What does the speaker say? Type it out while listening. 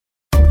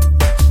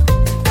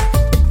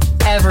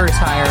ever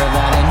tire of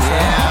that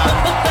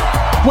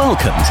intro.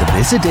 Welcome to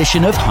this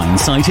edition of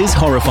Hindsight is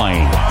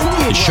Horrifying,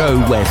 the show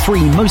where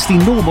three mostly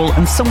normal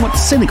and somewhat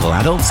cynical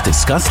adults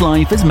discuss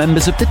life as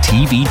members of the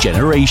TV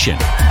generation.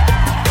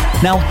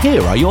 Now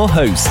here are your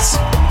hosts,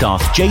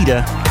 Darth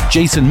Jader,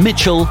 Jason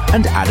Mitchell,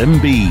 and Adam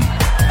B.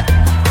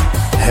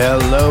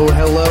 Hello,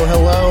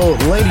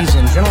 ladies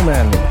and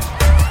gentlemen.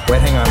 Wait,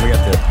 hang on, we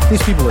got the...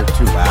 These people are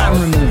too loud.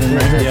 I'm removing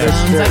my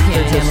headphones. I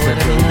can't handle it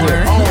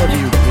anymore. All of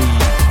you, please.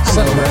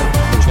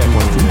 Check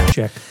 1, 2,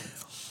 check.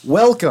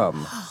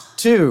 Welcome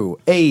to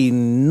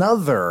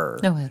another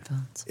No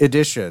headphones.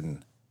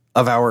 edition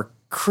of our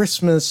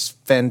Christmas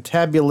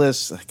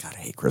fantabulous... God, I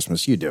hate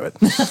Christmas. You do it.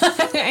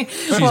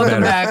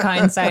 Welcome back,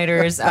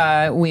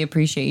 Hindsighters. We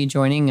appreciate you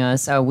joining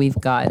us. We've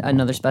got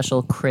another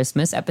special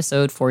Christmas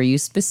episode for you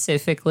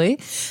specifically.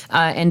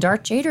 And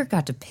Darth Jader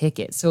got to pick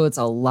it, so it's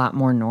a lot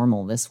more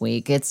normal this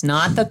week. It's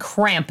not the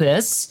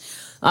Krampus.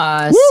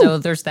 So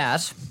there's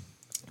that.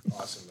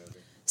 Awesome movie.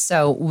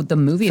 So the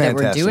movie that we're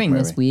Fantastic doing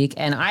movie. this week,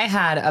 and I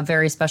had a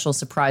very special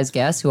surprise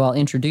guest who I'll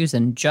introduce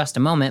in just a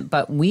moment,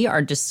 but we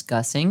are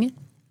discussing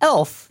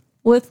Elf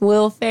with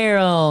Will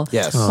Ferrell.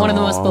 Yes. One of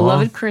the most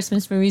beloved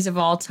Christmas movies of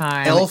all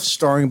time. Elf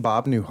starring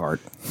Bob Newhart.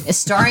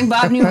 Starring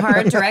Bob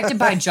Newhart, directed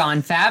by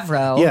Jon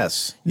Favreau.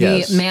 Yes.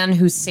 The man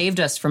who saved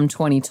us from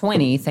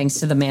 2020 thanks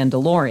to The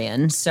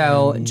Mandalorian.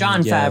 So,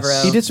 Jon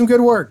Favreau. He did some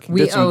good work.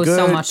 We Did some owe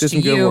so good- much did to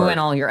some good you work. and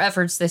all your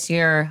efforts this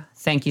year.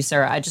 Thank you,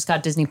 sir. I just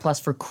got Disney Plus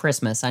for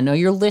Christmas. I know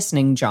you're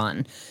listening,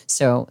 John.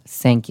 So,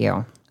 thank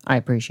you. I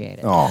appreciate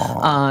it.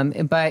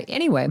 But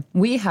anyway,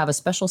 we have a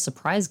special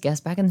surprise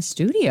guest back in the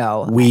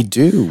studio. We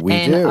do.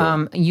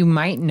 And you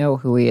might know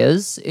who he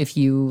is if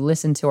you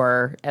listen to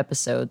our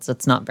episodes.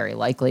 That's not very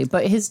likely,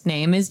 but his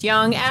name is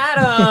Young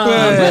Adam.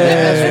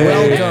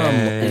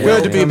 Welcome.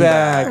 Good to be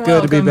back.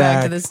 Good to be Welcome back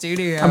back. to the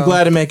studio. I'm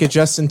glad to make it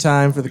just in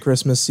time for the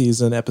Christmas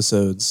season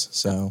episodes.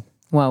 So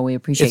Well, we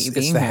appreciate It's you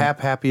being the here.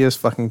 happiest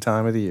fucking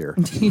time of the year.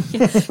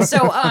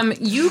 So,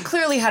 you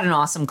clearly had an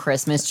awesome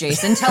Christmas,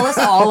 Jason. Tell us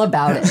all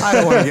about it. I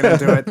don't want to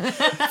get into it.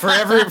 For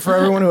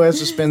everyone who has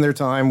to spend their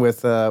time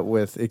with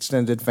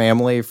extended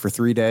family for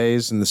 3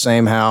 days in the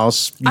same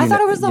house. I thought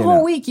it was the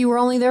whole week. You were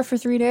only there for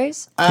 3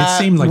 days? it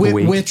seemed like with, a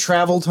week. With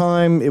travel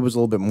time, it was a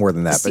little bit more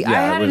than that. See, but yeah,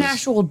 I had it was, an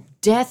actual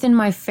death in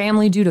my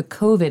family due to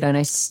COVID, and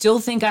I still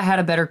think I had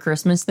a better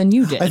Christmas than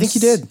you did. I think you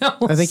did. So,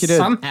 I think you did.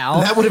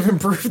 Somehow. That would have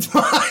improved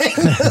mine.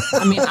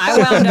 I mean, I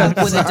wound up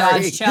with a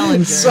Sorry. Dodge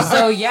Challenger.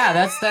 So yeah,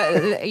 that's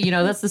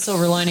the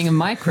silver lining of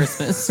my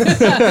Christmas.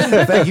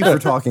 Thank you for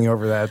talking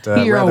over that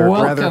You're rather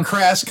welcome.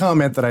 crass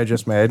comment that I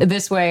just made.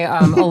 This way,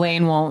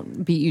 Elaine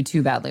won't beat you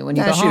too badly when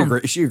you go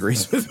home. She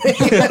agrees with me.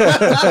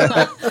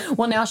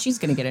 Well, now she's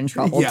going to get in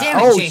trouble. Yeah. Damn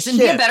it, Oh, Jason,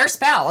 be a shit. better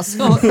spouse.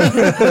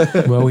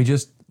 Well, we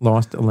just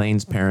lost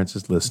Elaine's parents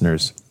as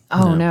listeners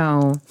Oh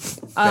no.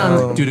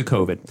 due to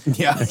COVID.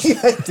 Yeah,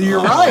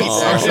 you're right.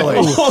 Actually,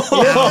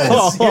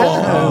 yes.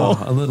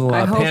 Oh, a little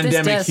I hope this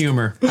pandemic desk-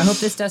 humor. I hope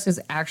this desk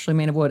is actually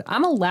made of wood.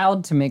 I'm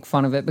allowed to make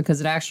fun of it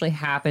because it actually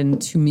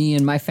happened to me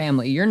and my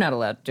family. You're not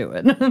allowed to do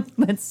it.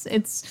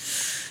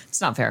 It's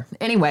not fair.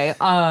 Anyway,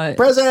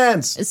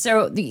 Presents.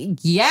 so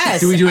yes.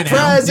 Do we do it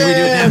now? Do we do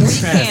it now?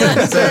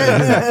 Presents.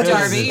 Can't.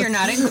 Darby, you're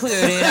not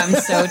included. I'm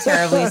so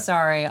terribly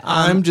sorry.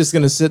 I'm just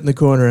gonna sit in the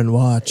corner and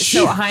watch.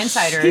 So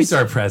Hindsighters, He's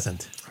our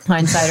present.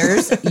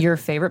 your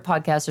favorite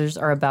podcasters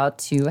are about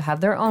to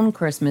have their own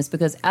Christmas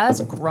because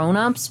as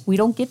grown-ups, we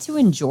don't get to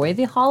enjoy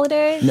the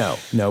holiday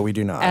No, we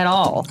do not. at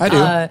all. I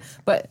do.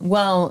 But,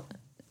 well,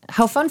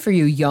 how fun for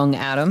you, young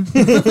Adam.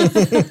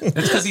 That's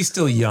because he's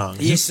still young.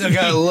 You still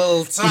got a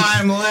little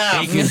time He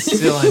left. can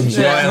still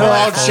enjoy It'll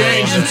all life.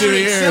 change in 2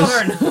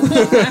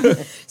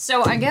 years.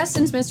 So I guess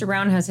since Mr.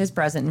 Brown has his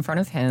present in front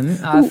of him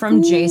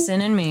from Jason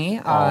and me,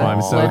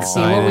 I'm so let's see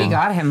what we excited.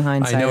 got him,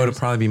 Hindsight. I know it'll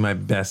probably be my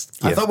best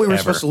gift I thought we were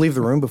ever. supposed to leave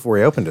the room before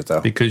he opened it, though.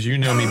 Because you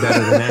know me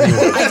better than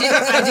anyone.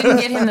 I didn't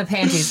get him the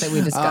panties that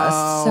we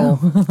discussed. So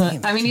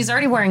I mean, he's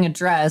already wearing a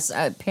dress.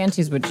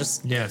 Panties would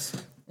just Yes.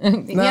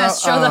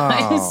 yes, show the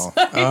eyes.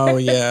 Oh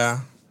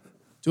yeah.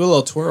 Do a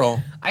little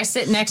twirl. I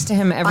sit next to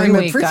him every I'm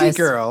week, a pretty guys.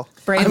 girl.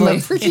 Bravely. I'm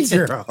a pretty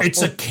girl.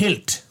 It's a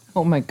kilt.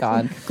 Oh my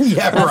God.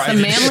 Yeah, That's right.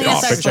 the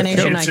manliest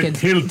explanation I could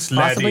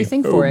possibly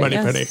think for it.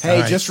 Yes.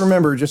 Hey, just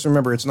remember,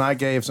 it's not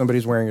gay if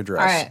somebody's wearing a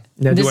dress. All right.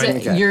 Now, do This I-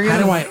 is- you're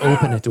How gonna- do I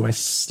open it? Do I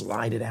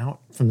slide it out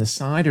from the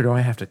side or do I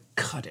have to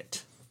cut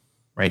it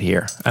right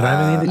here?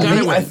 And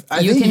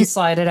You can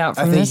slide it out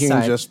I from think this you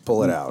side. can just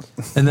pull it out.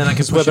 and then I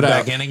can push whip it it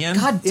back out. in again.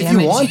 God If damn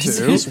you it, want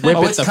Jason. to. Whip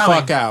Oh, it it's the coming.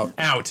 fuck out.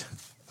 Out.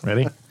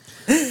 Ready?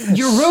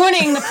 You're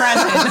ruining the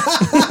present.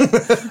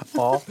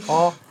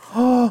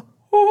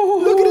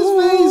 Look at his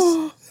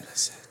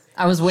face.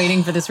 I was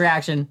waiting for this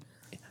reaction.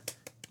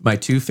 My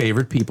two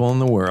favorite people in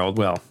the world.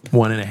 Well,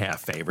 1.5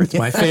 favorites.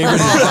 My favorite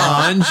is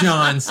Don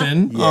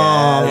Johnson. And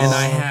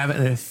I have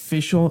an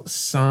official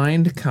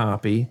signed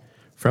copy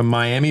from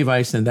Miami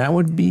Vice. And that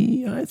would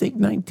be, I think,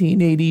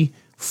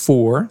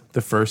 1984,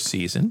 the first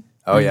season.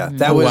 Oh yeah,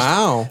 that was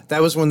Wow.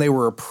 That was when they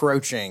were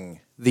approaching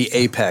the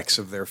apex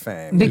of their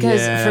fame. Because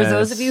for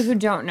those Yes. of you who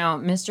don't know,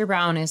 Mr.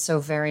 Brown is so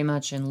very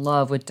much in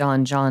love with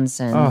Don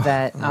Johnson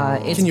that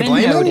it's Can you been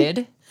blame him?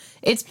 noted.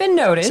 It's been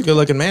noted. Good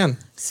looking man.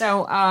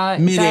 So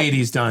Mid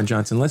 80s Don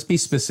Johnson. Let's be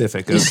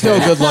specific. He's okay?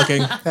 still good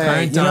looking.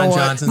 Current you know Don what?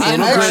 Johnson's I a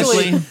little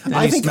actually- grizzly, and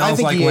I he think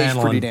smells like he aged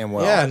lanolin. pretty damn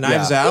well. Yeah,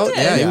 Knives Out.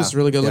 Yeah, he Yeah. was a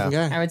really good looking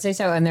Yeah. guy. I would say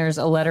so. And there's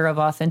a letter of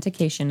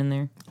authentication in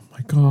there. Oh my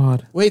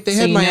God. Wait, they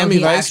So had you know Miami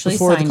he Vice actually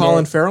before the signed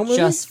Colin it Farrell movie?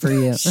 just for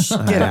you.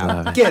 Get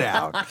out. Get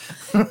out.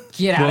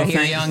 Get out Well, of here,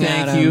 thank, young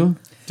thank Adam. you,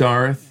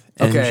 Darth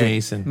and Okay.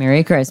 Jason.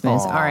 Merry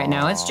Christmas. All right,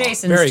 now it's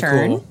Jason's Very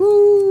turn.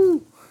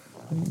 cool.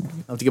 I'll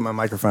have to get my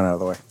microphone out of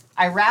the way.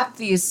 I wrapped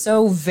these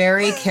so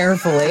very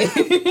carefully.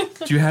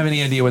 Do you have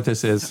any idea what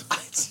this is?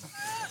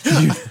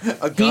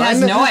 He has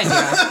no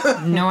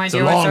idea. No It's a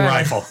idea long whatsoever.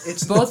 rifle.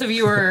 Both of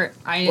you are.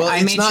 I Well,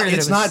 made sure that it's it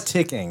was not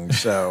ticking,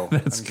 so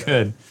That's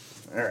good.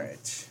 all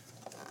right.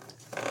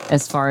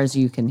 as far as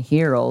you can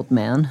hear, old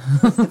man.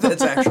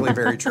 That's actually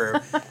very true.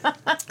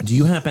 Do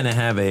you happen to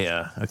have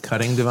a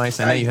cutting device?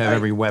 I know you have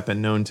every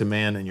weapon known to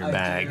man in your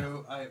bag.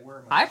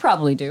 I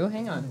probably do.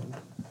 Hang on.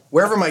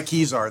 Wherever my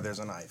keys are, there's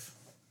a knife.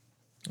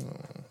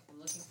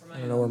 I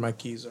don't know where my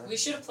keys are. We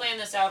should have planned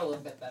this out a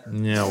little bit better.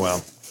 Yeah,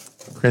 well,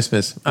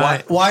 Christmas.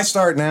 Why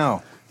start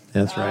now?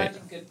 That's right.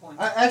 Good point.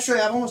 Actually,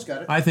 I've almost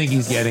got it. I think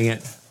he's getting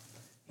it.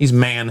 He's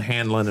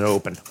manhandling it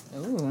open.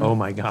 Oh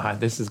my God,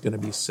 this is going to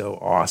be so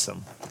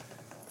awesome.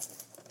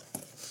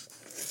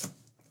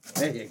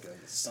 There you go,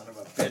 you son of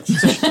a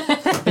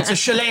bitch. It's a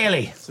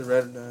shillelagh. It's a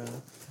red.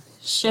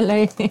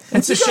 Chalet.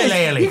 It's a You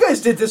shillelagh.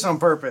 guys did this on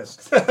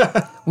purpose.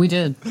 We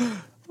did.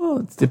 Oh,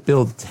 it's to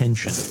build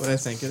tension. What I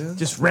think it is.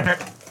 Just rip it.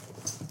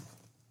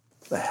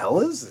 The hell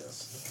is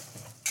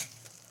this?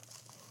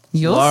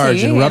 You'll Large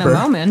see and in a rubber.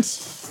 moment.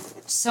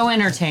 So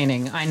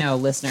entertaining. I know,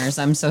 listeners.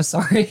 I'm so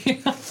sorry.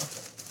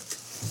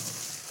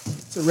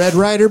 It's a Red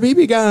Ryder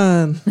BB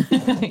gun.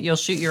 You'll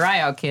shoot your eye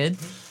out, kid.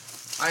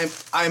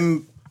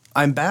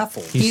 I'm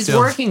baffled. He's still-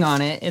 working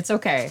on it. It's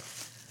okay.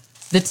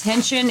 The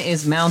tension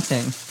is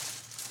mounting.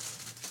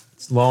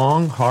 It's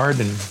long, hard,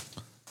 and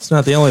It's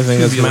not the only thing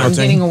that's Tubular. I'm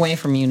getting mounting. away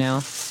from you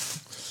now.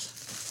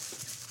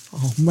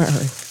 Oh,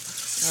 Mary.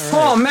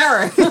 Oh,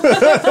 Mary.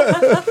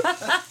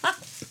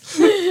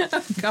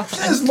 God.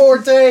 There's more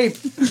tape.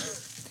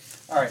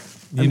 All right,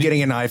 I'm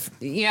getting a knife.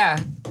 Yeah,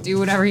 do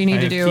whatever you need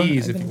I to have do.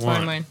 keys I if can you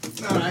find want.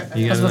 mine.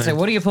 you I was about to say, got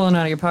what are you pulling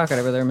out of your pocket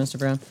over there, Mr.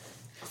 Brown?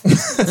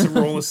 it's a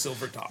roll of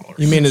silver dollars.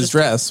 You mean his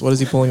dress? What is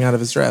he pulling out of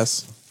his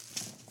dress?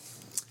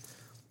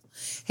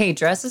 Hey,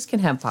 dresses can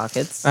have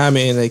pockets. I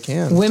mean, they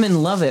can.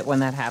 Women love it when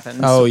that happens.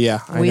 Oh,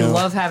 yeah. I we know.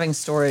 love having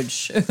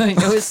storage. It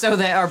was so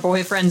that our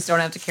boyfriends don't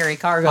have to carry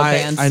cargo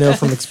pants. I know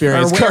from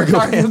experience. or wear Cargo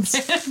cargo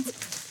pants.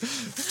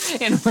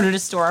 pants in order to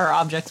store our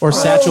objects. Or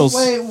satchels.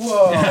 Wait,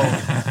 whoa.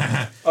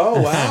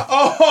 Oh, wow.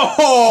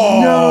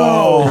 Oh,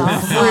 No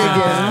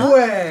friggin'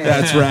 way.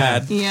 that's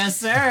rad. Yes,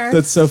 sir.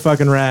 That's so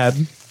fucking rad.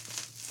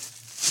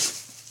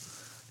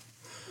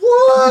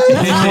 What?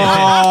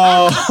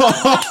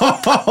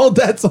 Oh,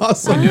 that's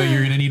awesome. I know you're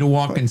going to need a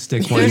walking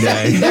stick one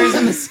day. There's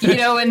a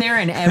mosquito in there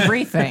and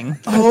everything.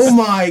 Oh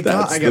my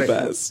god. That's I the gotta,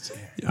 best.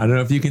 I don't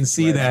know if you can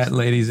see that,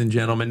 ladies and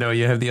gentlemen. No,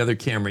 you have the other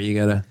camera. You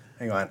got to.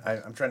 Hang on.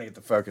 I'm trying to get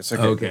the focus.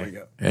 Okay, Okay. here we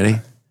go. Ready?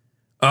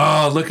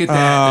 Oh, look at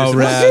that. Oh, There's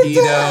rad. a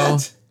mosquito.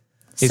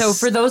 So, It's-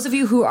 for those of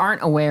you who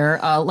aren't aware,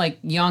 like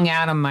young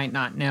Adam might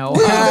not know,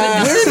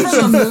 but this is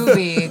from a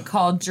movie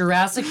called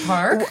Jurassic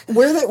Park.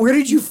 Where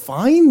did you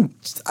find?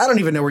 I don't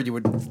even know where you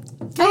would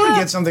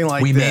get something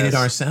like We this. made it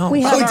ourselves.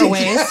 We have our did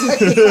ways.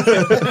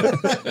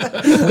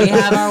 We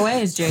have our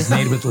ways, Jason.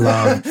 Made with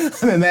love.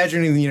 I'm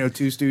imagining,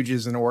 Two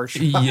Stooges in a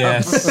workshop.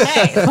 Yes.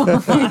 Hey,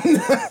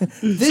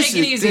 This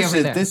Take it easy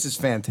over there. This is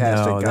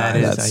fantastic, No, that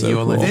guys. is That's you so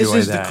will cool. enjoy This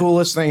is that. the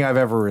coolest thing I've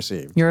ever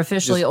received. you're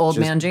officially old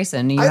just- man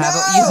Jason. You I have a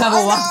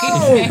know.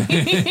 walking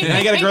cane. Now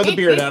you got to grow the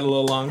beard out a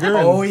little longer.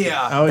 Oh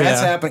yeah, Oh,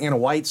 that's yeah. happening in a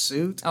white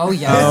suit. Oh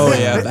yeah. Oh,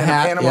 yeah. And The a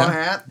hat. Panama Yeah.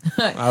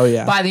 hat. Oh,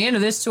 yeah. By the end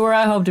of this tour,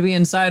 I hope to be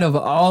inside of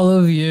all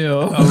of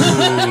you.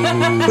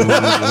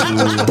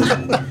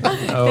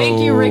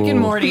 Thank you, Rick and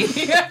Morty.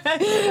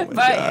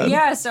 But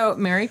yeah, so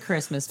Merry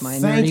Christmas, my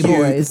Thank nerdy you,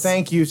 boys.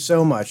 thank you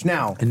so much.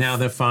 Now, And now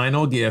the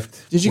final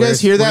gift. Did you guys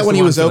hear that Where's when the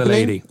he one was for the opening?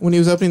 lady? When he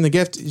was opening the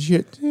gift, did you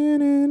hear?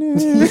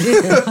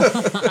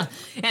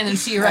 And then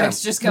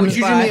T-Rex just comes would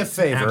you do by. me a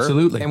favor?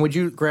 Absolutely. And would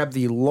you grab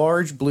the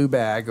large blue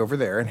bag over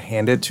there and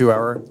hand it to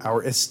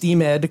our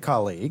esteemed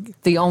colleague?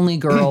 The only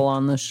girl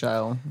on the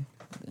show.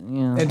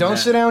 Yeah. And don't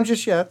sit down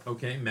just yet.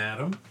 Okay,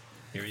 madam.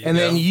 Here you And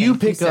go. then you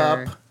Thank you, pick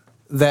sir. up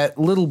that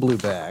little blue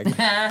bag.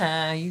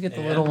 You get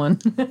the little one.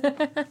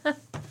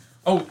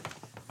 Oh,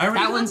 I already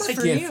That got one's my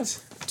for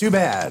gift. Too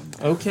bad.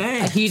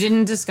 Okay. He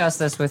didn't discuss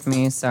this with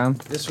me, so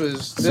This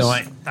was. So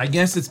I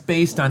guess it's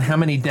based on how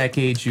many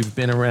decades you've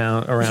been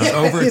around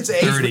over it's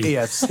 30. age.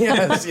 Yes,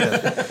 yes,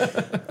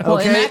 yes. well.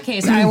 In Okay. that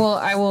case, I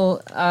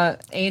will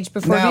age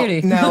before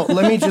beauty. Now,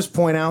 let me just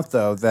point out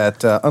though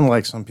that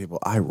unlike some people,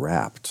 I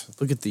rapped.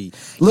 Look at the job.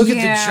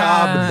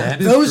 Yeah.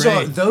 That is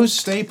great. Those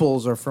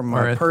staples are from my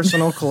Alright.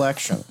 personal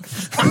collection.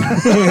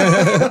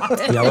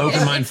 Yeah, I'll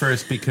open mine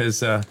first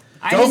because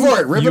Go for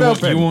it. Rip it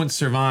open. You won't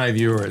survive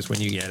yours when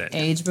you get it.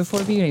 Age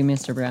before beauty,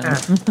 Mr. Brown.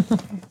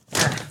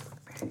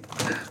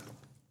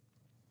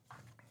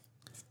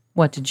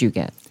 What did you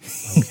get?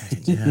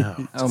 Okay,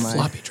 now Oh my!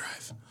 Floppy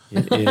drive.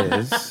 it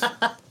is.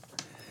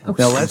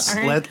 Now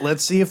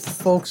let's see if the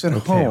folks at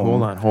home.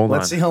 hold on.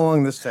 Let's see how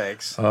long this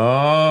takes.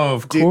 Oh,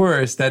 of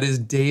course. That is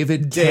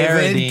David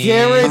Carradine.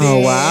 Carradine. Oh,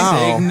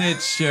 wow.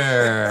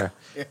 Signature.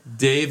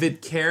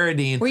 David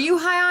Carradine. Were you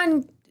high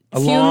on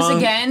fumes Along-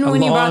 again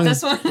when you brought along-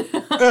 this one?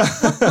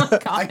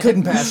 I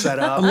couldn't pass that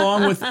up.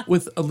 Along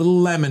with a little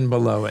lemon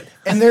below it.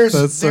 And there's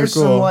That's so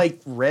some cool. like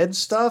red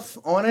stuff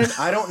on it.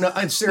 I don't know.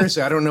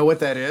 Seriously, I don't know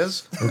what that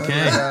is.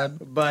 Okay.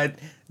 But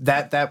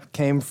that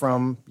came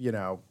from You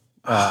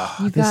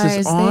This guys,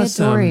 is they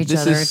awesome. adore each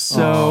This other. is It's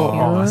so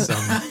cute.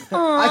 awesome.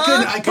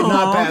 I could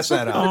not pass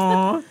that up.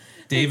 Aw.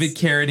 David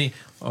Carradine.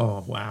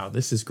 Oh, wow.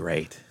 This is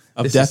great.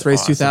 Of This Death is Race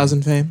awesome.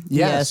 2000 fame.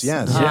 Yes.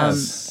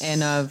 Yes.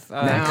 And of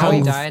Now- how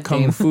he died.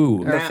 Kung fame.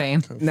 Fu. Or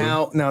fame.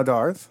 Now,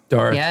 Darth.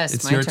 Darth, Yes,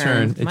 it's my your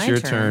turn. It's My your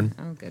turn.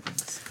 Oh,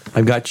 goodness.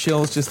 I've got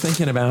chills just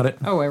thinking about it.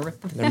 Oh, I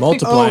ripped the They're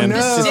multiplying.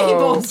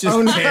 Staples.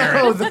 Oh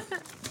no!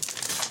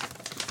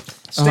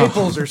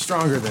 Staples are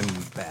stronger than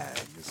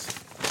bags.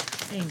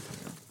 Thank you.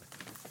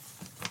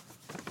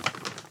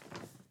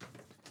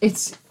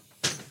 It's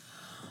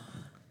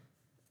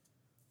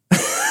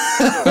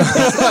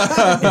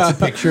It's a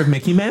picture of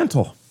Mickey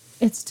Mantle.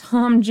 it's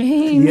Tom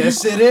Jane.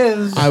 Yes, it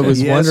is. I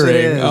was Yes, it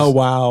wondering. is. Oh,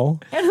 wow.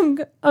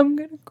 And I'm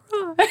gonna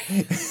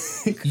cry.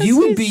 You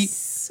would be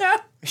So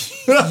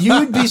you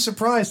would be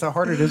surprised how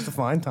hard it is to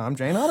find Tom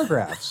Jane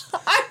autographs.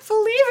 I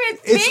believe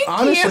it. It's Thank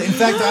honestly- you. in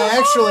fact, I Oh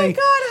actually- my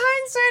God,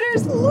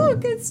 hindsighters,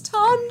 look, it's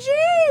Tom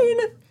Jane.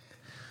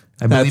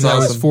 I believe That's that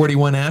was awesome.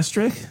 41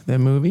 asterisk, that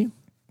movie.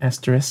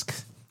 Asterisk.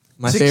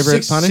 My Six- favorite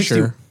six-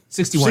 Punisher.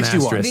 61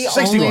 asterisk. The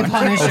 61. only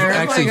Punisher. Oh my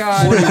Actually,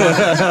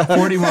 God.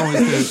 41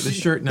 was the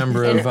shirt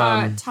number And,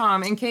 of.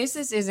 Tom, in case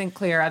this isn't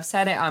clear, I've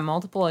said it on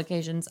multiple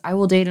occasions. I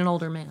will date an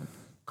older man.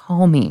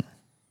 Call me.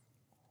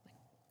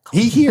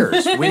 He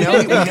hears. We know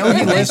he He's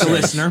a listens.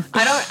 listener.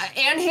 I don't.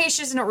 Anne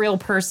Heche isn't a real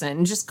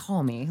person. Just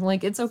call me.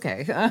 Like it's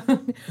okay.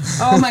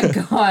 Oh my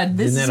God,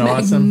 this Isn't is that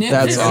awesome? magnificent.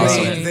 That's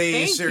awesome.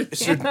 The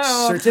Thank you.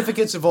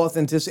 certificates of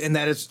authenticity, and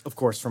that is, of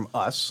course, from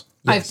us.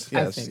 I Yes,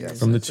 figured. yes.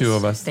 From the two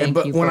of us. Thank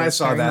But you when I folks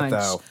saw very that,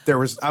 much.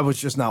 though, I was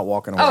just not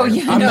walking away. Oh,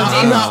 yeah, I'm no, not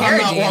David walking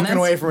Carradine,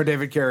 away that's- from a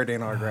David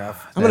Carradine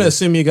autograph. I'm going to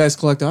assume you guys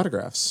collect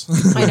autographs.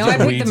 I know I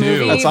picked We the do.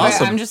 movie, That's but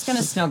awesome. I'm just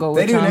gonna snuggle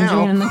They with do Tom now.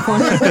 Jane in the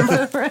corner for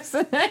the rest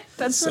of the night.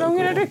 That's what I'm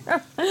gonna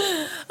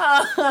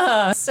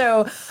do.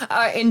 So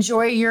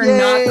enjoy your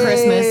not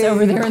Christmas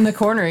over there in the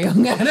corner,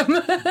 young Adam.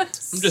 I'm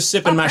just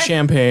sipping my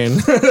champagne.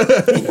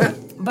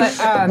 But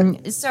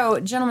so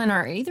gentlemen,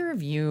 are either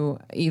of you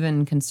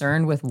even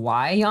concerned with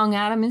why young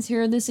Adam is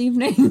here this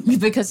evening?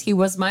 Because he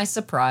was my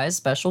surprise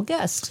special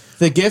guest.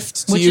 The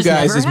gift to Which you has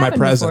guys never is my happened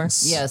before.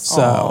 presence. Yes.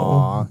 So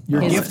Aw,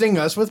 you're Is- gifting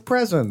us with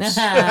presents.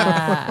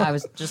 I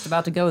was just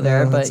about to go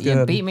there, but that's you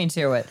good. beat me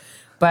to it.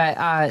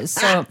 But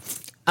so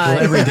Well,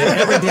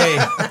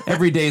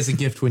 every day is a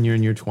gift when you're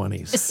in your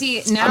 20s.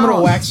 see now I'm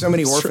gonna whack so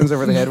many orphans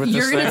over the head with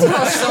you're this going to thing.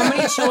 tell so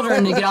many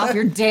children to get off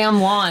your damn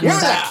lawn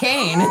with that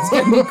cane. It's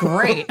going to be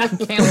great. I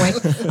can't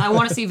wait. I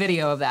want to see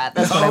video of that.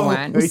 That's what I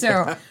want. So,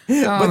 oh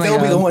But my they'll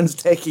be God. the ones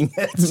taking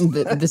it,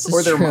 This is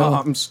or their true.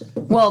 moms.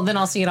 Well, then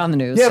I'll see it on the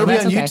news. Yeah, so it'll be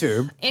that's on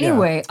okay. YouTube.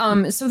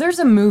 Anyway, so there's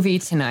a movie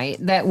tonight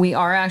that we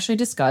are actually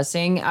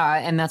discussing,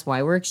 and that's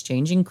why we're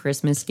exchanging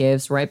Christmas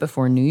gifts right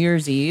before New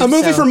Year's Eve. a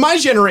movie So- from my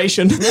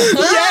generation. Yay!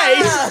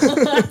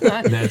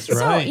 That's So,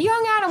 right.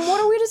 young Adam,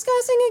 what are we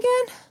discussing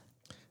again?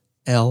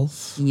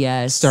 Elf.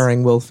 Yes.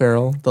 Starring Will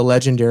Ferrell, the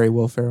legendary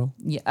Will Ferrell.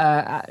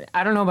 I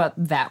don't know about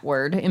that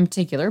word in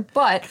particular,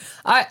 but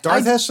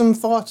Darth has some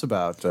thoughts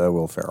about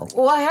Will Ferrell.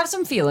 Well, I have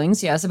some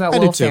feelings, yes, about I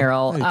do Will too.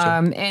 Ferrell.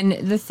 I do too. And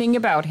the thing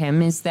about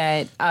him is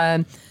that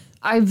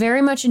I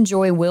very much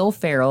enjoy Will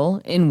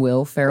Ferrell in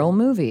Will Ferrell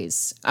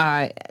movies.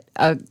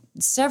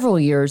 Several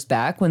years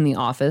back, when The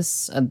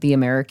Office, the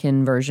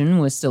American version,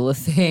 was still a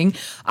thing,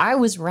 I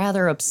was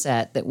rather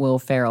upset that Will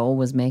Ferrell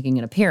was making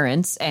an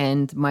appearance,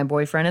 and my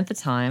boyfriend at the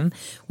time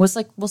was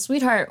like, "Well,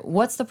 sweetheart,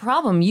 what's the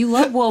problem? You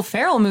love Will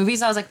Ferrell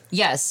movies." I was like,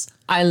 "Yes,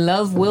 I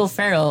love Will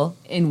Ferrell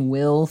in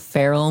Will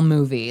Ferrell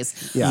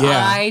movies. Yeah.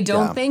 Yeah. I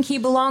don't Yeah. think he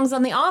belongs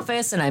on The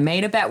Office," and I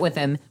made a bet with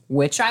him,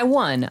 which I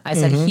won. I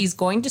said he's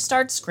going to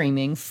start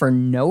screaming for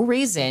no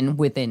reason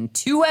within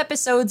 2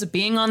 episodes of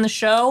being on the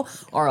show,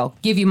 or I'll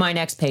give you my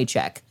next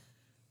paycheck.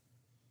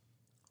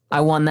 I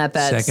won that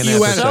bet Second so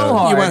You went,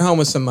 hard. you went home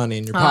with some money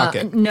in your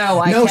pocket. No,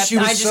 I No, kept. she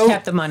was I just so-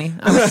 kept the money.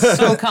 I was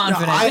so No,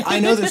 confident. I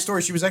know this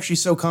story. She was actually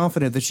so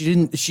confident that she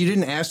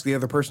didn't ask the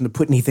other person to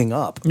put anything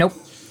up. Nope.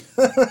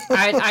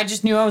 I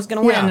just knew I was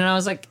going to win, Yeah. and I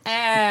was like,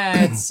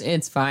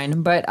 it's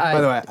fine. But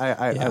By the way,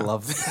 I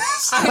love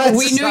this.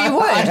 we knew you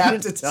would. I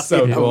have to tell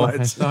So you cool. how I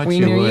much. thought We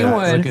you knew would. you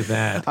would. Look at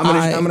that. I'm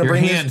gonna Your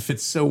bring hand this.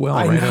 fits so well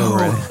I right know.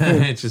 over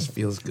it. It just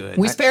feels good.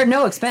 We spared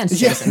no expense,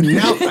 Yeah, Jason.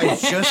 now I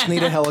just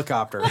need a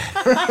helicopter.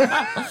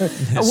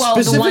 Well,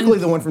 Specifically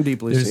the one from Deep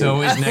Blue There's Sea.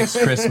 always next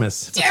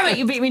Christmas. Damn it,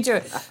 you beat me to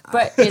it.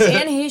 But is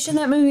Anne Heche in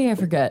that movie? I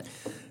forget.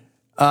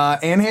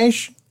 Anne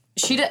Heche?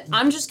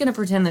 I'm just going to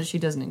pretend that she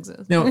doesn't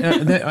exist. No,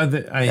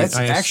 That's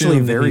I actually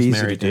assume that very he's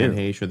easy married to to do. Anne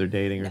Heche or they're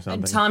dating or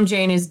something. Tom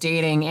Jane is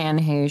dating Anne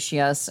Heche,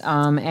 yes.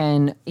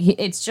 And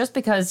it's just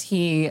because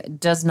he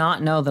does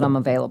not know that I'm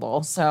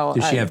available. So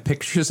Does she have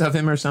pictures of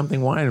him or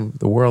something? Why in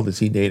the world is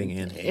he dating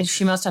Anne Heche?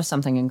 she must have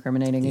something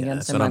incriminating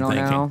against that's him. what I I'm don't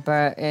know.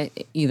 thinking.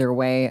 But either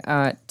way,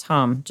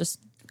 Tom, just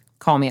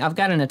call me. I've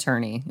got an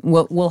attorney.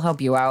 We'll help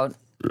you out.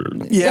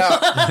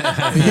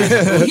 Yeah.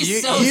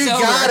 He's so you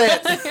sober. got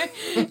it.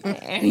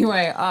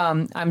 Anyway,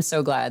 I'm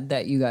so glad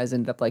that you guys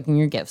ended up liking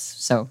your gifts.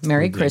 So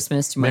Merry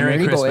Christmas to my Merry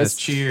nerdy Christmas. boys.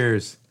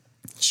 Cheers.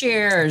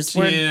 Cheers.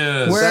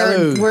 Cheers.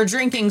 Salud. We're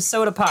drinking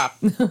soda pop.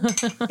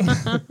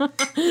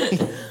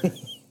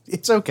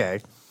 It's okay.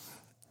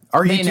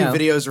 Our They YouTube know.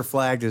 videos are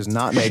flagged as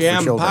not made for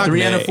Champagne. children.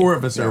 3 out of 4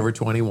 of us are over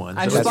 21.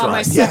 I so just that's bought my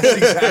right. second. Yes,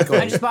 exactly.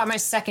 I just bought my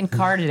second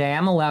car today.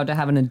 I'm allowed to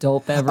have an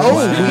adult beverage.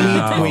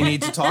 Oh, we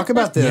need to talk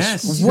about this.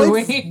 Yes.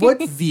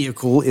 What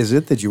vehicle is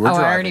it that you were Oh,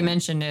 driving? I already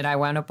mentioned it. I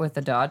wound up with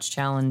a Dodge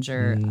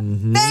Challenger.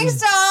 Mm-hmm. Thanks,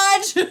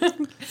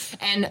 Dodge!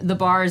 And the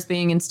bar is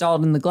being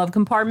installed in the glove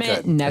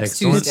compartment Good. next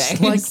Excellent. Tuesday.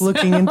 It's like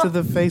looking into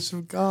the face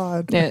of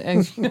God.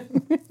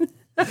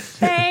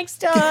 Thanks,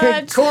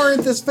 Dodge.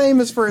 Corinth is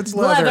famous for its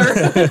leather.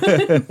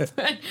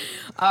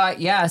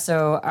 Yeah,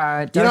 so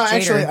Darth You know, Vader.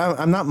 actually,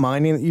 I'm not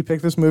minding that you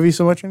picked this movie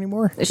so much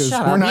anymore. 'cause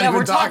Shut we're up. not Yeah, even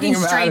we're talking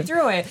about straight it.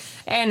 through it.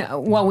 And,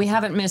 well, we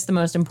haven't missed the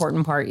most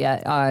important part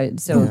yet,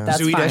 so that's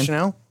Zooey fine.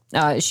 Deschanel?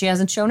 She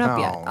hasn't shown up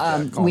Oh, yet.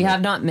 okay, call We me.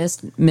 have not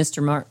missed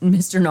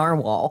Mr.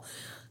 Narwhal.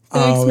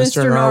 Thanks, Oh,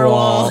 Mr. Mr.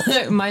 Narwhal.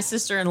 Narwhal. My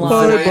sister-in-law.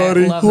 Hi, and I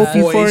buddy. love Hope that.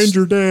 you find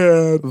your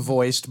dad.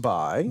 Voiced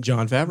by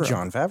John Favreau.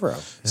 John Favreau.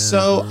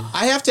 So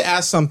I have to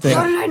ask something.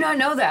 How did I not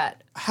know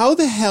that? How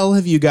the hell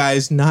have you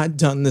guys not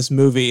done this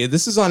movie?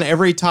 This is on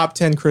every top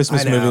 10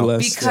 Christmas I know.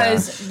 movie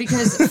list.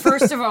 Because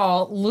first of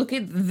all, look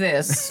at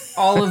this,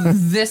 all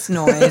of this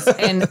noise,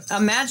 and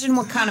imagine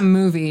what kind of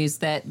movies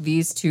that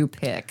these two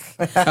pick.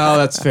 Oh,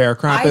 that's fair.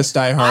 Krampus,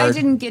 Die Hard. I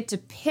didn't get to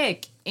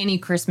pick any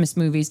Christmas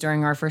movies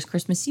during our first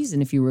Christmas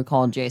season, if you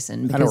recall,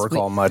 Jason. I don't because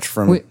recall much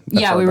from. We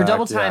that far were back,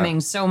 double yeah. timing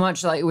so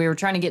much, like we were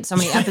trying to get so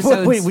many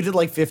episodes. we did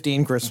like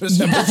 15 Christmas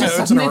episodes in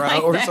a something row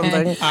like or that.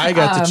 something. I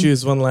got to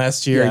choose one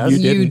last year. yes. You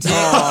You didn't. did,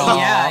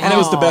 yeah, And it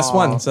was the best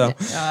one. So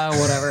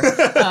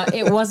whatever.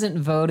 It wasn't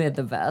voted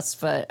the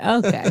best, but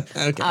okay.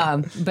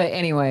 Okay. But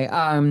anyway,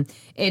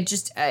 it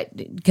just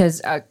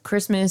because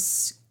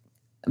Christmas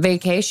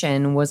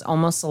Vacation was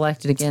almost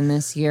selected again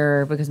this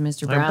year because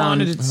Mr. I Brown.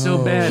 wanted it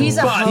so bad. He's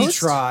a but host. He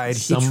tried.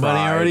 somebody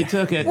already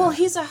took it. Well,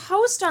 he's a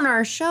host on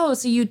our show,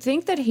 so you'd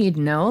think that he'd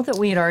know that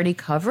we had already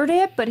covered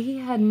it, but he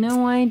had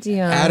no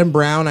idea. Adam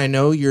Brown, I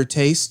know your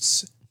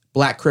tastes.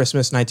 Black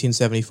Christmas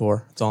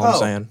 1974. That's all I'm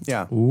saying.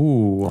 Yeah.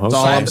 Ooh, That's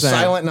all I'm saying.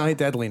 Silent Night,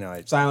 Deadly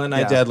Night. Silent Night,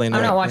 Yeah. Deadly Night.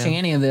 I'm not watching Yeah.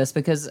 any of this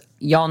because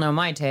y'all know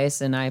my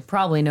taste, and I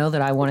probably know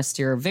that I want to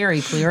steer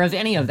very clear of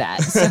any of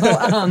that.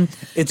 So,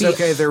 It's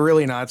okay. They're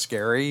really not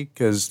scary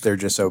because they're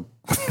just so.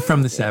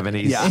 from the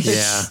 70s. Yeah.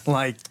 Yeah.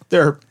 Like,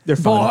 They're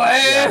fun.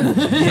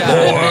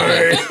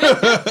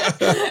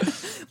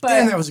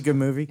 damn, that was a good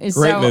movie. Great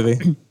so,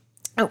 movie.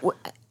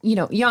 You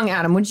know, young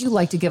Adam, would you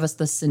like to give us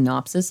the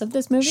synopsis of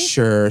this movie?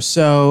 Sure.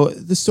 So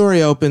the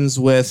story opens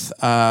with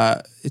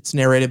it's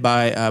narrated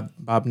by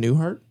Bob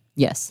Newhart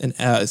Yes.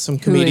 and some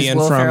comedian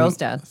Will from Ferrell's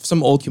dad.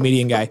 some old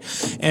comedian guy,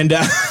 and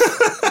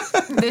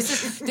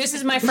This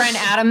is my friend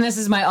Adam. This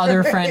is my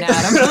other friend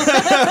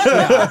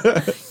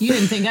Adam. You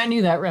didn't think I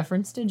knew that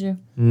reference, did you?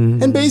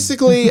 and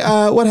basically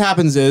what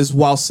happens is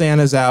while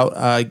Santa's out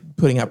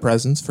putting out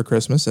presents for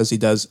Christmas, as he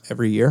does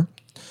every year,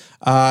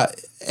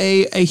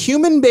 a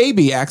human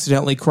baby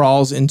accidentally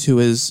crawls into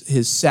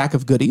his sack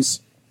of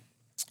goodies.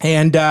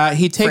 And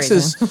he takes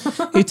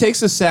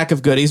his sack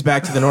of goodies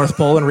back to the North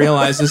Pole and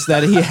realizes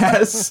that he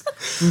has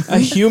a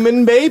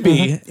human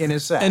baby In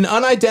his sack. an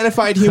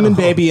unidentified human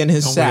baby in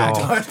his Don't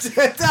we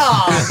sack.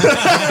 all?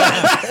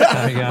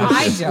 I got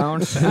I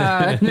don't.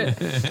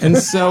 And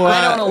so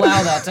I don't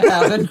allow that to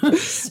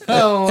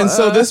happen.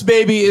 So this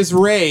baby is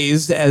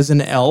raised as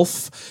an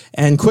elf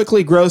and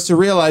quickly grows to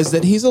realize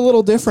that he's a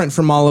little different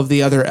from all of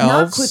the other elves.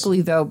 not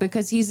quickly though,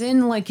 because he's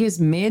in like his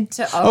mid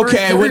to upper.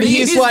 Okay, when 30s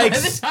he's by like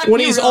the time when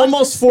he he's realizes-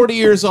 almost 40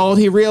 years old,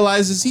 he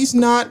realizes he's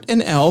not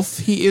an elf.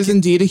 He is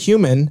indeed a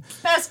human.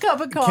 best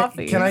cup of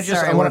coffee. Can I just?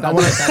 Sorry, I want what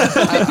about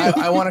that?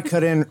 I want to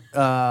cut in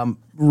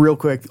real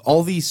quick.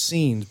 All these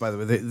scenes, by the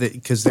way,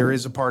 because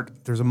there's a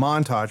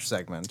montage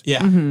segment.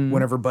 Yeah.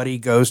 Whenever Buddy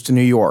goes to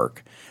New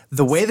York,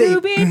 the way they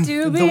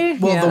Scooby-Dooby.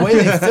 the way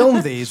they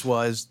filmed these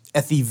was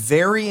at the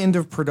very end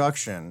of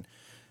production.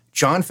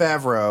 John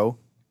Favreau,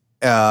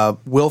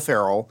 Will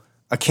Ferrell,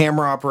 a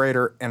camera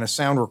operator, and a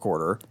sound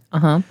recorder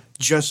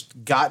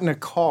just got in a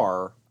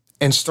car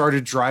and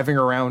started driving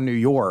around New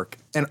York.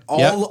 And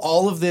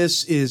all of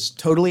this is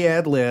totally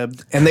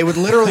ad-libbed. And they would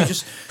literally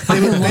just they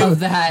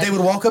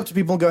would walk up to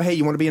people and go, "Hey,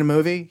 you want to be in a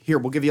movie? Here,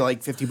 we'll give you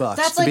like $50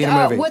 That's to like be in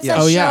a movie." what's Yeah.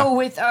 that show yeah.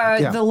 with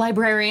the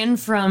librarian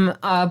from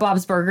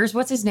Bob's Burgers?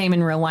 What's his name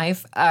in real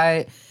life?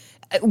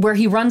 Where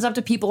he runs up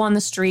to people on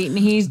the street and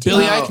he's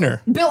Billy Eichner.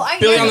 Billy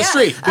on the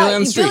street. Billy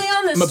on the street.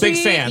 I'm a big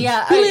fan.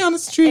 Yeah, Billy on the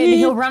street. And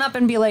he'll run up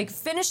and be like,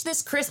 "Finish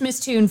this Christmas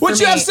tune for Would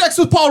me." you have sex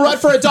with Paul Rudd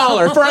for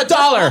 $1? For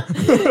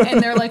 $1?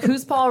 And they're like,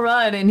 "Who's Paul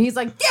Rudd?" And he's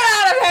like, "Get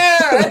out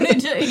of here!"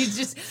 And he's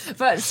just,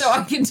 but so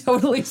I can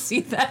totally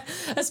see that,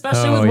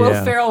 especially with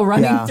Will Ferrell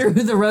running through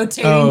the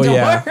rotating door.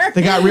 Yeah.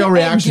 They got real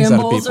reactions out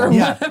of gimbals or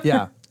people.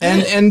 Yeah.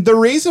 And the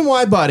reason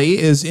why Buddy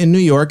is in New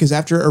York is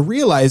after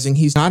realizing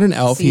he's not an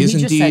elf. See, he is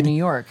just said New indeed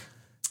York.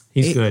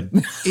 He's good.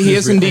 he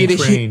is indeed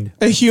trained.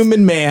 a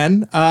human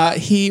man.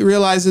 He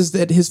realizes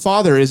that his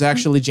father is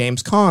actually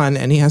James Caan,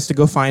 and he has to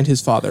go find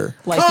his father.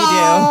 Like you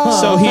do.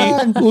 So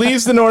he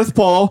leaves the North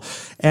Pole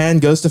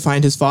and goes to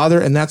find his father,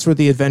 and that's where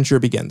the adventure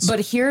begins. But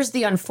here's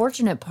the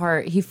unfortunate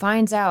part. He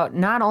finds out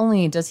not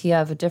only does he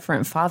have a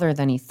different father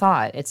than he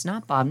thought, it's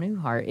not Bob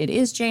Newhart. It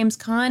is James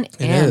Caan,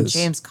 and is.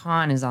 James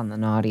Caan is on the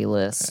naughty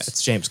list.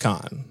 It's James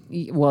Caan.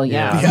 Well,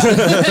 yeah.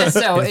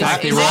 So is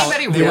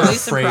anybody They were really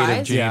afraid of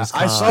surprised? James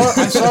I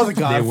Caan. saw The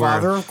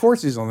Godfather. Of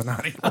course he's on the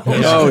naughty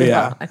list. Oh,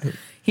 yeah.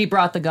 He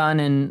brought the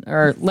gun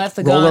or left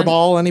the gun.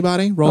 Rollerball,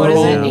 anybody? What is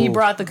Rollerball? it? He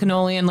brought the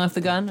cannoli and left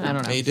the gun? I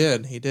don't know. He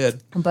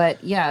did.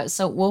 But yeah,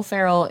 so Will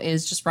Ferrell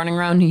is just running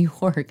around New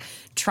York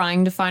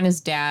trying to find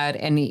his dad,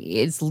 and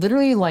it's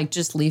literally like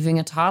just leaving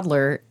a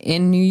toddler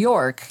in New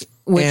York,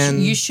 which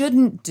And- you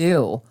shouldn't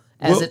do,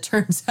 as it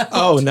turns out.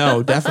 Oh,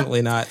 no,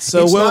 definitely not.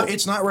 So,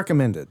 It's not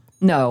recommended.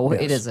 No,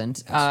 it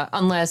isn't.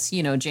 Unless,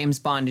 James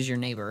Bond is your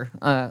neighbor,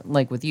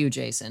 like with you,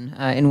 Jason,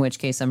 in which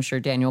case I'm sure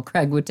Daniel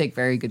Craig would take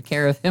very good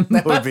care of him.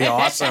 That would be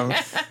awesome.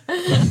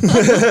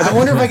 I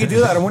wonder if I could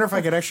do that. I wonder if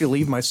I could actually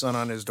leave my son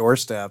on his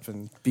doorstep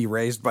and be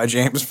raised by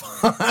James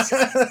Bond.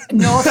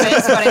 No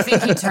offense, but I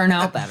think he'd turn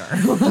out better.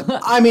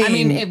 I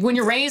mean, when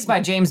you're raised by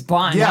James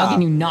Bond, Yeah. how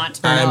can you not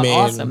turn out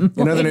awesome?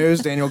 in other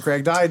news, Daniel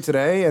Craig died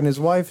today, and his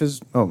wife is.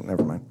 Oh,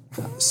 never mind.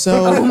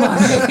 So,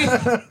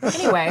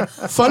 Anyway,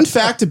 fun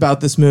fact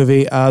about this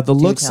movie, the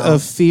looks tell.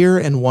 of fear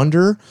and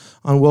wonder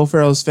on Will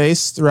Ferrell's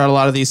face throughout a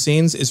lot of these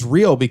scenes is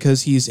real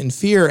because he's in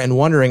fear and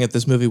wondering if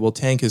this movie will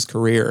tank his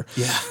career.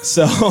 Yeah.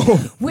 So,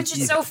 which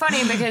is so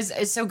funny because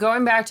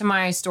going back to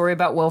my story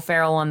about Will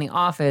Ferrell on The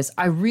Office,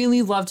 I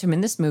really loved him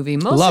in this movie,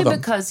 Love mostly him.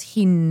 because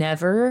he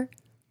never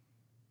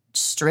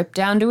stripped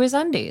down to his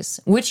undies,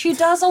 which he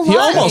does a lot He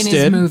almost in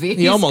his did. movies.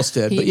 He almost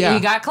did, but yeah. He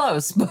got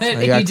close, but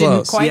he got didn't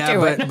close. quite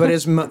do it. but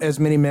as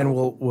many men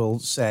will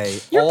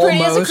say, You're pretty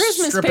as a almost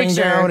Christmas stripping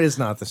picture. down is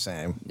not the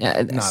same.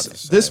 Yeah, Not the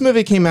same. this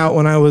movie came out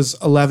when I was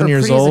 11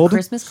 years Pretty as a old.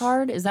 Christmas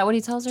card? Is that what he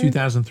tells her?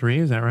 2003,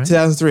 is that right?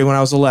 2003 when I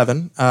was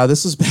 11.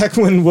 This was back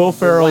when Will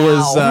Ferrell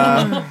was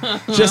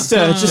just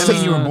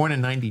You were born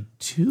in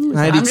 92? 92.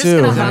 I'm just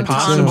going to Is that hug Tom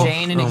possible?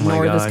 Jane and Oh my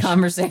ignore this gosh.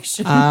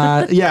 conversation.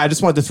 Yeah, I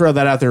just wanted to throw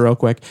that out there real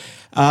quick.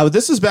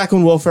 This is back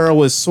when Will Ferrell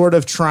was sort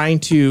of trying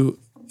to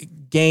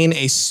gain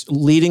a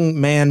leading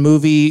man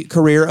movie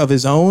career of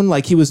his own.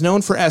 Like he was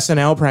known for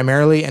SNL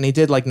primarily, and he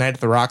did like Night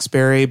at the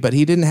Roxbury, but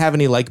he didn't have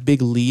any like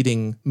big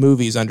leading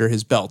movies under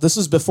his belt. This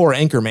was before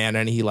Anchorman,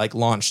 and he like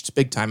launched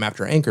big time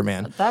after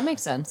Anchorman. That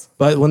makes sense.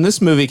 But when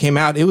this movie came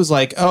out, it was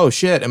like, oh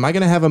shit, am I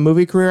going to have a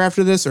movie career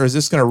after this, or is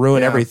this going to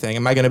ruin everything?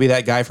 Am I going to be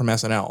that guy from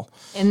SNL?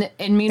 And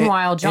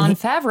meanwhile, Jon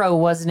Favreau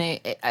wasn't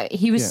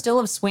he was still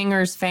of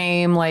Swingers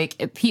fame. Like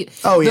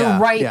the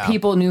right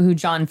people knew who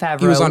Jon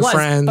Favreau was on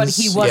Friends. but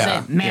he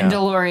wasn't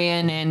Mandalorian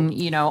and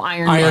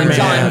Iron Man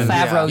Jon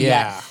Favreau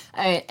yet.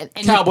 And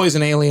Cowboys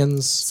and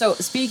Aliens. So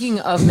speaking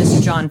of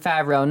Mr. Jon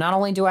Favreau, not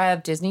only do I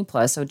have Disney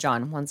Plus, so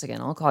John, once again,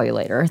 I'll call you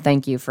later.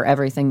 Thank you for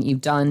everything you've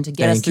done to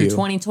get us Thank through you.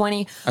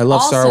 2020. I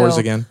love Star Wars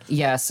again.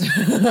 Yes.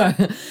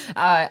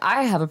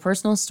 I have a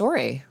personal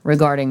story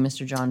regarding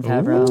Mr. Jon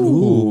Favreau.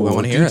 Ooh, I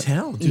want to hear it.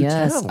 Do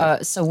Yes.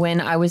 tell. So when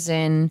I was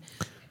in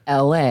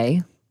LA,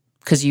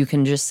 because you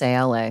can just say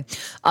LA,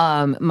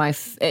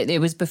 it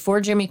was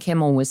before Jimmy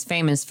Kimmel was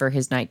famous for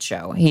his night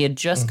show. He had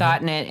just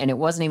gotten it, and it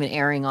wasn't even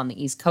airing on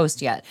the East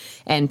Coast yet.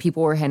 And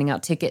people were handing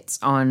out tickets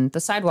on the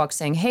sidewalk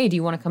saying, "Hey, do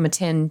you want to come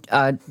attend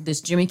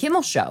this Jimmy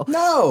Kimmel show?"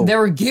 No. They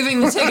were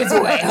giving the tickets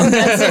away. I'm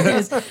that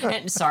serious.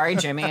 And, sorry,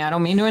 Jimmy, I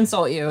don't mean to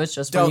insult you. It's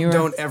just when you were...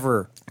 Don't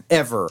ever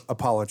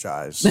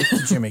apologize to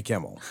Jimmy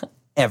Kimmel.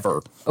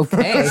 Ever.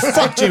 Okay.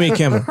 Fuck Jimmy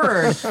Kimmel.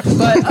 Heard.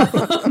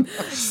 But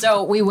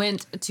so we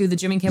went to the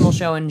Jimmy Kimmel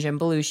show, and Jim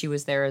Belushi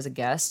was there as a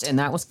guest, and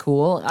that was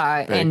cool.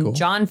 And cool.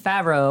 Jon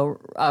Favreau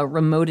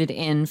remoted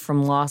in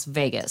from Las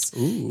Vegas.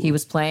 He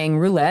was playing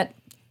roulette,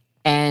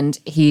 and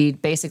he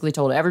basically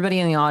told everybody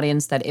in the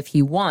audience that if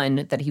he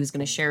won, that he was going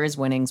to share his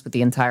winnings with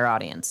the entire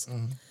audience.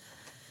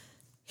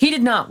 He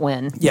did not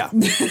win. Yeah.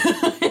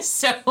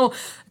 So,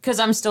 because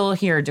I'm still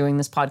here doing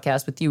this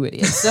podcast with you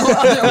idiots. So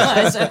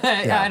otherwise,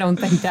 I don't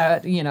think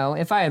that,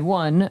 if I had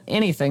won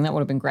anything, that would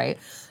have been great.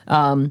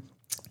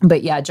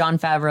 But yeah, Jon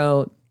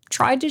Favreau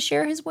tried to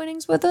share his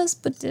winnings with us,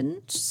 but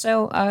didn't.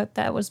 So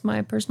that was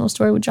my personal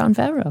story with Jon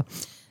Favreau.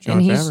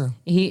 Favreau.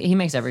 He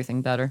makes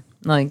everything better.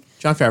 Like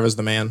Jon Favreau's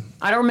the man.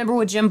 I don't remember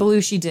what Jim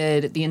Belushi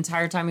did the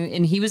entire time,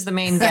 and he was the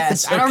main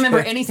guest. I don't remember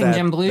anything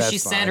Jim Belushi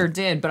said or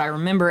did, but I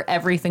remember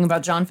everything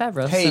about Jon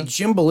Favreau. Hey,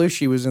 Jim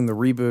Belushi was in the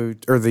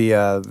reboot or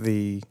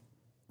the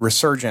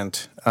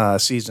resurgent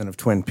season of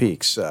Twin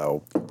Peaks.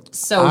 So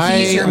he's I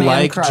your man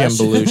like crush. Jim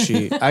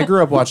Belushi. I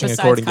grew up watching Besides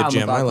According to Kyle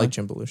Jim. I MacLachlan. like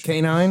Jim Belushi.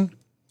 K9.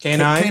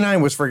 K9?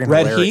 K9 was friggin'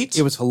 Red hilarious. Heat?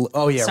 It was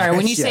oh yeah. Sorry, Red-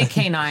 when you yeah. say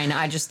K9,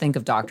 I just think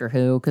of Doctor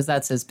Who because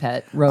that's his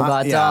pet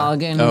robot yeah.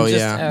 dog. And Oh, just,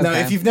 yeah. Okay. No,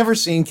 if you've never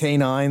seen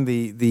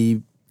K9, the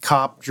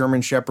cop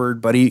German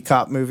Shepherd buddy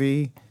cop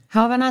movie,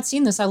 How have I not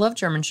seen this? I love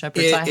German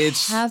Shepherds.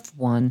 It's- I have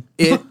one.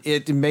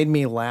 it made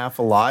me laugh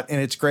a lot, and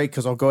it's great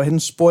because I'll go ahead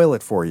and spoil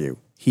it for you.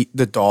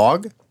 The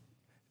dog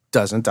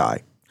doesn't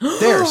die.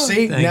 There,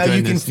 see, Thank now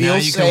you can goodness. Now feel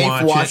you can safe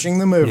watch it. watching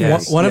the movie.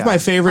 Yes. One of my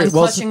favorite. I'm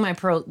clutching my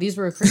pearls. These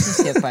were a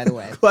Christmas gift, by the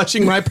way.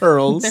 clutching my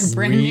pearls. They're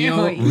brand new.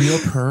 Real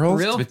pearls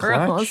Real to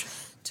pearls clutch?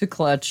 to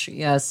clutch.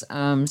 Yes. Very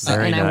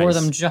and I wore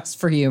nice. them just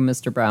for you,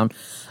 Mr. Brown.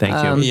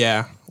 Thank you.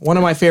 Yeah. One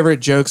of my favorite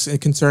jokes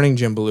concerning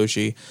Jim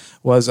Belushi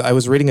was I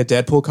was reading a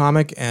Deadpool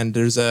comic, and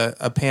there's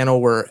a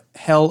panel where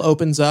hell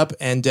opens up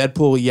and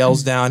Deadpool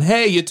yells down,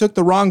 "Hey, you took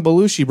the wrong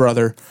Belushi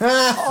brother."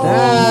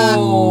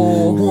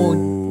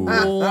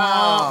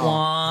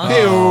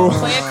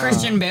 Play a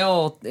Christian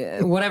Bale,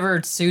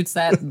 whatever suits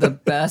that the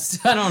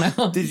best. I don't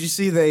know. Did you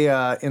see they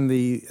in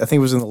the I think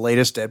it was in the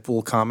latest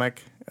Deadpool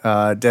comic?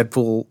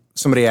 Deadpool.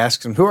 Somebody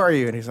asks him, "Who are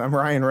you?" And he's, "I'm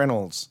Ryan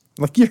Reynolds."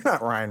 I'm like, "You're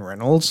not Ryan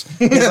Reynolds."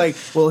 He's like,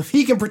 "Well, if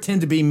he can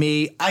pretend to be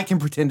me, I can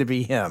pretend to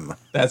be him."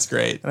 That's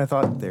great. And I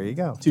thought, there you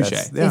go. Touche.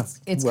 That's-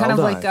 Yeah, It's well kind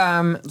of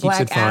done. like it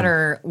Black fun.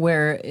 Adder,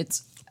 where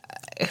it's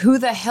who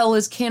the hell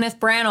is Kenneth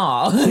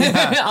Branagh?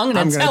 I'm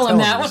going to tell him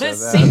that when I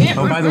see him.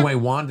 Oh, by the way,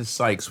 Wanda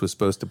Sykes was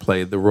supposed to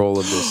play the role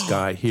of this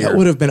guy here. That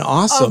would have been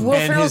awesome. Will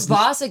And Ferrell's his-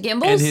 boss at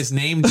Gimbals? And his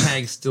name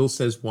tag still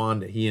says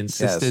Wanda. He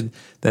insisted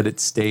that it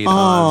stayed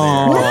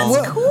on there.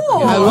 That's cool.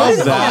 I love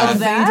didn't that.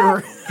 know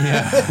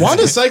that.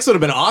 Wanda Sykes would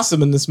have been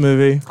awesome in this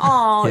movie.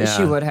 Oh, Yeah.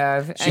 she would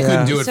have. She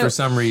couldn't do it for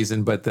some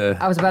reason, but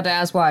I was about to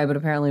ask why, but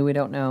apparently we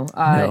don't know.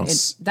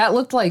 That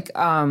looked like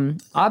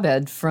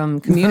Abed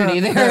from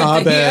Community there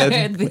at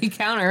Abed. the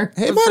counter.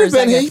 It for might a have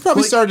been. second. He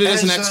probably started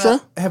as an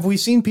extra. Have we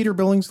seen Peter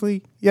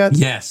Billingsley yet?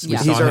 yes, we Yeah.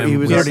 saw him. He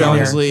was We already saw on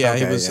him. there. Billingsley, yeah,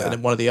 he Okay, was yeah.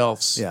 one of the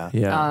elves. Yeah.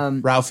 Yeah.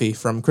 Ralphie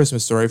from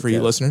Christmas Story for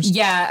you listeners.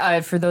 Yeah,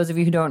 for those of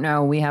you who don't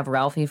know, we have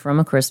Ralphie from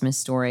A Christmas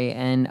Story,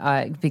 and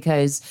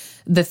because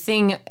the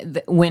thing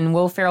when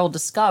Will Ferrell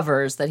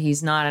discovers that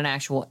he's not an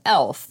actual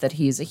elf, that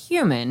he's a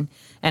human,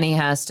 and he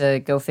has to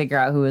go figure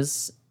out who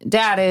his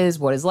dad is,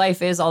 what his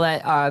life is, all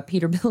that.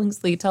 Peter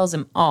Billingsley tells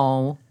him,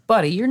 "Oh,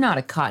 buddy, you're not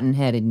a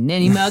cotton-headed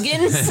ninny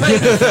muggins."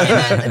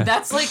 And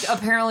that's like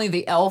apparently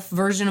the elf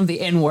version of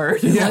the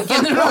N-word. Like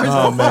in the North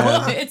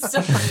Pole. It's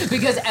so,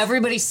 because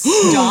everybody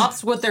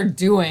stops what they're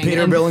doing.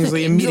 Peter and-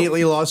 Billingsley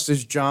immediately lost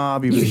his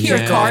job. He You was hear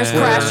Yeah. cars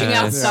crashing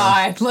Yeah.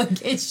 outside. Like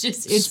it's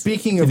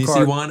Speaking Can of you see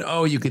car, Wanda?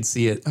 Oh, you could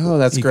see it. Oh,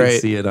 that's you great.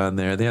 could see it on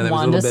there. Yeah, there was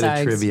Wanda a little bit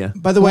Sykes. of trivia.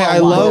 By the way, I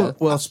love.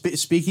 well,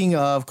 speaking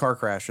of car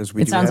crashes,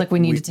 we It do sounds have- like we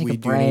need to take a we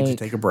do need to break.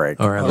 take a break.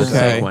 All right, let's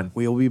Okay. take one.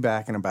 We'll be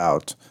back in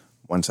about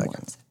 1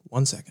 second.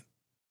 1 second.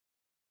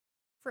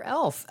 for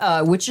Elf,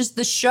 which is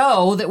the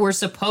show that we're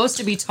supposed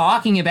to be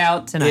talking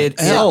about tonight.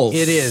 Elf.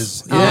 It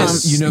is.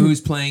 Yes. You know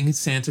who's playing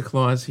Santa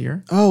Claus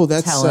here? Oh,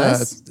 that's Tell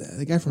us.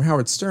 the guy from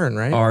Howard Stern,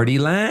 right? Artie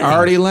Lang.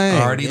 Artie Lang,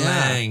 Artie yeah.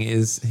 Lang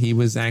he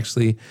was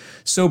actually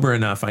sober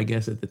enough, I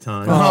guess, at the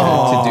time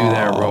to do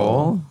that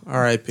role.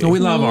 R.I.P. So we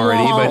love Artie,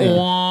 but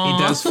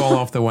he does fall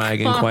off the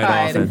wagon quite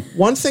God. often.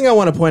 One thing I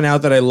want to point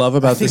out that I love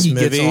about I think this he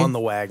movie. gets on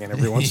the wagon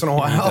every once in a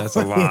while. That's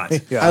a lot.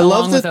 Yeah. I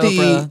love Along that with the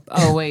Oprah.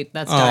 Oh wait,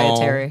 that's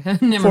dietary.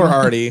 Never poor mind.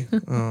 Artie.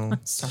 Oh,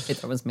 Sorry,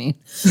 that was me.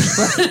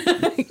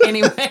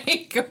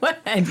 Anyway, go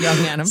ahead, young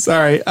Adam.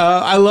 sorry.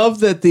 I love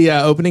that the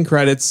opening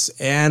credits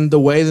and the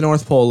way the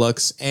North Pole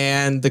looks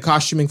and the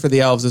costuming for the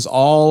elves is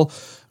all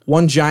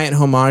one giant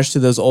homage to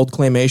those old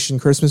claymation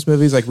Christmas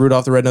movies like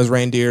Rudolph the Red-Nosed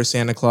Reindeer,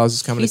 Santa Claus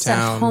is Coming He to said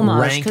Town.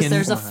 homage because Rankin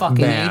there's a fucking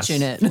Bass. H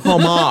in it.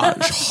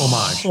 Homage.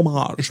 Homage.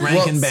 Homage. It's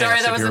Rankin Bass. Sorry,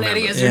 that if was you an remember.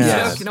 idiot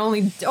Yeah. joke. And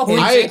only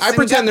I Jason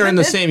pretend they're in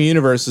the got it. same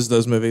universe as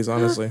those movies,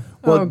 honestly.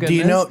 Well, Oh, do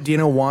you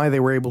know why they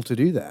were able to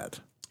do that?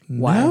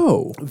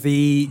 No.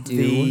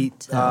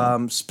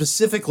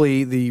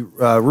 Specifically the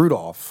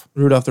Rudolph,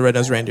 Rudolph the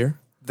Red-Nosed Reindeer.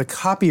 the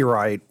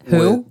copyright.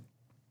 Who?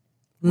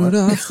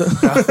 Rudolph.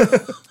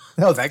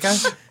 No, that guy.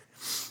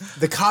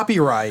 The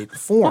copyright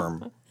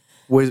form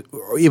was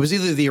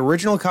either the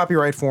original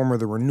copyright form or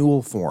the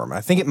renewal form.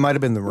 I think it might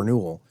have been the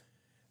renewal.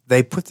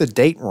 They put the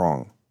date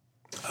wrong.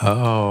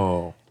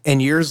 Oh.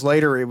 And years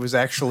later, it was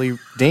actually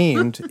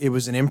deemed it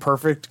was an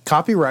imperfect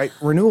copyright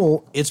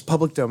renewal. It's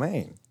public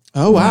domain.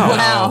 Oh, wow.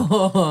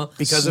 Wow.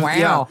 Because of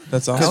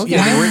That's awesome.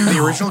 the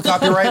original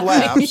copyright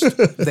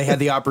lapsed. They had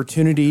the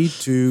opportunity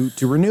to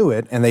renew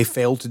it, and they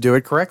failed to do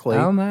it correctly.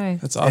 Oh my.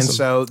 That's awesome. And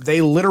so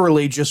they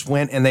literally just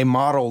went and they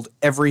modeled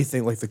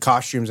everything, like the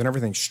costumes and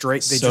everything,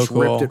 straight. They So just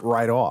cool. ripped it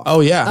right off. Oh,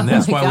 yeah. And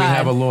that's my why we God.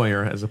 have a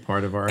lawyer as a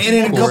part of our. And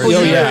in a couple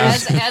board.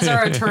 years- As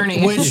our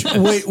attorney.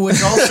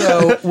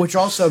 Which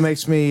also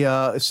makes me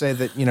say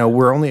that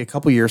we're only a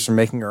couple years from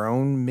making our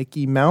own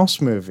Mickey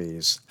Mouse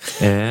movies.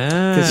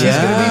 Yeah. He's going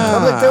to be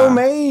public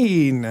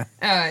domain.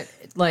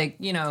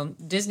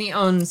 Disney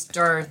owns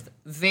Darth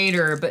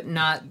Vader, but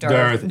not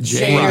Darth Darth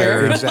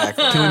Jader. Jader.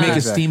 Exactly. Can we make a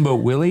Exactly.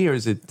 Steamboat Willie, or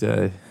is it?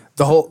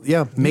 The whole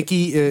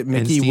Mickey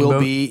will Steamboat?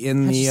 be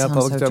in That the just sounds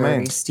public so domain.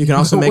 dirty. You can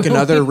also make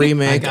another I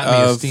remake got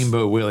me a of.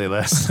 Steamboat Willie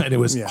last night. It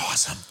was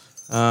awesome.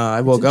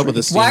 I woke up with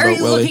a Steamboat Why are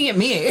you Willie. looking at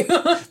me?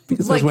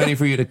 Because I was waiting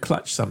for you to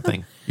clutch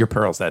something. Your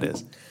pearls, that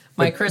is.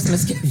 my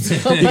Christmas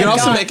gift. Oh You can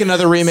also make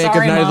another remake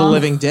Sorry, of Night of the Mom.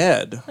 Living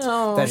Dead.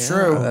 That's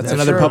true. That's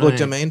another true. public Right.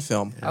 domain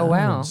film. Oh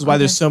wow. This is why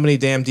there's so many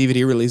damn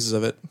DVD releases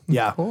of it.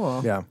 Yeah.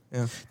 Cool. Yeah.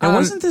 Now,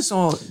 wasn't this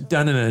all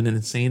done in an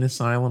insane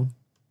asylum?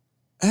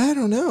 I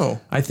don't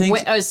know. I think.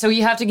 Wait, so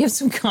you have to give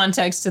some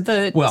context to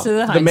the Well, to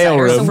the mailroom.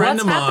 hindsighters. A So friend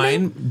what's of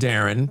happening? mine,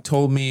 Darren,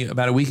 told me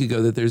about a week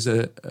ago that there's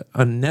on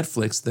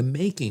Netflix the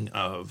making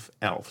of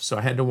Elf. So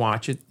I had to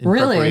watch it in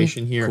Really?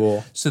 preparation here.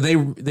 Cool. So they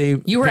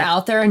You were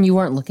out there and you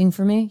weren't looking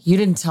for me. You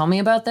didn't tell me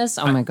about this.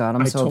 Oh my god,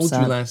 I'm I so told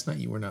upset. you last night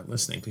you were not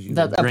listening because you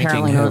That were drinking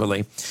apparently not.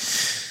 heavily.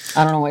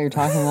 I don't know what you're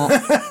talking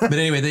about. But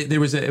anyway, it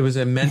was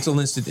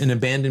an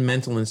abandoned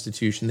mental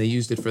institution. They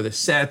used it for the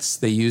sets.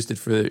 They used it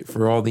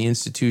for all the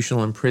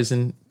institutional and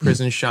prison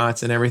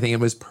shots and everything. It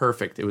was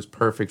perfect. It was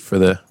perfect for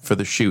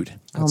the shoot.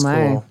 Oh my,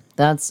 cool.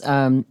 that's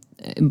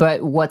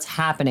But what's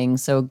happening?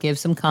 So give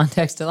some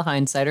context to the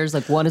hindsighters.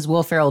 Like, what is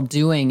Will Ferrell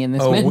doing in this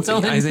mental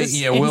I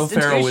think Will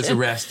Ferrell was institution?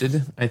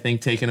 arrested. I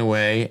think taken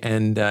away,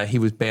 and he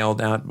was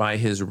bailed out by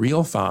his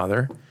real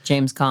father,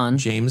 James Caan.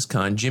 James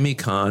Caan, Jimmy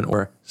Caan,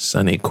 or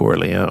Sonny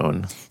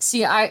Corleone.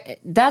 See,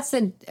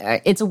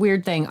 it's a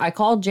weird thing. I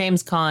call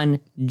James Caan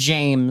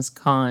James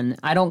Caan.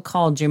 I don't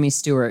call Jimmy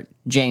Stewart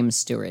James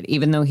Stewart,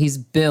 even though he's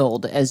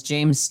billed as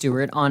James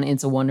Stewart on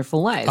It's a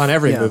Wonderful Life. On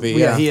every movie,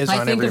 yeah. he is I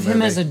on think every of him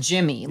movie. as a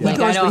Jimmy. He Like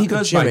I don't.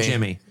 goes by Jimmy.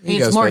 Jimmy. He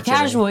It's goes more by Jimmy.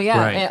 casual, yeah.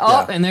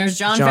 Right. And there's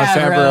John John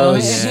Favreau.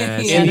 Favreau's He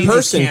had to-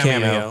 in-person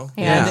cameo.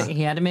 cameo.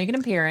 He had to make an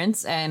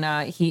appearance,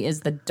 and he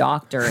is the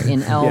doctor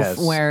in Elf, Yes.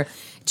 where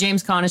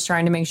James Caan is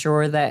trying to make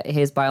sure that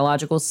his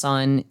biological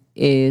son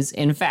is,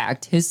 in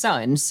fact, his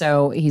son.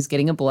 So he's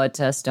getting a blood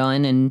test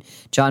done, and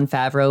John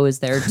Favreau is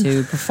there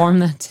to perform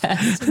that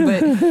test.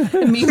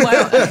 But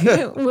meanwhile,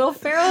 Will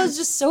Ferrell is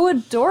just so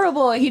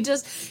adorable.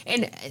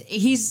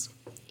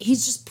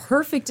 He's just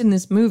perfect in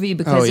this movie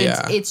because Oh,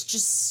 yeah. it's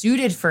just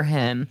suited for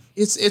him.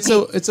 It's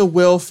a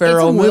Will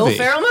Ferrell It's a movie. Will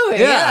Ferrell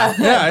movie, yeah.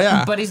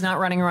 Yeah. But he's not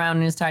running around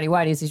in his tidy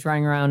whities. He's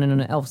running around in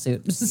an elf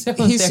suit. So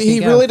He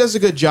really does a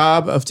good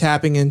job of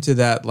tapping into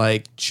that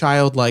like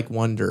childlike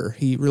wonder.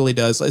 He really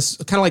does. It's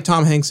kind of like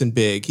Tom Hanks in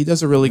Big. He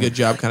does a really good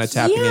job kind of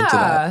tapping into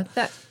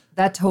that.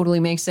 That totally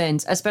makes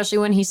sense, especially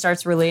when he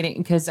starts relating,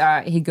 because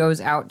he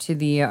goes out to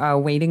the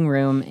waiting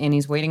room and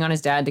he's waiting on his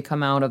dad to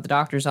come out of the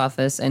doctor's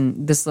office,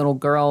 and this little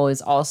girl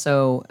is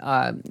also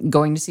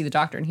going to see the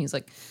doctor, and he's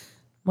like,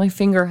 my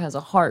finger has a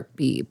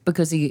heartbeat,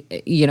 because John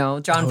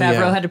Favreau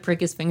yeah. had to prick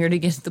his finger to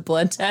get the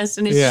blood test,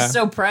 and it's Yeah. just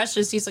so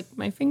precious. He's like,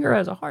 my finger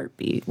has a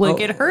heartbeat.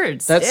 Like, it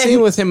hurts. That scene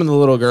with him and the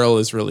little girl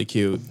is really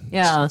cute.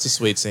 Yeah. It's a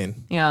sweet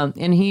scene. Yeah,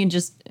 and he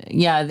just,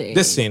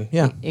 This scene,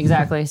 yeah.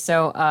 Exactly.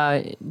 So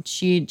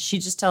she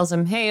just tells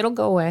him, hey, it'll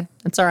go away.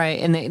 It's all right.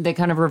 And they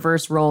kind of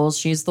reverse roles.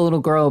 She's the little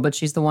girl, but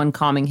she's the one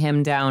calming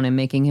him down and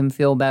making him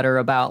feel better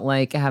about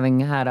like having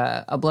had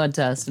a blood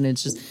test. And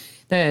it's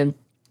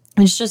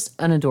just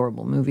an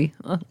adorable movie.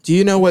 Do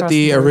you know what Across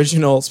the the board.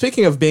 original,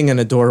 speaking of being an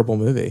adorable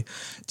movie,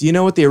 do you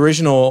know what the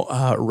original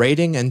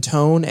rating and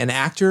tone and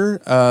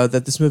actor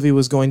that this movie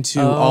was going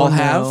to all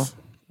have?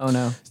 Oh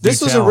no. This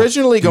Do was tell.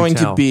 originally Do going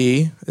to tell.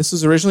 be.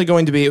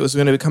 It was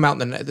going to come out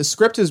in the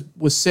script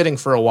was sitting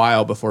for a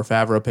while before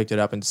Favreau picked it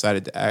up and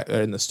decided to act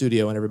in the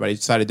studio, and everybody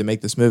decided to make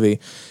this movie.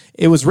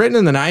 It was written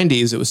in the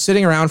 90s. It was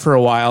sitting around for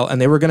a while,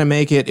 and they were going to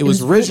make it. It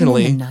was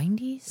originally in the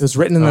 90s? It was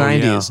written in the Oh, yeah.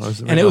 90s, It was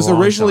written and it a was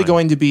long originally time.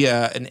 going to be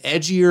an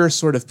edgier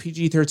sort of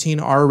PG-13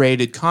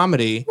 R-rated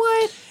comedy.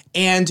 What?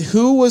 And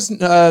who was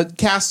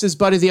cast as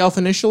Buddy the Elf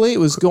initially? It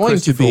was going to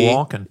Christopher be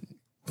Walken.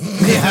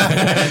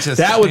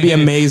 that would be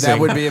amazing. That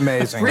would be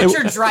amazing.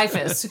 Richard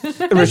Dreyfuss.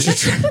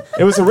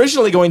 It was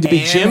originally going to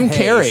be Anne Jim Heche.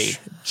 Carrey.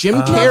 Jim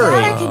That I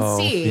Carrey. can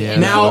see. yeah.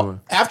 And Now,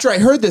 after I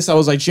heard this, I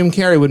was like, Jim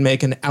Carrey would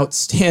make an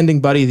outstanding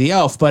Buddy the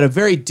Elf, but a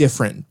very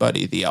different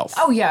Buddy the Elf.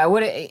 Oh yeah, it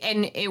would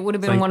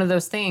have been like- one of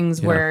those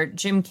things where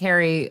Jim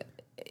Carrey,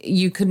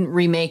 you couldn't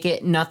remake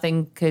it.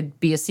 Nothing could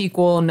be a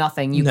sequel.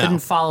 Nothing. You No. couldn't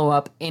follow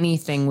up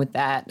anything with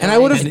that. And I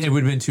would have. And it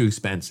would have been too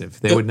expensive.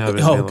 They would not have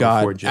been Oh able to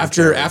afford God! Jim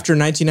After Carrey.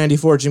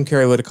 1994, Jim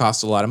Carrey would have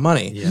cost a lot of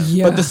money.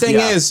 Yeah. But the thing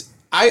Yeah. is,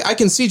 I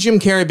can see Jim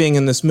Carrey being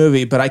in this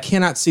movie, but I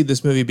cannot see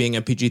this movie being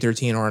a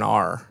PG-13 or an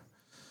R.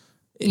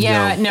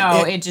 Yeah,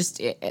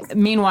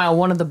 meanwhile,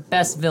 one of the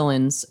best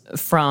villains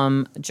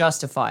from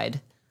Justified.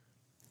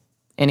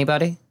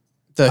 Anybody?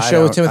 The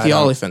show with Timothy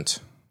Olyphant.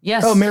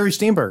 Yes. Oh, Mary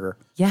Steenburgen.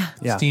 Yeah.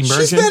 Steenburgen.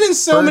 She's been in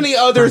so many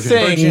other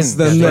things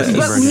than this.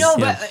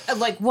 But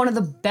like one of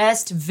the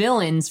best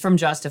villains from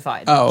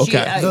Justified. Oh,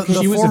 okay.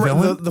 She was a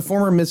villain? The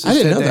former Mrs. I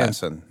didn't Ted know that.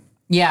 Danson.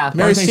 Yeah.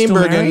 Mary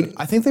Steenburgen.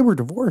 I think they were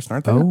divorced,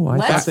 aren't they? Oh, I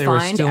Let's thought they were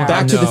find still out.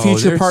 Back to the No,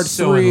 Future they're Part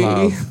so in 3.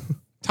 love.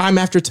 Time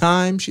After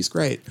Time. She's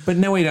great. But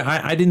no, wait,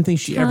 I didn't think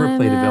she ever Time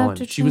played a after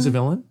villain. She was a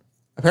villain?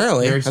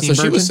 Apparently. Mary That's what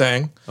she was Steenburgen?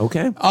 saying.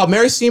 Okay. Oh,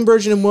 Mary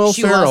Steenburgen and Will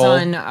She Ferrell.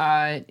 was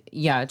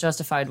on,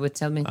 Justified with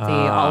Timothy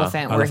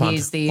Olyphant, where Oliphant.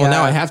 he's the. Well,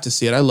 now I have to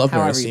see it. I love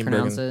Mary However you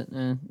pronounce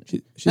Steenburgen.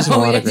 it. She's in a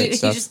lot of great he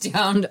stuff. just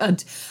downed.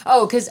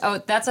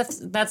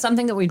 That's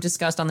something that we've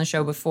discussed on the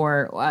show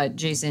before,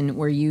 Jason,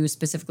 where you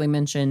specifically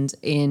mentioned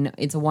in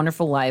 "It's a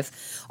Wonderful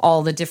Life"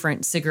 all the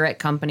different cigarette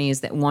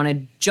companies that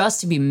wanted just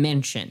to be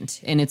mentioned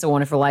in "It's a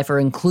Wonderful Life" or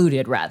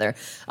included rather.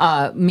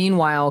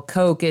 Meanwhile,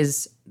 Coke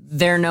is.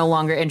 They're no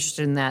longer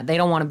interested in that. They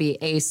don't want to be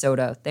a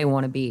soda. They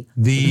want to be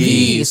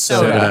The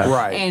soda.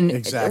 Right, And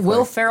exactly.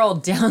 Will Ferrell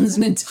downs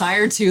an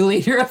entire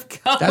 2-liter of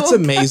Coke. That's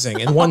amazing.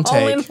 In one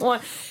All in take. one.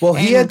 Well,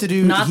 he And had to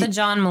do- not he- the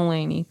John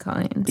Mulaney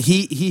kind.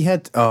 He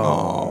had.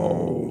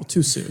 Oh,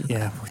 Too soon.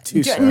 yeah.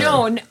 Too soon.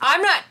 No,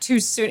 I'm not too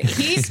soon.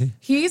 He's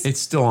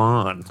It's still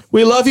on.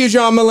 We love you,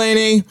 John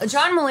Mulaney.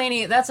 John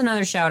Mulaney. That's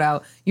another shout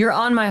out. You're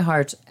on my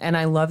heart, and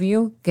I love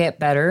you. Get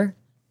better.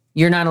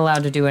 You're not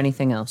allowed to do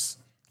anything else.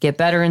 Get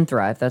better and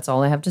thrive. That's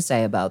all I have to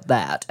say about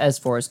that. As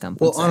Forrest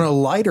Gump. Well, on a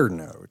lighter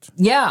note,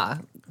 yeah.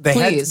 they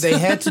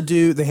had to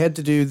do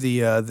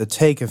the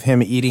take of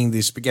him eating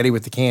the spaghetti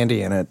with the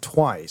candy in it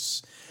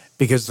twice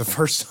because the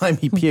first time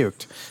he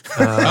puked.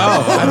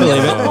 I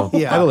believe it.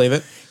 Yeah. I believe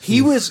it.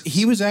 He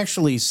was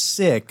actually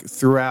sick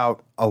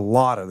throughout a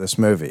lot of this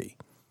movie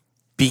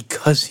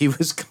because he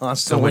was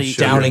constantly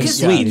sugar. Downing Because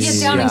sweets.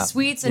 he's downing Yeah.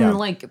 sweets and Yeah.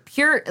 like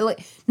pure,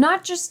 like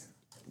not just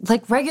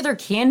like regular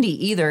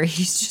candy either.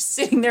 He's just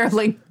sitting there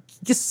like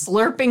just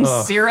slurping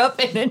syrup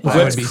and it. I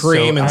would Whipped be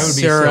cream so- and I would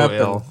be so syrup.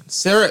 ill.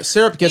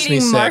 Syrup gets me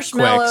Eating sick quick.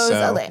 marshmallows,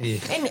 So.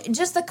 and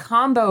just the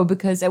combo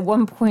because at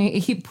one point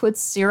he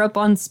puts syrup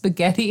on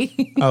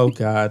spaghetti. Oh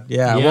God,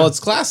 yeah. Yeah. Well, it's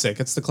classic.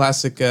 It's the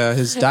classic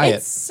his diet.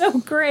 It's so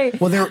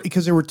great. Well,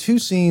 there were 2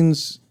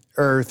 scenes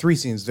or 3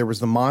 scenes. There was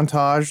the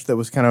montage that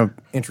was kind of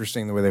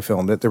interesting the way they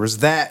filmed it. There was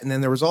that, and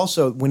then there was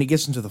also when he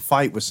gets into the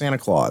fight with Santa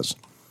Claus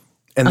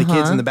and the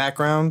kids in the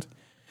background.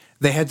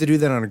 They had to do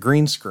that on a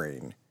green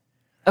screen.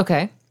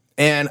 Okay.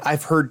 And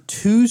I've heard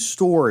 2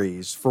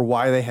 stories for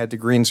why they had to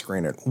green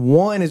screen it.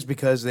 One is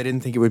because they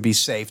didn't think it would be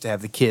safe to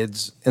have the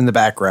kids in the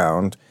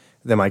background.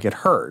 They might get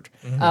hurt.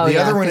 Oh, The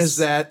yeah, other one 'cause- is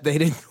that they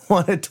didn't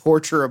want to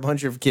torture a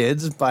bunch of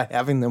kids by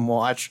having them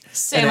watch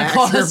Santa an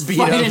Claus actor beat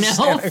fight up an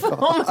Santa elf.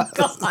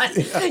 Oh my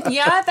god!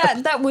 Yeah,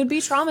 that would be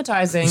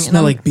traumatizing.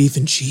 Smell like beef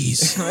and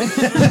cheese.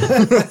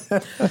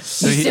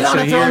 Sit on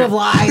a throne of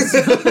lies.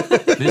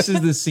 This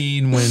is the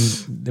scene when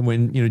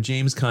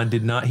James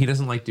Caan he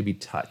doesn't like to be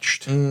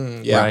touched.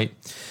 yeah. Right.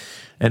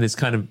 And it's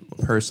kind of a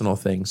personal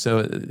thing.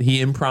 So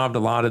he improv'd a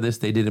lot of this.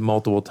 They did it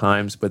multiple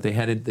times, but they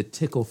had the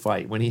tickle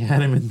fight when he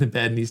had him in the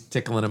bed and he's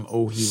tickling him.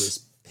 Oh, he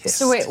was pissed.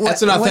 So wait,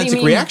 That's an what do you authentic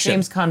mean reaction.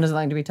 James Caan doesn't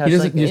like to be touched. He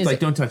doesn't is just like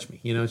it- don't touch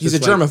me. It's He's a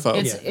just like-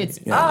 germaphobe. It's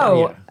Yeah.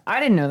 oh, Yeah. I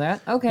didn't know that.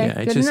 Okay, Yeah,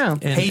 good it's just, to know.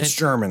 and- Hates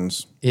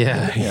Germans.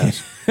 Yeah.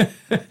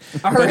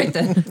 All right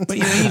then. But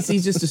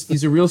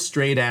he's a real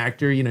straight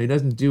actor. He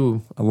doesn't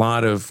do a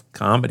lot of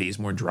comedies,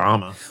 more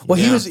drama. Well,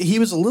 he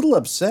was a little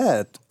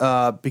upset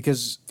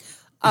because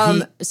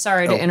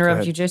Sorry to go interrupt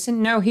ahead. you,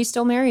 Jason. No, he's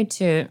still married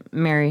to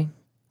Mary.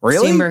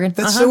 really Steenburgen.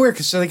 that's so weird.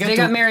 'Cause so They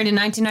got married in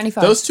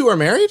 1995. Those two are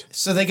married?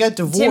 So they got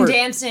divorced. Tim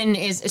Danson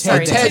is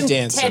sorry. Ted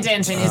Danson. Ted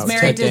Danson is Oh,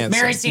 married Ted to Danson.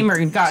 Mary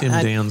Steenburgen. God, Tim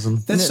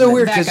Danson. That's so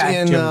weird that because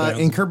guy.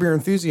 in Curb Your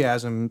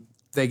Enthusiasm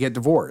they get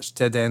divorced.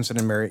 Ted Danson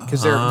and Mary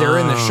because they're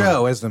in the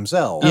show as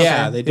themselves.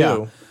 Yeah, they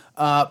do.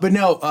 But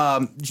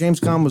no, James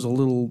Caan was a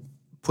little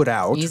put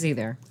out. easy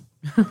there.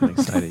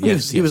 Excited.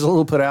 He was a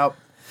little put out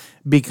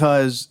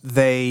because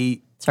they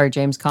Sorry,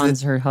 James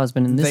Caan's her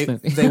husband in this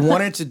movie. they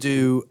wanted to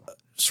do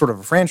sort of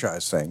a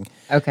franchise thing.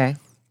 Okay.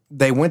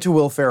 They went to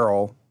Will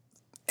Ferrell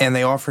and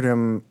they offered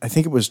him, I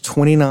think it was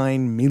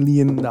 $29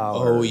 million.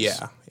 Oh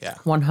yeah, yeah.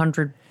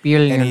 $100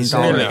 billion. And he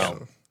said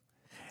no.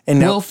 And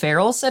now Will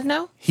Ferrell said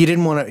no? he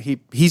didn't want to.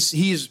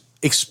 He's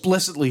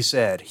explicitly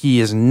said he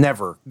is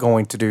never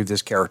going to do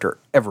this character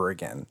ever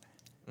again,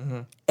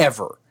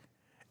 ever.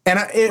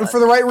 And for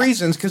the right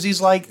reasons, because he's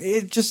like,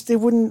 it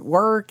wouldn't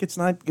work. It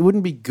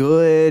wouldn't be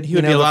good. He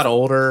would be a lot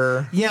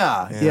older.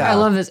 Yeah. I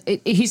love this.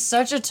 He's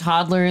such a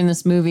toddler in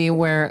this movie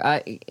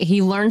where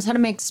he learns how to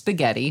make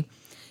spaghetti.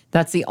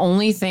 That's the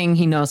only thing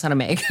he knows how to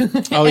make.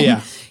 Oh, And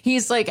yeah.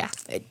 He's like,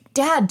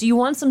 Dad, do you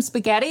want some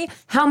spaghetti?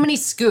 How many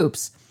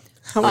scoops?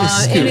 How many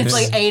And it's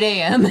scoops? like 8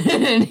 a.m.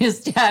 and his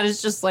dad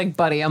is just like,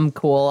 buddy, I'm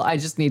cool. I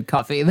just need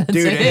coffee. That's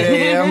Dude, it.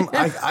 8 a.m.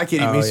 I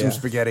could eat me some yeah.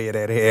 spaghetti at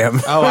 8 a.m.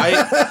 Oh, I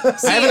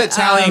have an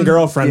Italian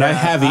girlfriend. I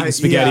have eaten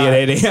spaghetti yeah.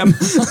 at 8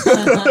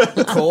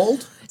 a.m.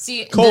 Cold?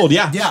 See, Cold,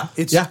 yeah. Yeah,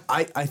 it's. Yeah.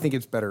 I think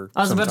it's better.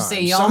 I was about to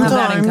say, y'all have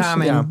that in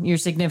common. Yeah. Your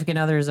significant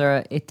others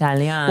are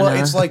Italiano. Well,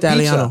 it's like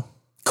Italiano. pizza.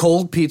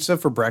 Cold pizza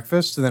for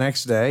breakfast the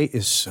next day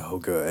is so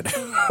good.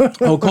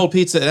 Oh, cold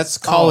pizza. That's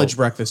college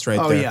breakfast right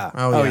Oh there. yeah.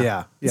 Oh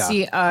yeah. Yeah.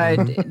 See,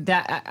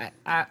 that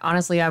I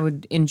honestly, I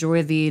would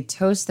enjoy the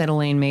toast that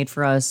Elaine made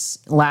for us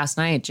last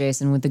night,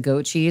 Jason, with the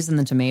goat cheese and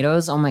the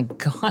tomatoes. Oh my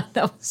god,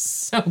 that was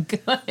so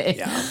good.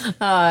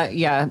 Yeah.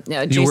 Yeah.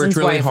 You Jason's worked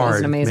really wife was hard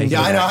an amazing. making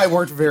Yeah, I know. I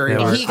worked very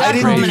hard. He got I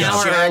didn't home do an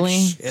hour jack early.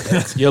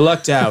 shit. You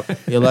lucked out.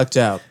 You lucked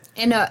out.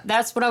 And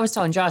that's what I was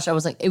telling Josh. I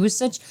was like, it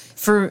was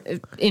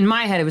in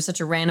my head, it was such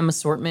a random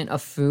assortment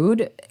of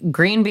food: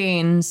 green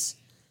beans,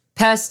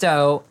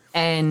 pesto,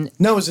 and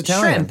No, it was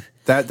Italian. shrimp.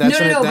 That's No, an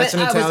but I was-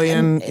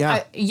 Italian.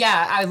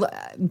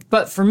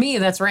 but for me,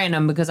 that's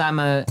random because I'm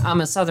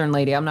a Southern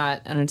lady. I'm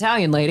not an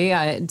Italian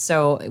lady.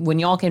 So when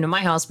y'all came to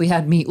my house, we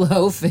had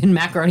meatloaf and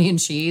macaroni and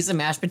cheese and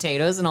mashed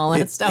potatoes and all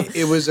that stuff.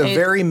 It was a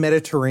very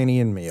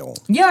Mediterranean meal.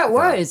 Yeah, it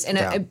was. And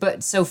yeah.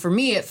 but so for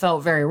me, it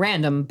felt very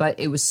random, but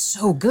it was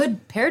so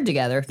good paired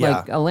together. Yeah.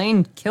 Like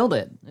Elaine killed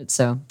it.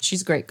 So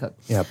she's a great cook.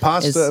 Yeah,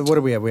 pasta. What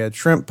do we have? We had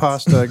shrimp,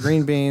 pasta,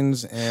 green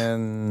beans,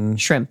 and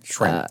Shrimp.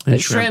 Shrimp.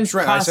 Shrimp,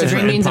 Shrimp. pasta, I said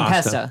green shrimp. beans, and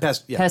Pasta.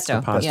 pesto. Yeah.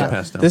 Pesto. Pasta, yeah.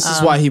 pesto. This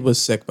is why he was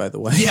sick, by the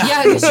way.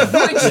 Yeah, because you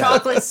put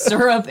chocolate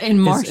syrup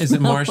and marshmallows. Is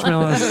it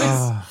marshmallows?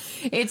 Oh.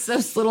 It's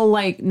those little,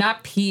 like,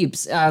 not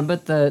peeps,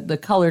 but the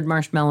colored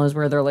marshmallows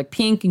where they're like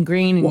pink and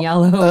green and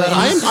yellow.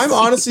 I'm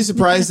honestly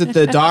surprised that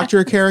the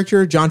doctor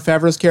character, Jon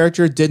Favreau's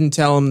character, didn't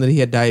tell him that he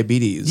had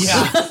diabetes.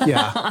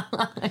 Yeah.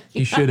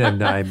 He should have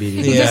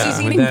diabetes. because Yeah. he's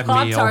with eating that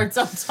Pop meal. Tarts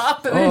on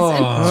top of it. Oh,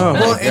 Well,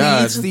 my and God.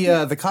 he eats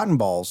the cotton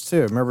balls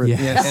too. Remember?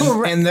 Yeah.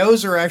 And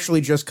those are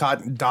actually just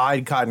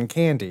dyed cotton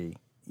candy.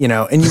 You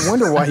know, and you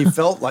wonder why he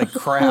felt like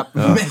crap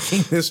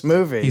making this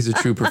movie. He's a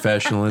true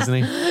professional, isn't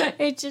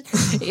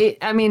he?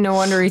 I mean, no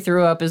wonder he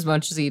threw up as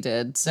much as he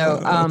did. So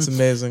That's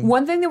amazing.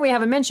 One thing that we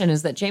haven't mentioned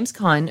is that James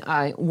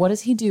Caan, what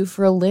does he do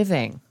for a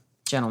living,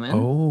 gentlemen?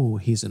 Oh,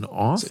 he's an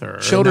author.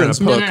 Children's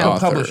Not a book no,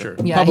 author. publisher.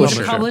 Yeah, he's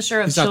a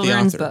publisher of He's not the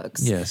children's author.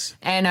 books. Yes.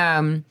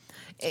 And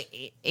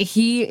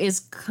he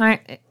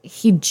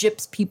he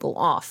gyps people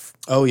off.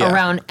 Oh, yeah.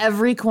 Around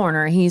every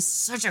corner. He's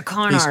such a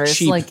con He's artist.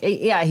 cheap. Like,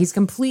 yeah, he's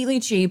completely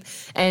cheap.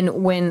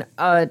 And when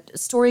a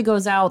story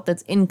goes out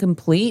that's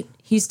incomplete,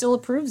 he still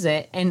approves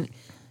it. And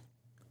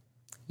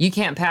you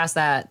can't pass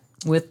that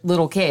with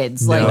little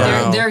kids. Like,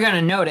 No. they're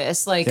gonna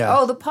notice. Like, Yeah.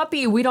 oh, the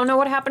puppy, we don't know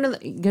what happened to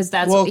because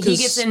that's Well, he 'cause-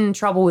 gets in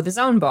trouble with his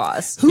own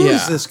boss. Who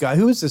is Yeah. this guy?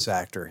 Who is this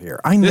actor here?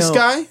 I know This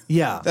guy?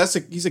 Yeah.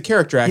 He's a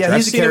character actor. Yeah, I've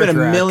he's a seen him in a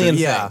character million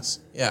actor, yeah. things.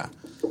 Yeah.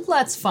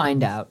 Let's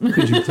find out.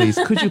 Could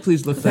you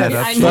please look that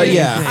up? I knew, But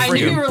yeah. I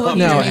knew you were looking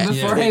No, at me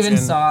before I even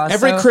saw.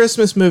 Every so-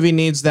 Christmas movie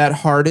needs that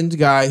hardened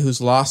guy who's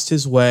lost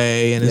his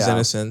way and his Yeah.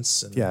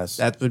 innocence. And Yes.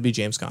 that would be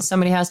James Caan.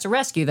 somebody has to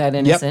rescue that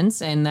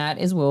innocence, and that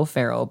is Will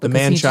Ferrell. The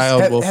because he just-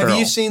 man-child Will Have Ferrell.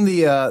 you seen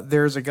the?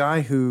 There's a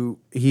guy who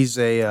he's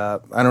a.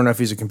 I don't know if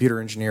he's a computer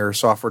engineer or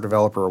software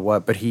developer or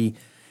what, but he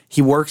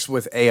works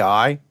with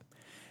AI,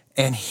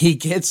 and he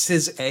gets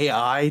his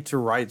AI to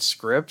write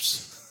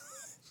scripts.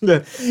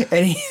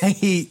 And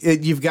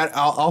you've got.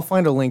 I'll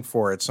find a link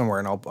for it somewhere,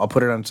 and I'll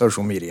put it on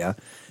social media.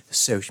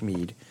 Social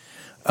media.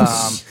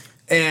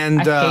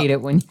 And I hate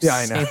it when you yeah,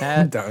 I say know.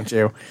 that. Don't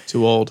you?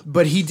 Too old.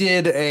 But he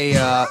did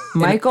a.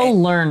 Michael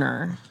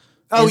Lerner.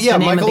 Oh is yeah, the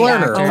name Michael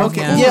of the Lerner. actor.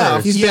 Okay, Yeah.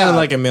 yeah, He's been in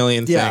like a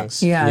million Yeah. things.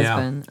 He has Yeah.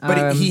 been.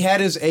 But he had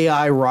his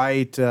AI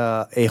write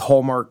a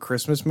Hallmark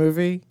Christmas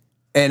movie,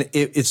 and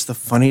it's the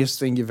funniest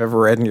thing you've ever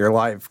read in your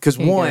life. Because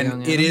you go, one,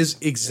 young it man. is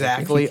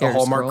exactly care a to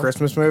Hallmark scroll.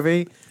 Christmas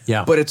movie.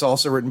 Yeah. But it's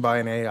also written by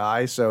an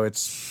AI, so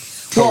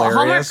it's Well, hilarious.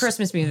 Hallmark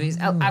Christmas movies.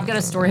 I've got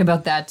a story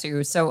about that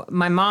too. So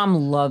my mom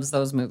loves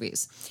those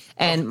movies,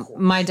 and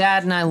my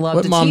dad and I love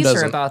What to mom tease her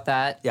doesn't? about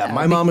that. Yeah,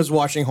 my mom is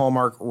watching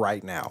Hallmark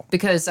right now.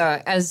 because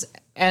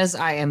as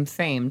I am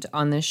famed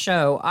on this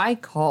show, I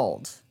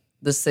called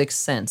The Sixth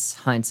Sense,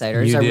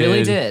 hindsighters. You I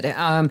really did. did.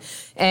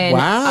 And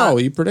Wow,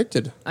 you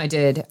predicted. I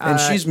did. And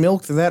she's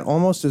milked that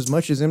almost as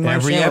much as in my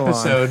Every channel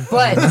episode.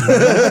 but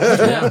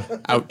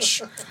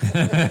Ouch.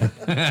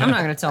 I'm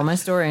not going to tell my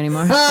story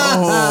anymore. Screw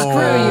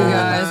you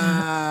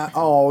guys.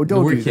 Oh,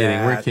 don't We're do kidding.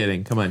 that. We're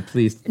kidding. Come on,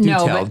 please do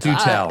tell. Do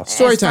tell.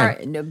 Story as far-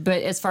 time. no,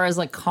 but as far as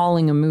like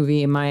calling a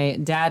movie, my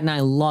dad and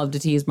I love to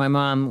tease my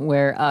mom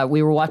where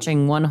we were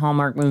watching one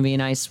Hallmark movie,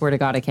 and I swear to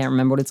God, I can't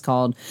remember what it's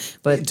called.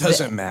 But It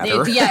doesn't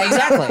matter. Yeah,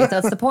 exactly.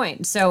 That's the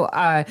point. So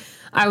I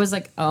was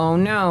like, oh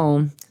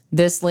no,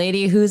 this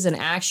lady who's an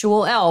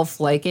actual elf,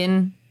 like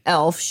in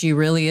Elf, she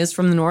really is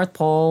from the North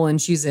Pole, and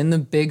she's in the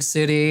big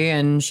city,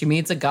 and she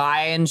meets a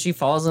guy, and she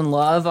falls in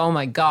love. Oh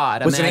my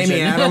God! Was it Amy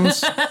imagine. Adams?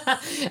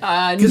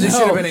 Because it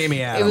should have been Amy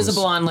It was a Adams.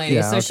 blonde lady,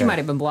 Yeah, so she okay. might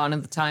have been blonde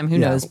at the time. Who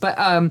Yeah. knows? But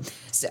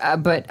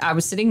but I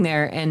was sitting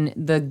there, and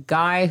the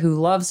guy who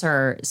loves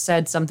her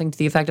said something to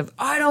the effect of,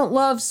 "I don't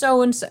love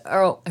so and so."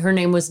 Or her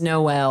name was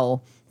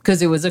Noelle.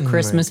 because it was a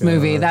Christmas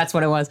movie. That's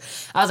what it was.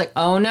 I was like,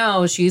 oh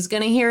no, she's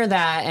going to hear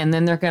that. And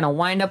then they're going to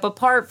wind up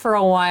apart for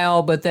a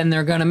while, but then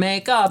they're going to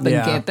make up and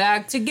get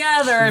back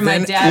together. And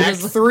then my dad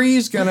Act was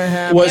 3's gonna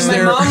happen. and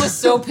my mom was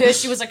so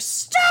pissed. She was like,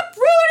 stop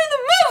ruining the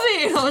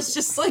movie. And I was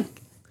just like,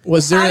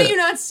 how do you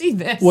not see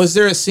this? Was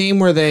there a scene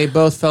where they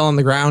both fell on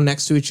the ground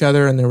next to each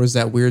other and there was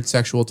that weird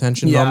sexual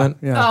tension moment?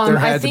 Yeah, there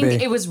had I to think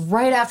be. it was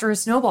right after a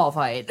snowball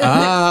fight. So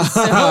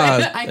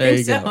I There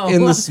you think go. so.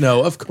 In the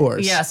snow, of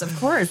course. Yes, of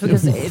course,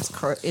 because it's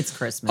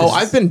Christmas. Oh,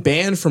 I've been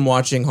banned from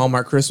watching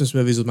Hallmark Christmas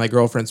movies with my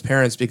girlfriend's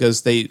parents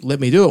because they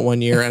let me do it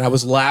one year and I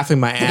was laughing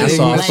my ass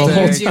off the whole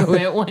let time. you do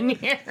it 1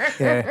 year.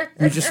 Yeah,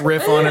 you just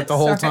riff on it the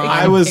whole Sorry. time.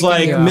 I was picking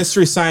like you up.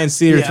 Mystery Science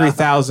Theater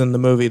 3000, the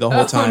movie, the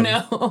whole time.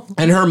 no.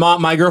 And her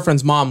mom, my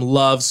girlfriend's mom,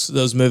 loves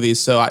those movies,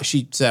 so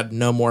she said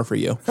no more for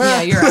you.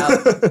 Yeah, you're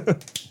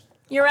out.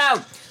 You're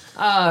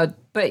out.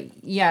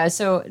 But yeah,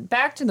 so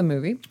back to the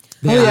movie.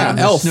 yeah,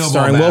 the Elf, snowball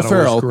starring Will battle was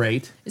Ferrell.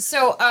 Great.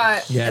 So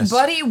Yes.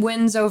 Buddy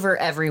wins over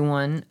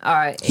everyone.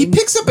 He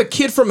picks up a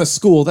kid from a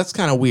school. That's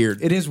kind of weird.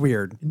 It is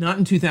weird. Not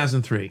in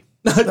 2003.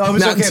 Oh, it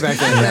was Not- okay back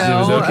then. It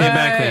was okay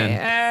back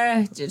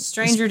then.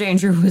 Stranger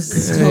Danger was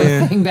still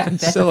a thing back then.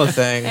 Still a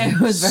thing. It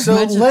was very So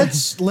much a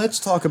thing. let's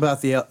talk about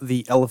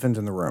the elephant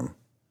in the room,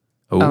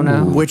 Oh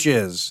no. which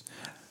is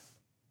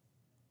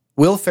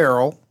Will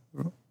Ferrell,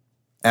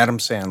 Adam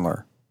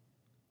Sandler.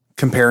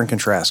 Compare and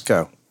contrast.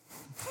 Go.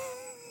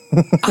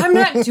 I'm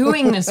not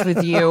doing this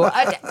with you.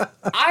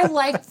 I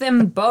like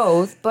them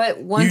both, but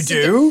once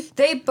You do?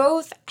 they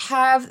both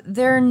have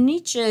their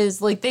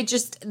niches. Like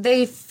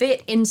they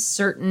fit in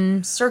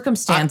certain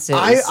circumstances.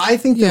 I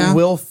think Yeah. that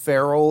Will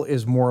Ferrell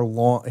is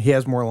he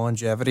has more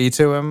longevity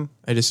to him.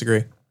 I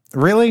disagree.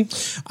 Really?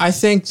 I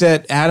think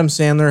that Adam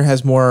Sandler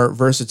has more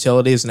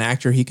versatility as an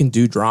actor. He can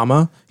do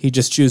drama. He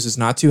just chooses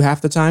not to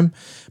half the time.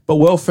 But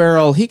Will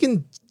Ferrell, he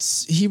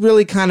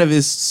really kind of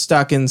is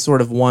stuck in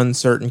sort of one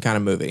certain kind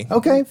of movie.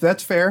 Okay,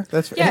 that's fair.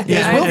 That's fair. Yeah,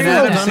 Has I Will agree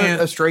Ferrell with that. done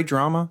a straight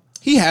drama?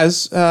 He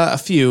has a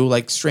few,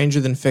 like Stranger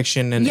Than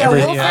Fiction and yeah,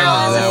 everything. Will Ferrell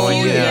has that a one,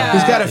 few. yeah. Yeah.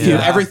 He's got a few.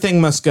 Yeah.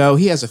 Everything Must Go.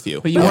 He has a few.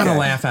 But you want to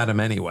laugh at him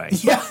anyway.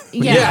 Yeah.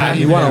 Yeah.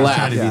 you wanna They're laugh.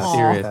 trying to be Yeah.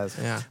 serious.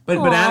 Yeah. But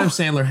Adam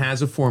Sandler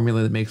has a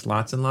formula that makes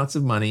lots and lots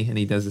of money, and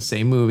he does the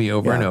same movie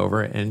over and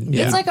over. And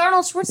It's like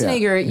Arnold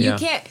Schwarzenegger.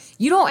 Yeah.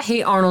 You don't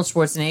hate Arnold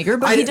Schwarzenegger,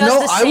 but he does no,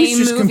 the I was same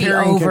just movie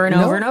comparing over and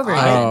no, over and over I-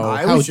 again.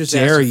 I How was just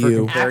dare asking for you.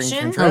 comparing Action?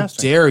 and How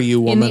contrasting. dare you,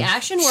 In woman? the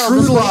action world, True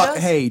look what he Lies. does.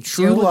 Hey, Deal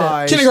True with it.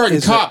 Lies. Kindergarten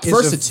is Cop, a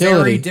versatility.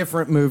 very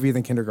different movie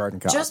than Kindergarten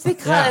Cop. Just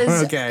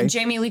because Okay.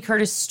 Jamie Lee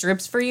Curtis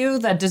strips for you,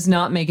 that does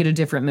not make it a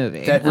different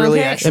movie. That really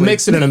okay? actually- It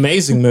makes it an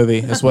amazing movie,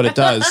 is what it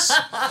does.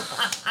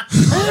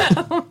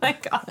 Oh my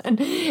god.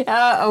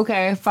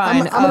 Okay,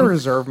 fine. I'm going to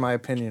reserve my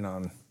opinion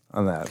on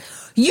that.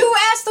 You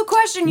asked the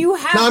question. You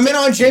have. No, I to- meant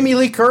on Jamie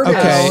Lee Curtis.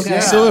 Okay,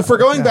 okay. so if we're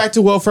going back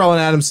to Will Ferrell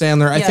and Adam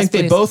Sandler, I Yes, think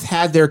they please. both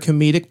had their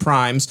comedic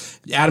primes.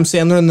 Adam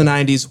Sandler in the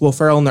 90s, Will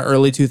Ferrell in the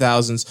early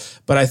 2000s,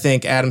 but I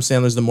think Adam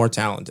Sandler's the more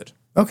talented.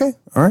 Okay,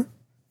 all right.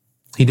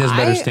 he does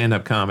better I-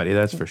 stand-up comedy,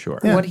 that's for sure.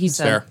 what he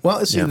said. fair.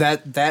 Well, see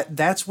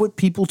that's what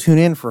people tune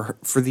in for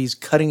these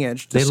cutting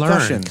edge They learn.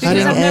 discussions. Because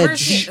you know? I've never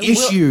Edge seen-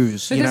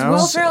 issues. Because you know?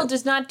 Will Ferrell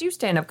does not do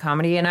stand-up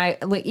comedy, and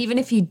even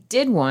if he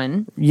did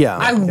one, Yeah,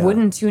 I yeah.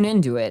 wouldn't tune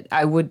into it.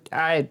 I wouldn't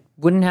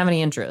have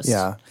any interest.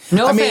 Yeah.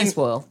 No I mean, offense,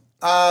 Will.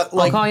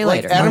 like, call you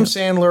like later. Adam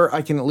Sandler,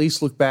 I can at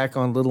least look back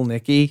on Little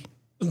Nicky.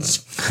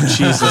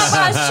 Jesus.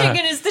 Popeye's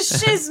chicken is the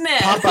shiznit.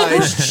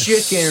 Popeye's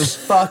chicken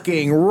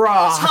fucking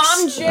rocks.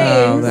 Tom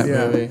James' that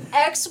movie.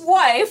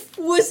 ex-wife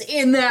was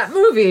in that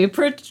movie.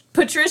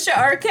 Patricia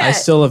Arquette. I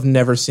still have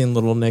never seen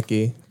Little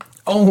Nicky.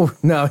 Oh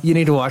no, you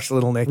need to watch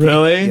Little Nicky.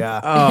 Really? Yeah.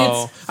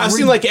 Oh, It's I've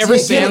seen like every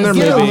Sandler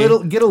get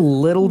movie. Get a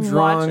little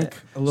drunk. it.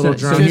 A little So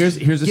drunk. here's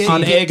a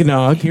on scene.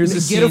 eggnog. Here's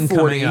a Get a scene 40.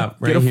 coming up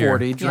right Get a here.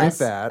 40. Drink Yes.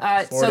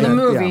 that. So the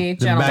movie,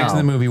 Then back to the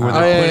gentlemen. movie where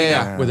they're, yeah, putting, yeah,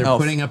 up, yeah. where they're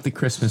Elf. putting up the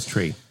Christmas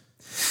tree.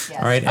 Yes.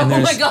 All right, Oh and my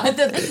there's god,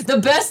 the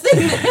best thing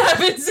that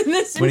happens in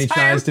this when he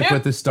entire tries to movie.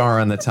 put the star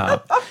on the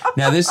top.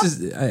 Now this is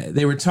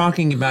they were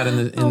talking about in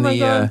the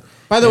God.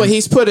 By the way,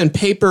 he's putting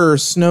paper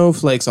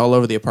snowflakes all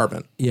over the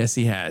apartment. yes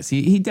he has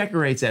he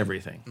decorates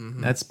everything.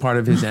 That's part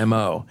of his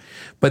MO.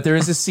 But there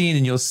is a scene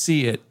and you'll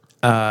see it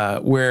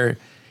where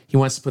he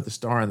wants to put the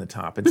star on the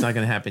top. It's not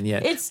going to happen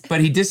yet. But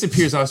he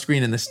disappears off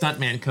screen and the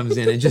stuntman comes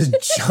in and just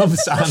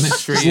jumps on the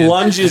tree.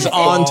 Lunges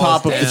on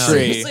top of the down.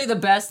 tree. Seriously, the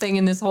best thing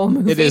in this whole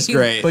movie. It is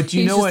great. But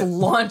you He know just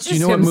what? launches Do you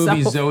know what movie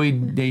himself. Zoe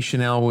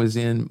Deschanel was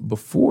in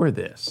before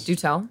this? Do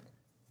tell.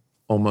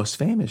 Almost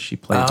Famous. She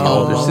played the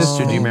older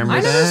sister. Do you remember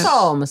I that? never saw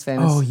Almost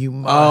Famous. Oh, you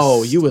must.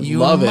 Oh, you would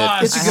love it.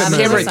 must. It's a good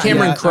movie. movie.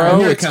 Cameron Yeah. Crowe.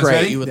 Here it It's comes, great.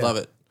 ready? You would love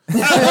it.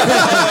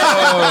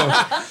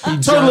 He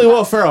Totally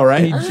Will Ferrell,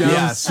 right? He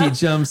jumps. He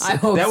jumps. I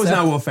hope that was so.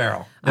 not Will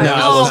Ferrell. No, it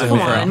Oh, wasn't come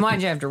Will Ferrell. on.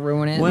 Why'd you have to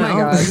ruin it? Well, my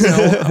God. you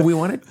know,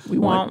 we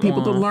want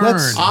people to learn.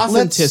 Let's-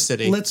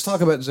 Authenticity. Let's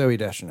talk about Zoe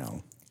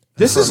Deschanel.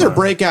 This is her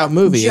breakout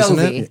movie, isn't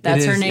Jovi. it?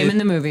 That's It her is. name in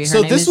the movie. Her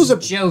So name this is was a-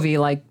 Jovi,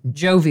 like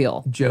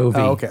jovial. Jovi.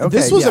 Oh, okay.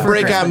 This was a yeah.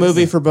 breakout Christmas.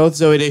 movie for both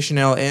Zooey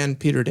Deschanel and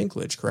Peter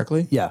Dinklage,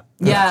 correctly? Yeah.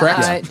 Yeah,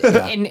 Correct.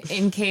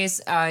 in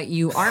case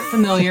you aren't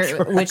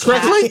familiar, which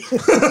Correctly?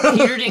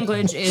 Peter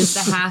Dinklage is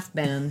the half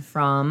man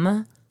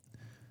from.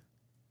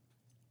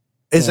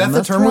 Is that the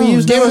of term we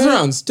use? Game of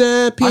nowadays?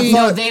 Thrones.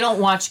 No, they don't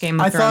watch Game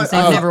of I Thrones.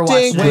 thought- They've never watched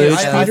Dinklage. it. Wait,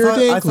 Peter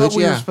I thought Dinklage,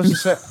 we were yeah. supposed to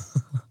say.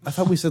 I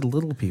thought we said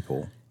little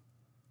people.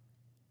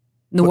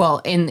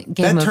 Well, in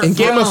Game of term- In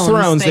Game of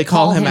Thrones, they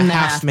call him a the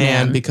half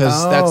man because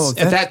Oh, that's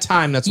that- at that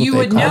time that's what You they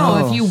would call know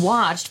him. if you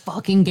watched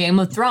fucking Game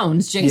of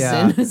Thrones,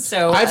 Jason. Yeah.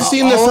 So I've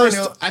seen the all I first.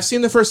 know- I've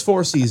seen the first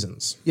 4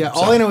 seasons. Yeah,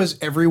 all I know is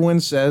everyone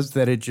says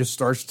that it just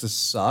starts to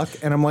suck,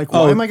 and I'm like,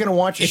 why am I going to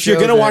watch a If show you're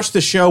gonna that- watch the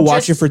show,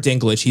 watch Just- it for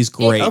Dinklage. He's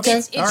great. Okay.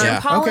 It's All your right.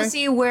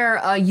 policy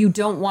where you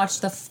don't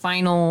watch the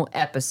final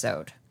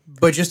episode.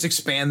 But just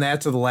expand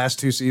that to the last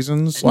 2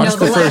 seasons? No, Watch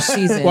the the last first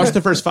season. Watch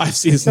the first 5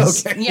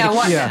 seasons. Okay.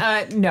 Yeah,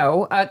 Yeah.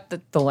 no.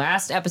 The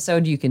last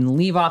episode, you can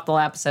leave off the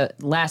last episode.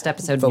 The and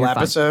you're fine.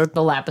 lapisode?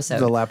 The lapisode.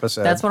 The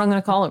lapisode. That's what I'm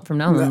going to call it from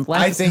now on.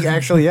 I think,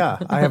 actually, yeah.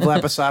 I have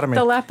lapisotomy.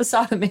 the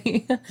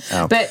lapisotomy.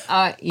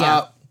 But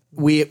yeah,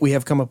 We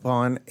have come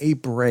upon a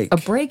break. a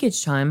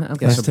breakage time.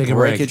 Okay. Let's take a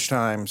break. breakage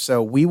time.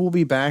 So we will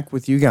be back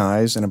with you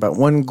guys in about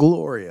 1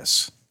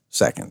 glorious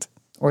second.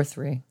 Or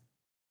 3.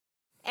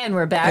 And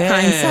we're back,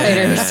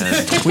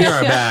 Hindsighters. We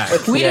are back.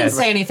 We didn't Yes.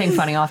 say anything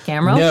funny off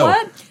camera. No.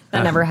 What?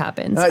 That never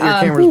happens. Your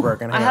camera's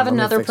broken. I Hang have on, let me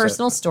another fix it.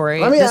 personal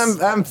story. Let me.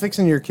 This- I'm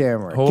fixing your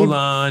camera. Hold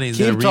on. He's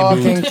Keep gonna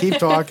talking. reboot. Keep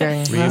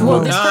talking. well,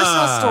 this Ah,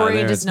 personal story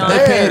there does it's not.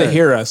 They pay to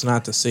hear us,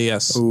 not to see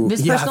us.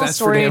 This Yeah, personal that's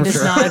for story damn does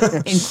sure. not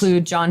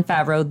include Jon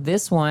Favreau.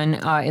 This one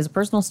is a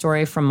personal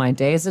story from my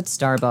days at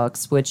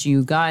Starbucks, which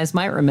you guys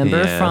might remember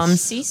Yes. from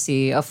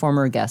Cece, a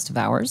former guest of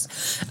ours.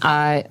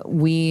 I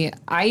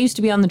used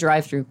to be on the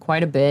drive-thru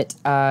quite a bit,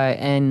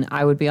 and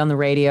I would be on the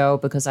radio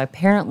because I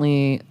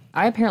apparently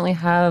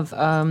have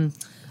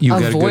You a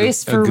got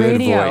voice a for good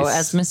radio, voice.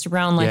 as Mr.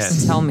 Brown likes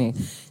Yes. to tell me.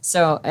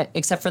 So,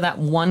 except for that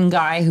one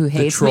guy who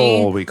hates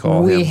troll, me, we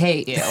call we him.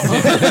 hate you.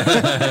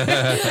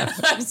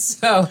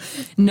 So,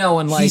 no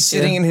one likes He's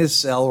sitting you. in his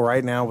cell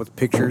right now with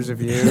pictures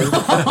of you.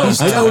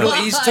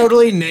 He's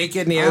totally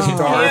naked and he has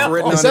Darth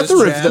written Is on that his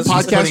the chest.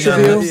 podcast He's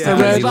putting review? on- I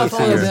Yeah. read?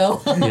 Buffalo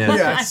Bill. Yeah.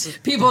 Yes.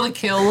 People to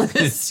kill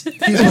list.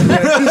 He's looking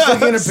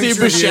at a Steve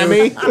picture of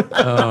you. Buscemi.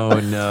 Oh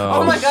no.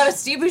 Oh my god, if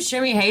Steve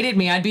Buscemi hated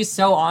me, I'd be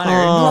so honored.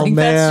 Oh, like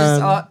man. that's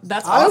just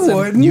that's I awesome.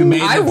 wouldn't. You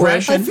made I the would.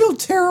 impression. I'd feel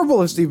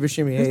terrible if Steve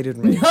Buscemi hated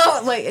me.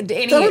 No, like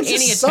any That would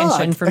attention just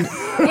suck. from.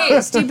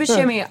 Hey, Steve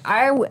Buscemi,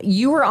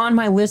 you were on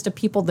my list of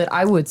people that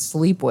I would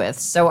sleep with,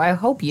 so I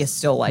hope you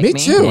still like me. Me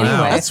too. Anyway,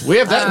 That's, we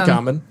have that in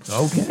common.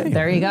 Okay.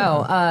 there you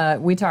go.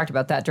 We talked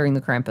about that during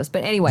the Krampus,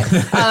 but anyway,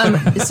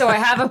 so I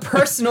have a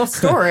personal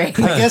story. I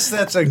guess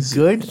that's a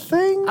good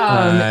thing.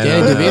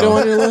 Danny DeVito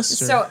on your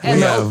list? or- So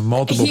We have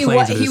multiple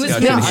planes of he was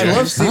discussion mentioned. here. I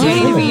love Steve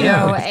Danny Buscemi.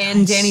 DeVito,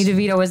 and Danny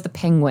DeVito is the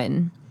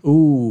Penguin.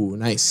 Ooh,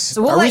 nice.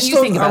 So we'll are we let you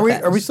still? think about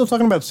that. Are we still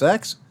talking about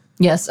sex?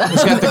 Yes.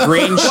 He's got the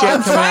green shit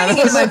I'm coming out trying of to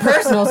get his. my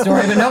personal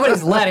story, but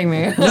nobody's letting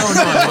me.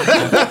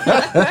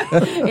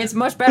 It's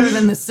much better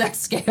than the sex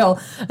scale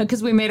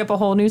because we made up a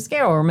whole new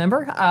scale,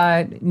 remember?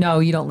 No,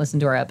 you don't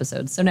listen to our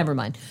episodes, so never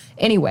mind.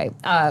 Anyway,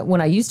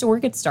 when I used to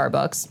work at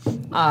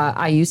Starbucks,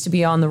 I used to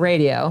be on the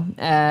radio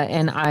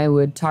and I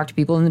would talk to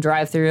people in the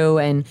drive-thru,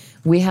 and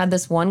we had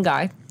this one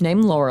guy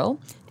named Laurel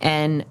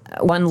and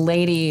one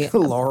lady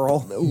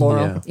Laurel.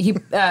 Laurel. Yeah.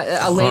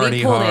 A lady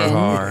Hardy, pulled har, in.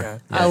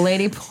 har. A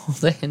lady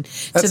pulled in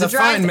to That's the a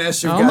fine drive.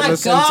 mess you've Oh gotten my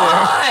us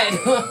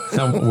into.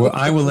 god! Well,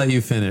 I will let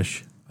you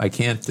finish. I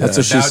can't That's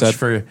what she vouch said.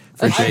 for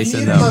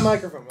Jason my though.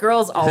 microphone.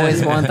 Girls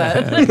always want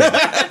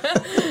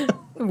that.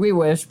 We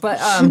wish, but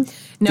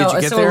no. Did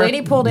you get So there? a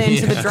lady pulled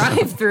into the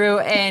drive-through,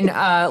 and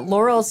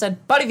Laurel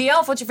said, "Buddy the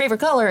Elf, what's your favorite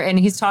color?" And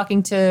he's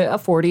talking to a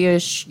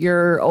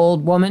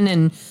 40-ish-year-old woman,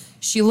 and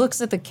she looks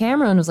at the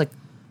camera and was like,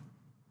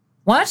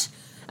 "What?"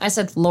 I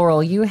said,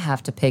 "Laurel, you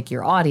have to pick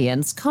your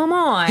audience. Come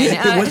on."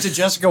 Was it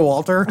Jessica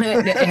Walter?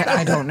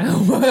 I don't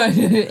know.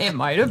 It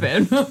might have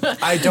been.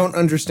 I don't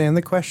understand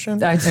the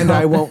question, I don't. and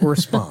I won't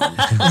respond.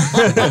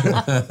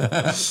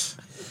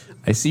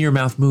 I see your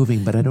mouth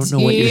moving, but I don't know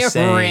what you're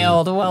saying.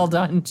 Derailed. Well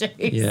done, Jason.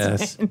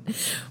 Yes.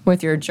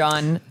 With your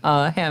John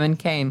Hammond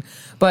cane.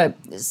 But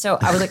so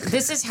I was like,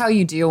 this is how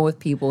you deal with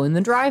people in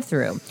the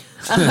drive-thru.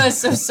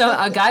 So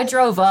a guy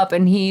drove up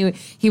and he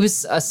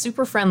was a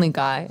super friendly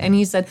guy, and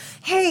he said,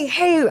 hey,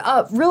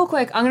 real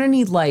quick, I'm gonna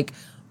need like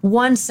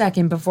 1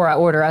 second before I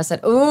order. I said,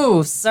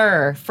 "Ooh,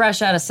 sir,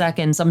 fresh out of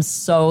seconds. I'm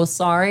so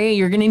sorry.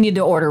 You're gonna need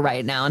to order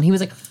right now." And he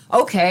was like,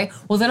 "Okay,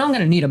 well then I'm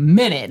gonna need a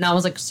minute." And I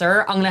was like,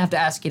 "Sir, I'm gonna have to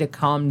ask you to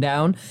calm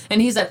down."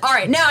 And he said, "All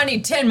right, now I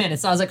need 10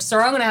 minutes." And I was like,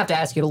 "Sir, I'm gonna have to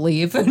ask you to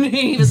leave." And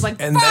he was like,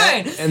 And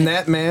 "Fine."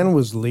 that man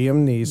was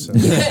Liam Neeson.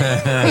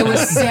 It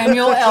was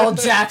Samuel L.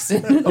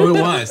 Jackson. Oh,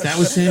 it was. That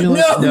was Samuel.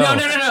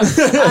 No.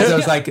 So I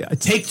was like,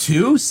 take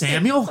 2,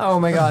 Samuel. Oh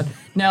my God.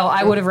 No,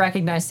 I would have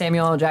recognized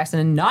Samuel L. Jackson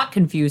and not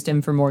confused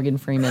him for Morgan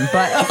Freeman.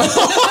 But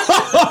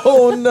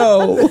Oh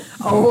no!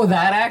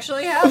 that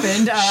actually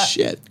happened.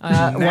 Shit. One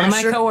of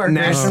my coworkers.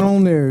 National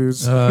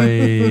news.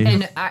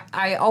 And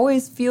I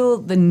always feel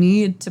the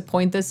need to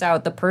point this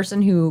out. The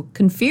person who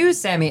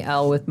confused Sammy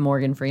L with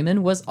Morgan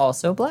Freeman was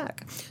also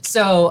black.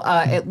 So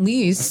at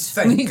least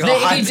Thank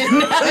God. he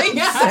didn't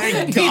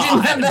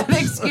have that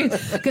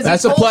excuse.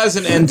 That's a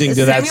pleasant ending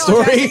to that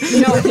story.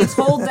 He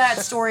told that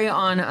story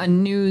on a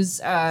news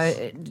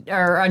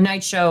or a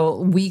night show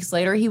weeks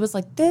later. He was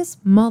like, "This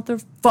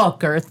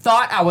motherfucker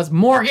thought I was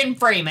Morgan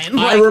Freeman."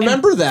 I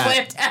remember that.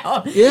 Flipped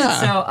out. Yeah.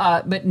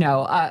 So, but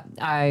no,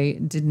 I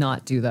did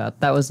not do that.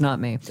 That was not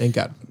me. Thank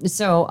God.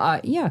 So,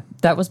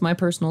 that was my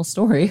personal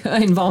story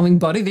involving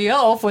Buddy the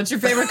Elf. What's your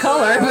favorite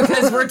color?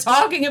 Because we're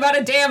talking about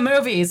a damn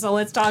movie, so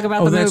let's talk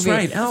about the movie. Oh, that's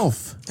right,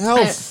 Elf.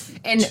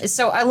 And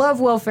so I love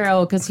Will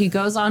Ferrell because he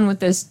goes on with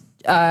this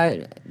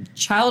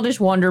childish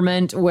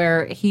wonderment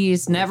where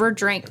he's never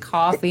drank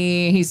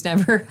coffee, he's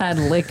never had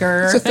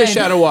liquor. It's a fish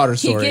out of water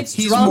story. He gets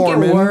He's drunk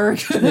Mormon. at work.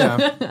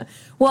 Yeah.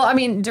 Well, I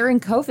mean, during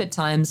COVID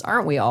times,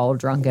 aren't we all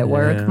drunk at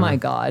work? My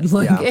God.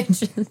 Like,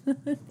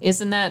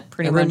 isn't that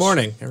pretty Every much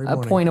morning. a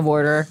point of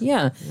order?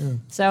 Yeah.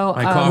 So,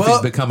 My coffee's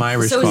become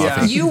Irish so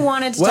coffee. you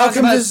wanted to talk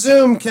Welcome about to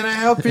Zoom. Can I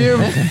help you?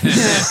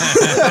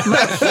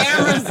 my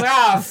camera's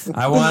off.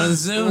 I want to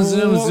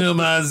zoom.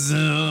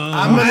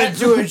 I'm gonna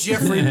do a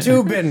Jeffrey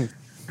Toobin.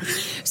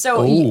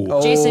 So,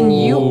 Jason,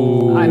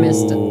 I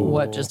missed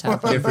what just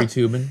happened. Jeffrey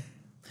Toobin.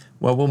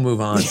 Well, we'll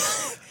move on.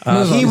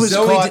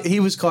 He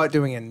was caught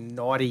doing a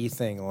naughty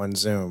thing on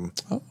Zoom.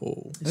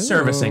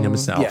 Servicing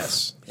himself.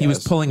 Yes. He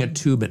was pulling a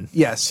Toobin.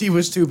 Yes, he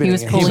was tubing. He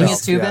was pulling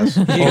his tubin.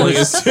 Pulling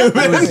his tubin.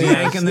 He was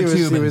yanking the He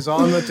Toobin. was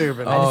on the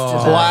tubin.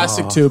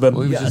 Classic tubin.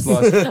 We just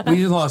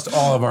lost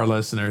all of our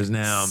listeners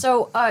now.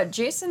 So,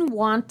 Jason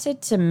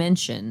wanted to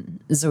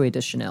mention Zooey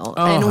Deschanel.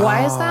 And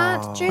why is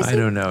that, Jason? I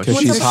don't know. 'Cause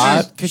she's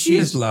hot. Because She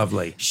is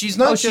lovely. She's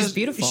not she's just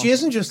beautiful. She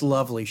isn't just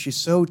lovely. She's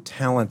so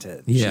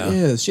talented.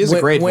 Yeah. She has a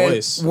great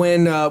voice.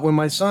 When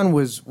my son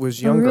was I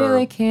younger,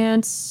 really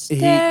can't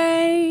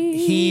stay.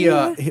 he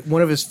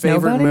one of his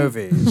favorite Nobody?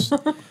 movies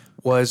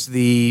was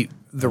the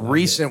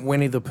recent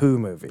Winnie the Pooh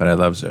movie. But I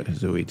love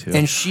Zooey too.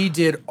 And she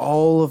did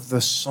all of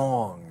the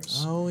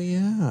songs. Oh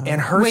yeah. And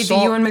her Wait, the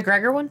song. Ewan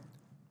McGregor one?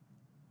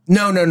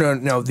 No.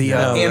 The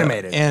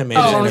animated.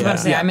 Animated. Oh, I was about to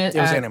say, Yeah, I meant, it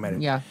was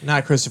animated. Yeah.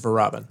 Not Christopher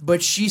Robin.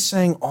 But she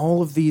sang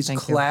all of these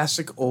Thank you.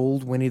 classic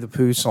old Winnie the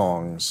Pooh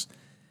songs.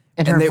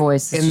 And her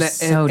voice is just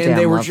so damn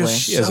they were lovely.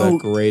 just She has a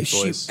great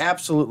voice.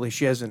 Absolutely,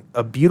 she has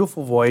a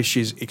beautiful voice.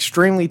 She's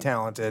extremely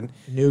talented.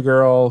 New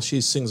Girl. She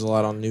sings a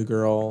lot on New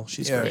Girl.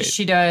 She's great.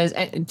 She does.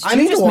 Did I you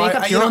need to just make wa-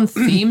 up you your know- own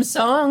theme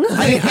song?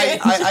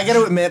 I got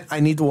to admit, I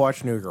need to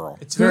watch New Girl.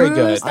 It's very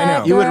good. Who's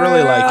that You would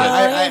really like it.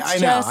 I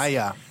It's know.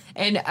 just-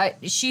 And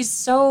she's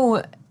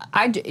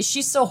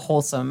so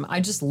wholesome. I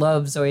just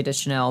love Zooey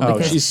Deschanel Oh,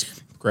 because she's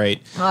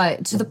great.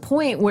 to the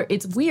point where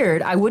it's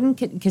weird. I wouldn't,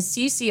 because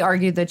Cece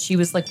argued that she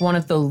was like one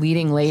of the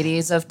leading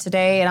ladies of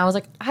today, and I was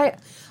like,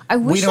 I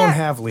wish We don't that-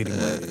 have leading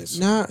ladies.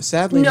 No,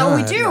 sadly No, not.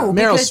 we do. Meryl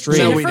because Streep.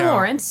 No, we Jennifer don't.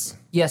 Lawrence.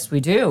 Yes, we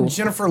do.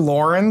 Jennifer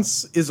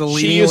Lawrence is a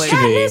leading used lady.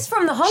 to be. Katniss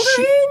from the Hunger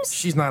Games.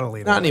 She's not a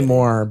leading Not lady.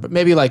 anymore, but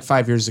maybe like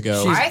 5 years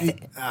ago.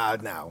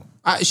 No.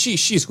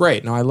 She's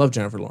great. No, I love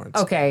Jennifer Lawrence.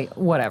 Okay,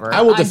 whatever.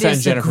 I will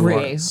defend Jennifer disagree.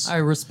 Lawrence. I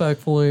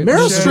respectfully.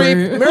 Meryl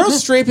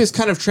Streep has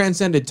kind of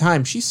transcended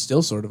time. She's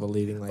still sort of a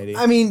leading lady.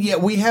 I mean, yeah,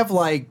 we have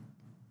like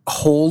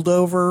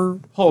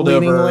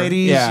leading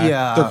ladies. Yeah. Their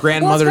Well, it's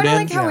grandmothered kind of in.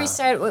 like how we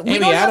said we Amy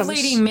don't have Adams.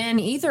 leading men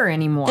either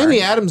anymore.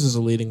 Amy Adams is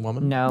a leading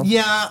woman. No.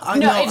 Yeah,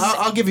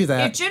 I'll give you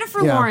that. If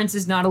Jennifer Yeah. Lawrence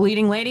is not a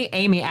leading lady,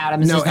 Amy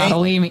Adams is not a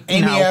leading.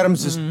 Amy no.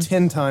 Adams is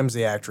 10 times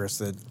the actress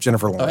that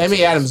Jennifer Lawrence. Oh,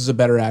 Amy Adams is a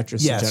better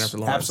actress yes, than Jennifer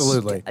Lawrence.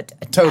 absolutely,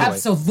 totally.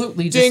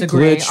 Absolutely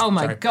disagree. Dinklage. Oh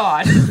my Sorry.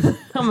 God,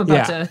 I'm about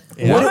Yeah. to.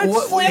 Yeah.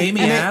 What-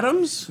 Amy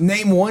Adams?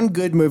 Name one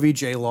good movie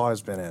J Law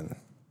has been in.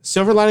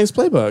 Silver Linings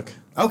Playbook.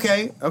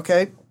 Okay.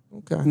 Okay.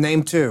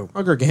 Name two.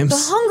 Hunger Games.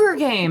 The Hunger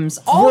Games,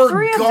 all We're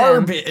three of them.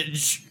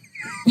 garbage.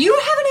 You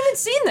haven't even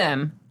seen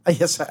them.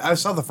 Yes, I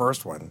saw the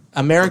first one.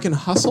 American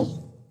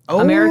Hustle.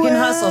 American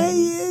Hustle.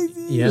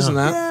 Yeah. Isn't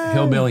that?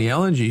 Hillbilly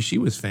Elegy? She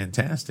was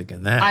fantastic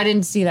in that. I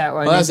didn't see that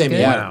one. Well, that's Is it Amy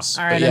good? Adams.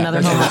 All right, But yeah,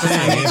 another that's homework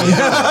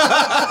assignment.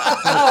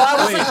 Oh,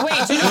 I was like,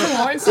 wait, Jennifer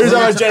Lawrence? Here's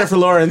about Jennifer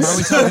Lawrence. Are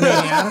we talking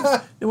Amy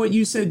Adams? And what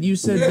you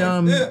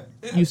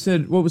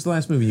said, what was the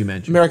last movie you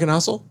mentioned? American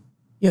Hustle.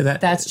 Yeah,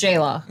 That's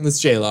J-Law. That's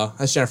J-Lo.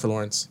 That's Jennifer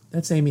Lawrence.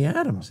 that's Amy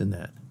Adams in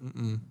that.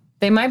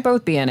 They might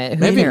both be in it. Who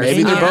Maybe knows? they're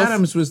Amy both-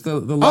 Adams was the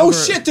lover. Oh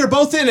shit, they're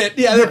both in it.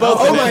 Yeah, they're both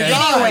in it. my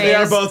God. They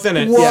are both in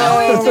it. Whoa.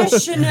 Yeah. Zooey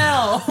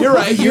Deschanel. You're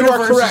right. You are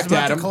universe is correct, about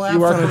to Adam. collapse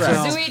You are on correct.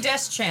 itself. Zooey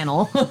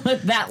Deschanel.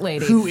 That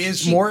lady. Who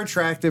is more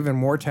attractive and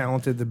more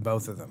talented than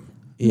both of them?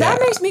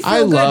 That makes me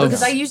feel good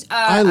because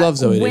I love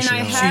Zooey when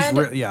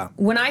Deschanel.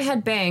 When I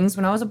had bangs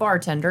when I was a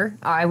bartender,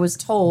 I was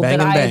told Bang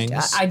that and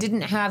bangs. I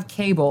didn't have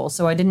cable,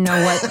 so I didn't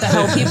know what the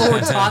hell people were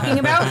talking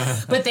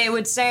about. But they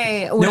would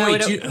say, hold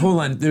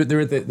on,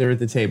 they're at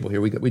the table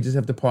here. We just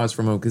have to pause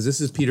for a moment because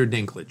this is Peter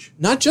Dinklage,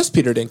 Not just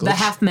Peter Dinklage. the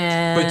half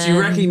man. but you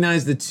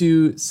recognize the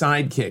two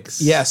sidekicks.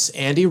 Yes,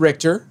 Andy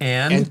Richter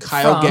And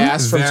Kyle from-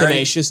 Gass from Very-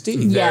 Tenacious D.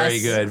 Very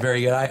Yes. good,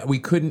 very good. We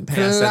couldn't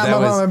pass that. That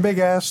I'm was a big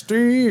ass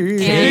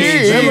Steve.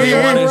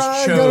 Everyone is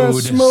I gotta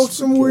chode. smoke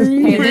some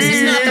weed. Hey, this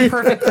is not the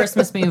perfect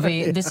Christmas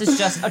movie. This is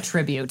just a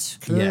tribute.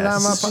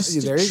 Yes.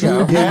 There you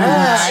go.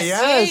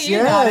 Yes, You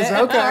got yes.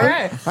 it. Okay. All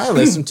right. Hi,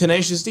 there's some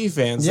Tenacious D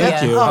fans. Yeah.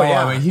 Thank you. Oh,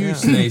 yeah. I'm a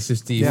huge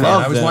Tenacious D fan.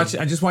 Love them.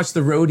 I just watched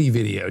the Roadie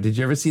video. Did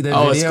you ever see that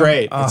Oh, video? it's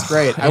great. It's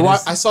great. I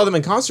is- saw them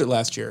in concert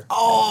last year.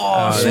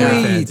 Oh, sweet.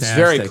 they're It's It's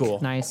very fantastic. cool.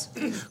 Nice.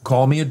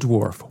 Call me a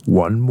dwarf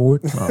one more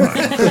time.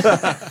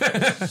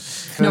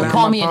 No,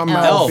 call me an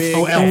elf.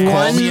 Oh, elf. Call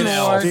One me an more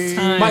elf.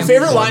 time. My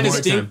favorite One line more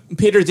is time.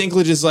 Peter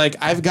Dinklage is like,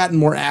 I've gotten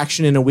more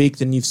action in a week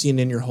than you've seen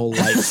in your whole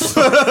life.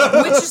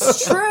 Which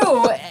is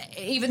true,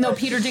 even though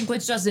Peter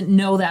Dinklage doesn't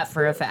know that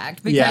for a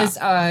fact. Because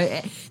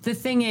the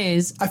thing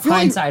is, feel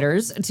like-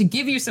 hindsighters, to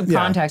give you some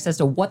context as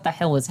to what the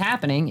hell is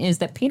happening, is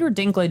that Peter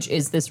Dinklage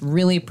is this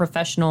really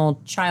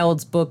professional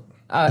child's book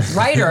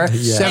writer.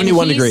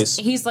 71 And degrees.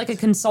 He's like a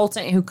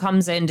consultant who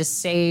comes in to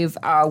save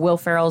Will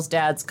Ferrell's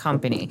dad's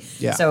company.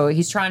 Yeah. So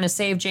he's trying to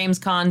save James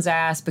Caan's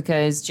ass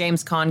because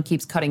James Caan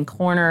keeps cutting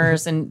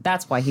corners, and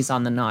that's why he's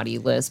on the naughty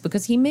list,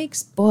 because he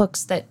makes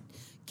books that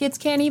kids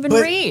can't even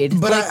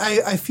read. But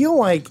I feel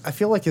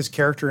like his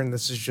character in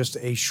this is just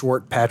a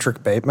short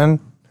Patrick Bateman.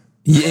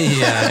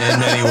 Yeah, in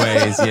many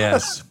ways,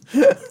 yes.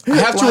 I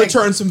have to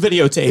return some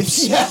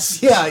videotapes.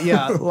 Yes,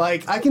 yeah.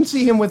 Like I can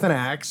see him with an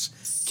axe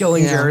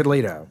killing Jared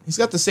Leto. He's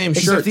got the same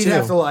Except shirt, he'd too.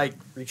 have to like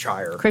reach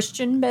higher.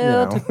 Christian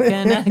Bale took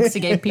an axe. He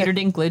gave Peter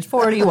Dinklage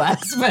 40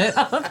 whacks.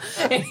 But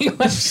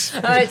anyway,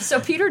 so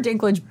Peter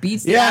Dinklage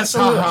beats the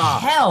absolute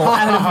hell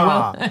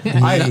out of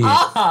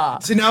Will.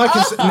 See now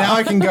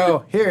I can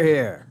go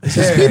here.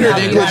 Peter Now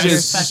you have Dinklage your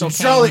is special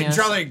Jolly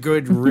cameo.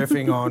 good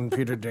riffing on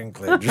Peter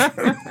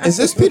Dinklage. Is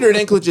this Peter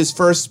Dinklage's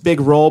first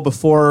big role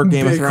before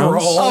Game of Big Thrones?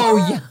 role. Oh,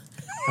 yeah.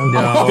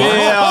 No.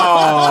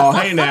 Oh,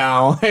 hey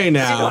now.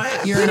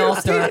 You're an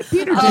all-star.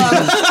 Peter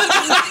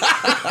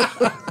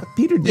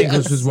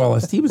Dinklage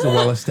was he was a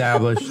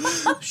well-established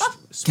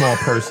small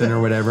person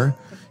or whatever,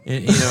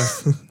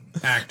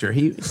 actor.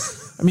 He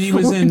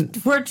was in.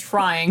 We're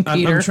trying,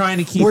 Peter. I'm trying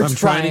to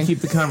keep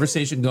the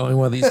conversation going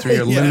while these three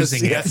are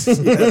losing it.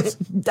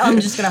 I'm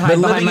just going to But hide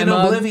behind Living my in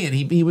mug. Oblivion,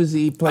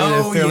 he played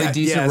a fairly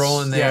decent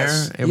role in there.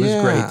 It was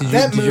great. Did you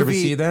ever movie-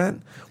 see that?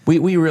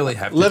 We really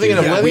have to Living do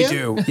in that.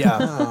 Oblivion? We do.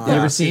 Yeah. You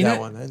ever seen that it?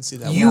 one? I didn't see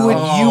that You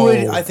one.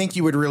 would I think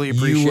you would really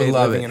appreciate You would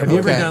love Living it. in Have you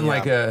ever Oblivion. done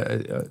like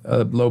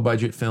a low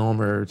budget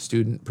film or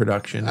student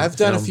production? I've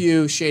done a film?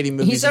 few shady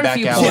movies He's in done a back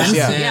few alleys. films.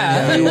 Yeah.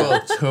 Yeah. You will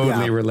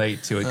totally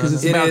relate to it because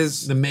it's It about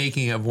is- the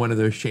making of one of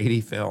those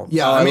shady films.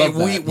 Yeah, Oh, I I mean,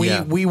 love that.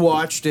 Yeah. we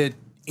watched it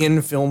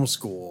in film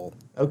school.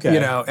 Okay.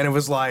 And it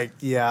was like,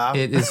 yeah,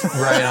 It is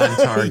right on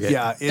target.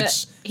 yeah,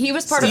 it's He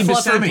was part Steve of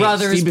Fluffer Buscemi.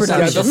 Brothers Steve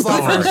Buscemi is production. the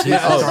star. He's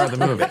the star of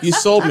the movie. You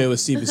sold me with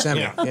Steve Buscemi.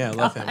 Yeah, I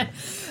love him.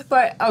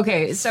 But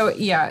okay, so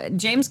yeah,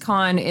 James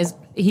Caan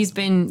he's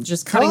been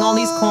just cutting all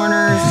these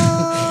corners.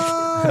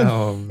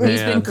 Oh man,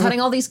 He's been cutting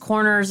all these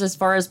corners as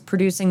far as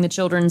producing the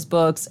children's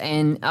books,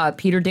 and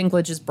Peter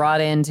Dinklage is brought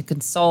in to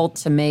consult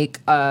to make,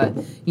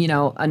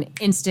 an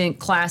instant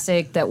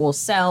classic that will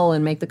sell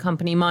and make the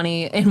company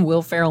money. And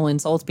Will Ferrell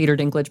insults Peter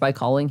Dinklage by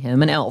calling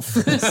him an elf.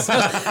 So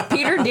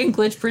Peter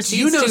Dinklage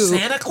proceeds to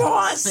Santa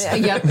Claus?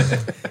 Yep.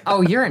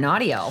 Oh, you're a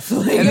naughty elf.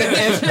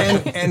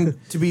 and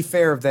to be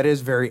fair, that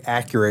is very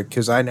accurate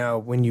because I know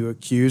when you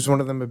accuse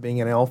one of them of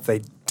being an elf,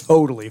 they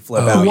totally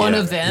flip out. One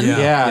of them.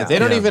 Yeah, they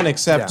don't even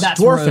accept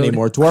That's dwarf rude.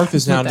 anymore. Dwarf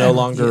is now no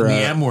longer. The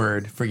M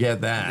word.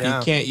 Forget that. Yeah.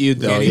 You can't use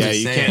though. Can't Yeah, even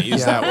you say can't it.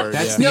 use that word.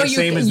 That's yeah. No, the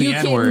same as the you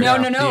N-word. No,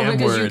 The because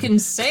you M-word. can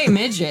say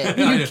midget.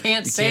 You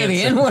can't say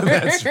the N word.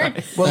 That's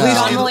right. Well, at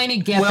least John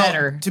Mulaney, get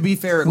better. To be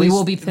fair, at We least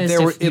will be pissed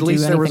there if you at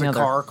least do there was a anything other.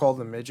 car called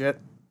the Midget.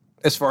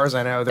 As far as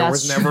I know, there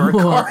That's was never a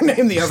true. car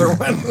named the other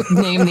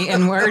one, Name the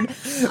N word.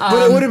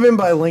 but it would have been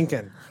by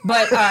Lincoln.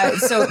 But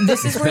so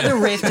this is where the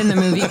rift in the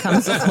movie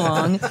comes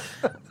along.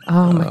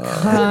 Oh my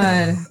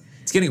god!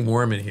 It's getting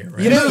warm in here,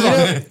 right?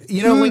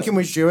 You know, Lincoln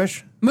was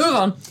Jewish.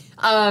 Move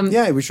on.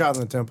 Yeah, he was shot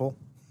in the temple.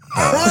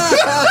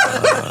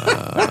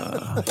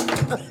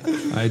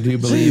 I do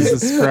believe.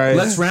 Jesus Christ.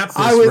 Let's wrap this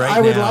I would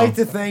now. like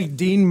to thank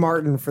Dean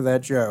Martin for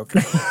that joke.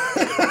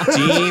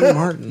 Dean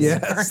Martin.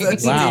 Yes,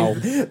 that's Wow.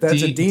 that's a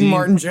Dean- Dean Dean-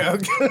 Martin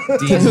joke. Dean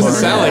Doesn't Martin.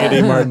 sound like a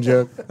Dean Martin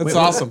joke. That's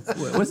awesome.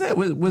 Was that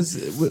what was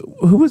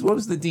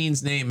the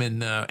dean's name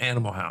in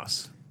Animal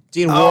House?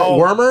 Dean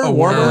Wormer?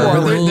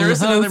 Wormer. There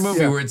is another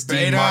movie where it's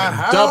Dean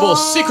Martin. Double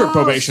secret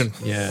probation.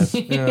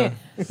 Yeah.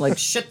 Like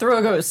shit through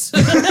a goose.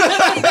 But, we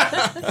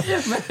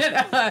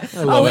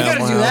gotta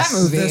do that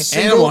movie.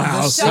 Animal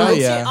House. So Oh, to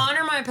yeah.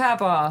 honor my my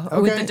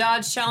papa with the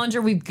Dodge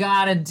Challenger. We've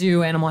got to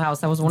do Animal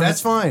House. That was one.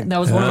 That's fine. That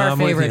was one of our I'm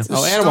with favorites. you.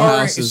 Oh, Animal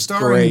House is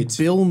starring great.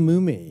 Bill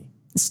Mumy.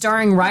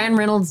 Starring Ryan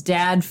Reynolds'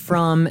 dad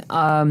from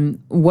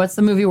what's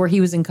the movie where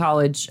he was in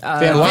college?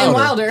 Van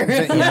Wilder.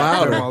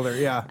 Wilder,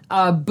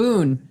 yeah.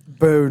 Boone.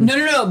 Boone.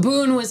 No.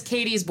 Boone was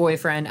Katie's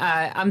boyfriend.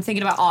 I'm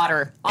thinking about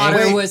Otter. Otter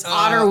Wait, was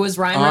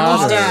Ryan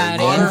Reynolds' Otter. dad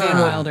in Van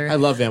Wilder. I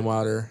love Van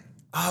Wilder.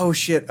 Oh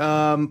shit.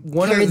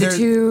 Carry the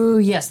two.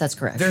 Yes, that's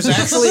correct.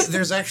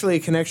 There's actually a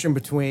connection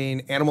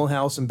between Animal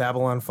House and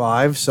Babylon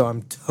 5, so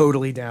I'm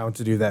totally down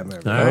to do that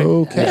movie. All right.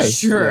 Okay.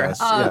 Sure. Yes.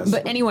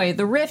 But anyway,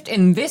 the rift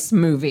in this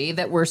movie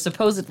that we're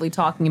supposedly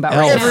talking about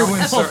right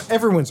now.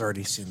 Everyone's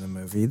already seen the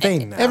movie.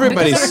 They know.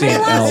 Everybody's Because seen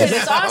everybody loves Elf. it.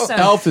 It's awesome.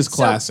 Elf is So,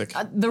 classic.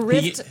 the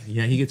rift.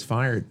 He gets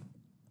fired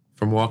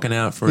from walking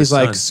out for He's his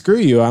like, son. screw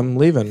you, I'm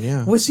leaving.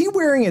 Yeah. Was he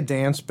wearing a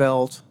dance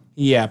belt?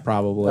 Yeah,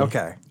 probably.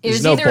 Okay. It There's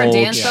was no either a bulge.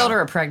 dance belt or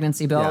a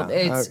pregnancy belt.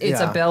 Yeah. It's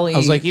Yeah. a belly. I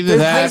was like, either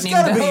that,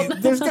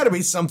 There's got to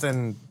be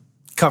something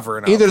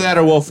covering up. either that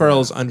or Will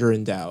Ferrell's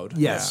underendowed.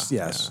 Yes,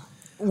 yes.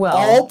 well,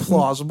 All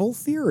plausible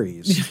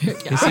theories.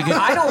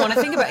 I don't want to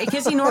think about it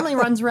because he normally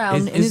runs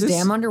around in his this-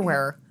 damn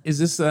underwear. Is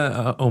this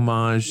a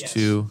homage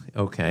to?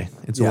 Okay,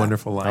 It's a Yeah.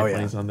 Wonderful Life Oh, when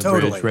yeah. he's on the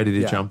Totally. bridge, ready to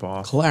Yeah. jump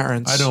off.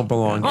 Clarence. I don't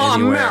belong Oh,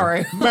 anywhere.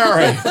 Mary.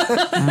 Mary.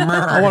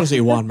 I want to say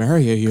you want to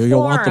marry you. You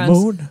want the Clarence.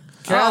 moon?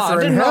 Oh, I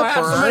didn't know I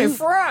had so many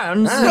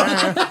Hepburn. friends.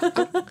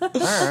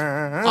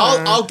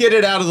 I'll get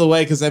it out of the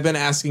way because I've been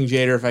asking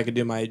Jader if I could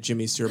do my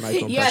Jimmy Stewart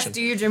Michael Yes, impression.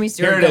 do your Jimmy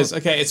Stewart. Here it is.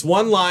 Okay, it's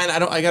one line.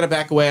 I gotta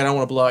back away. I don't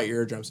want to blow out your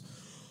eardrums.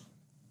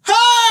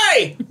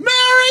 Hey!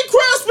 Merry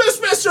Christmas,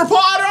 Mr.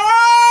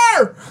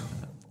 Potter!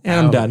 And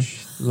I'm done.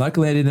 Ouch.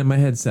 Luckily, I didn't have my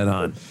headset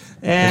on.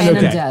 And And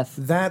I'm okay. deaf.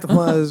 That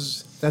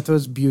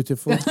was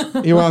beautiful.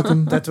 You're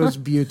welcome. That was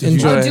beautiful.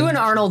 Enjoy. Oh, do an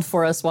Arnold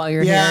for us while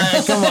you're Yeah,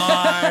 here. come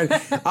on.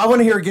 I want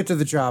to hear Get to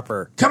the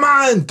Chopper. Come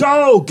on,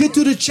 go! Get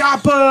to the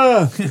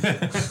chopper!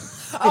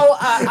 Oh,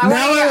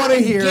 I wanna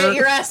hear- Get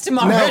your ass to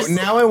No, Mars.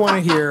 now I want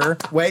to hear.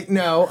 Wait,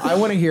 no, I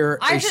want to hear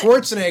I a ju-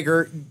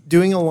 Schwarzenegger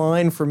doing a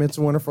line from It's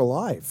a Wonderful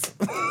Life.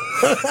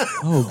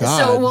 Oh, God.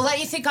 So we'll let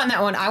you think on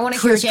that one. I want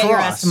to hear Get Your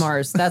Crisscross. Ass to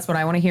Mars. That's what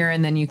I want to hear,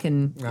 and then you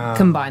can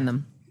combine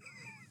them.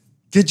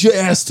 Get your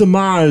ass to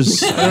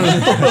Mars.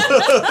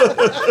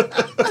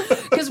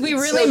 Because we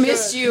really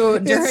missed you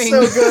during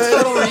so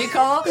good. Total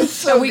Recall.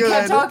 So we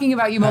kept good. talking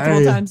about you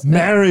multiple times.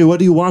 Mary, what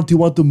do you want? Do you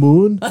want the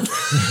moon? I'll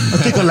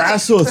take a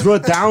lasso, throw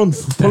it down,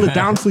 pull it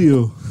down for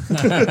you.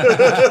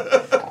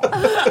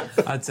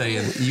 I'll tell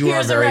you,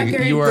 Here's a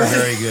record. you are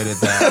very good at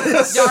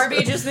that.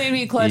 Darby just made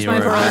me clutch You my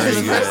were pearls for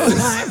the very first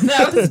time.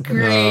 That was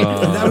great.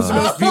 That was the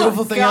most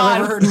beautiful thing I've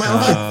God. ever heard in my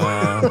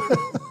life.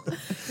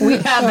 We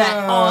have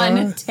that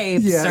on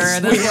tape, yes,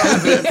 sir. we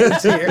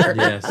That's what we here.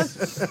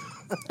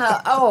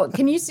 Yes.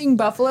 Can you sing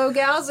Buffalo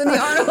Gals in the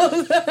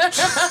Arnold?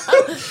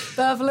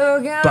 Buffalo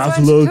Gals.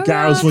 Buffalo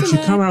gals, won't won't you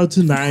come out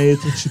tonight?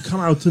 Won't you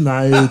come out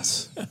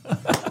tonight?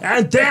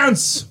 And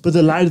dance by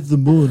the light of the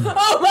moon.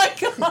 Oh my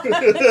God.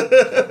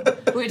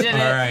 We did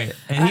it. All right,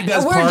 and he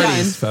does We're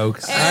parties, done.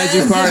 folks. I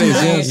do parties,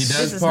 He yes.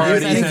 does is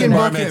parties. nice. You and can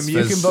bar book him. You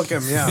mitzvahs. can book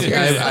him.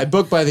 Yeah. I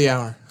book by the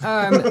hour.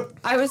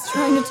 I was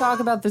trying to talk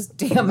about this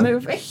damn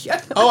movie.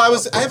 Oh,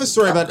 I have a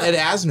story about Ed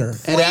Asner.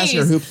 Ed Please.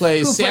 Asner, who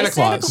plays Who Santa plays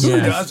Santa Claus. Claus?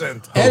 Yeah.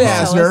 Doesn't. Ed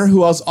Tell Asner, us. who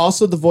was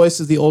also the voice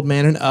of the old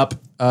man in Up.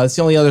 It's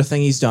the only other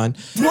thing he's done.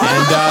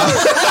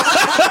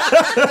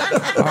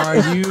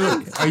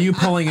 Are you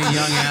pulling a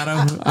young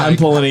Adam? I'm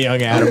pulling a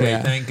young Adam. Okay,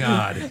 Yeah. thank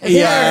God.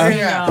 Yeah.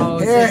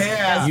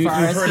 Yeah. You've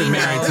heard of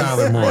Mary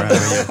Tyler Moore,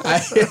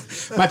 haven't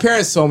you? My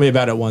parents told me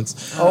about it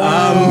once.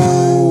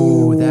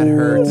 Oh, that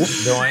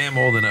hurts. Though I am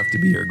old enough to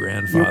be your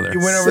grandfather. You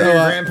went over to your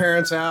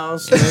grandparents'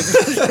 house.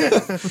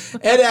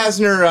 Ed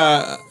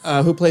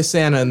Asner, who plays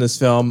Santa in this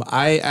film,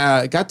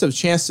 I got the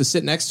chance to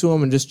sit next to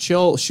him and just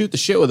shoot the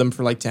shit with him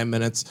for like 10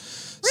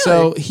 minutes.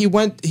 So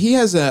he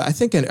has I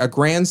think a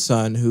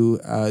grandson who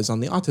is on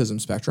the autism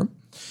spectrum.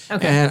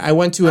 Okay. And I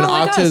went to an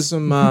like us.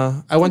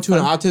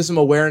 autism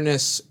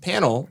awareness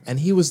panel, and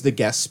he was the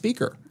guest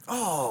speaker.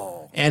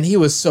 Oh. And he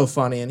was so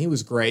funny, and he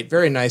was great.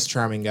 Very nice,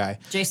 charming guy.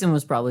 Jason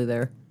was probably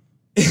there.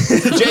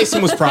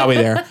 Jason was probably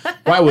there.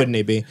 Why wouldn't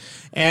he be?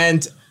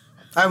 And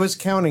I was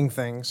counting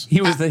things.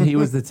 He was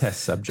the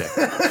test subject.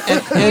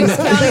 Counting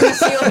the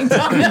ceiling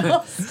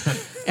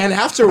dominoes. and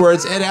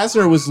afterwards, Ed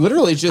Asner was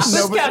literally just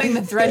Just counting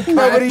the thread.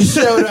 Nobody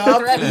showed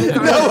up. Thread in the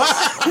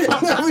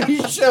cards.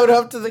 Nobody showed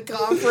up to the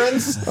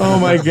conference. Oh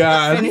my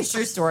God. Finish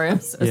your story.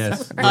 I'm so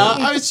Yes.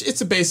 sorry.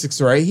 It's a basic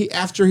story.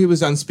 After he was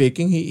done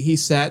speaking, he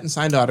sat and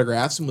signed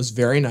autographs and was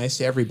very nice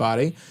to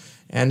everybody.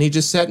 And he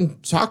just sat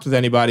and talked with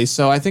anybody.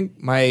 So I think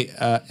my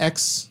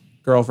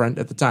ex-girlfriend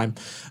at the time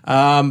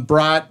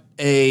brought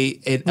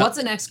What's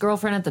an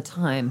ex-girlfriend at the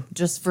time?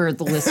 Just for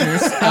the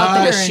listeners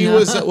out there. she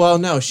was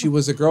she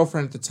was a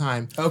girlfriend at the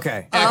time.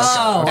 Okay.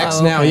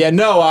 Ex now. Yeah,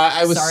 no,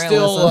 I was Sorry,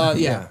 still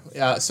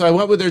Alyssa. so I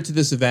went with her to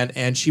this event,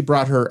 and she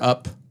brought her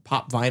up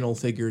pop vinyl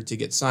figure to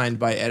get signed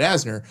by Ed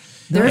Asner.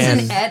 There's And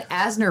an Ed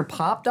Asner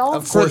pop doll?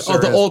 Of course the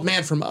there is. old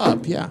man from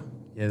Up, yeah.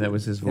 Yeah, that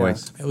was his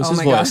voice. It was Oh his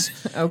my voice.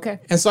 gosh. Okay.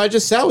 And so I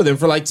just sat with him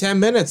for like 10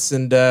 minutes,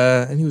 and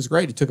he was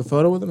great. He took a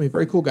photo with him. He's a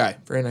very cool guy,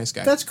 very nice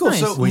guy. That's cool.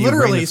 Nice. So Will you bring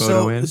literally, the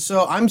photo in?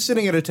 so I'm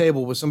sitting at a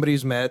table with somebody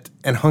who's met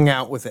and hung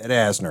out with Ed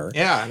Asner.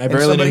 Yeah, and I and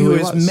barely somebody knew who who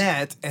he has was.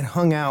 met and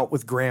hung out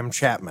with Graham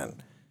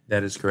Chapman.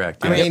 That is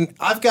correct. I mean,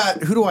 I've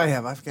got who do I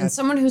have? I've got. And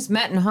someone who's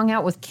met and hung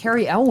out with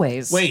Carrie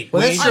Elways. wait,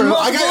 Well, wait. that's true. On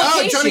I got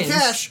multiple Johnny occasions.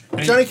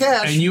 Cash. Johnny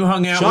Cash. And you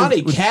hung out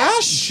Johnny with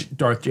Cash?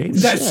 Darth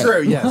James. That's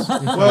true. Yes. Whoa,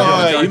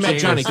 Darth you met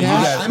James. Johnny You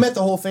Cash? I met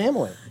the whole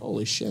family.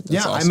 Holy shit, that's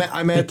Yeah, awesome.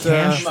 I met The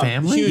Cash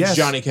family? Huge Yes.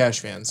 Johnny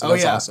Cash fan, so Oh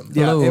that's yeah, awesome.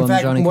 yeah. Hello, In I'm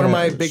fact, Johnny one of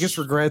my Cash. biggest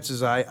regrets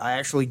is I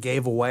actually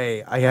gave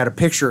away. I had a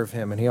picture of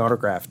him and he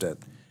autographed it,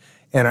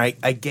 and I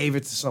gave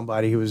it to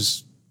somebody who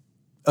was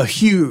a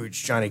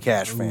huge Johnny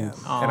Cash fan,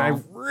 and I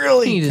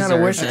really He kind of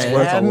wish deserves I it.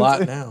 Worth a hadn't.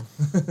 lot now.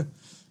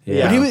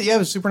 Yeah. But he was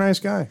a super nice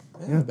guy.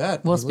 Yeah, I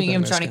bet. Well, He looked speaking like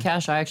of a nice Johnny guy.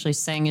 Cash, I actually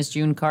sang as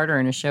June Carter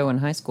in a show in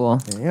high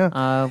school.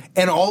 Yeah,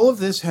 and all of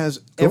this has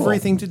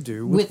everything to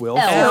do with Will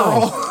Elf.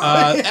 Ferrell. Elf,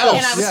 And I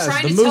was yes,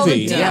 trying the to tell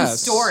movie, the damn yes.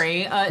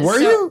 story. Were so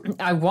you?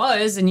 I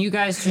was, and you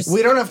guys just.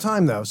 We don't have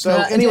time though. So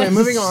anyway, yes.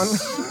 moving on.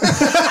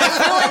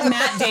 I feel like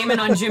Matt Damon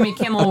on Jimmy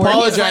Kimmel. where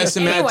he's Apologize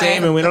to like, Matt anyway,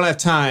 Damon. We don't have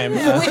time. We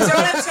don't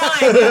have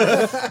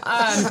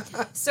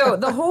time. So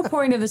the whole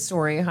point of the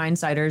story,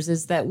 Hindsighters,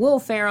 is that Will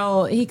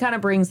Ferrell, he kind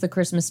of brings the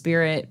Christmas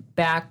spirit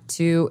back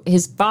to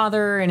his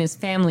father and his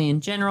family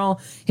in general,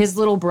 his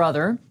little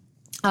brother,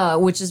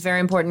 which is very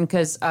important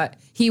because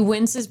he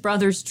wins his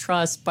brother's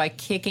trust by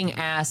kicking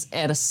ass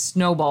at a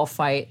snowball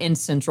fight in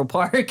Central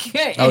Park.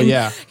 Oh, And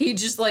yeah. he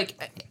just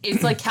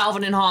it's like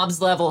Calvin and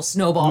Hobbes level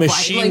snowball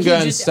Machine fight. Like, he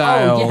gun just,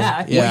 style. Oh,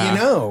 yeah. Yeah.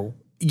 Well,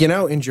 you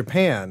know, in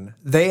Japan,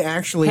 they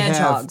actually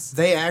Hedgehogs.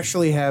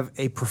 have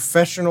a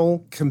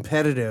professional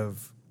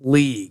competitive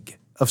league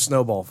of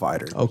snowball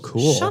fighters. Oh,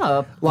 cool. Shut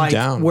up. Like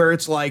down. where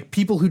it's like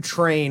people who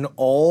train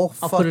all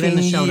put it in fucking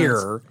the show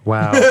year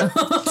Wow.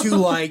 to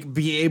like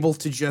be able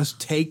to just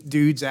take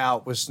dudes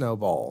out with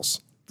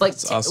snowballs. Like,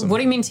 awesome. what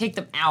do you mean take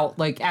them out?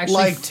 Like actually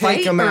Like, take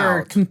fight them or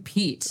out.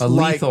 compete? A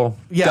lethal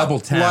yeah, double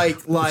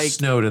tap. like-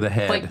 snow to the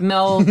head. Like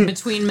Mel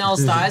between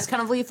Mel's thighs,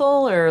 kind of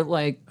lethal, or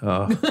like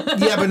Yeah,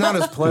 but not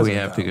as pleasant. we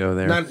have to though. go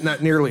there?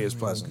 Not nearly as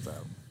pleasant though.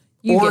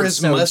 you or get as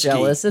so musky.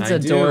 jealous. It's I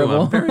do.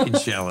 adorable. I'm very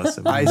jealous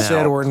of I Mel.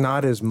 said, or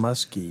not as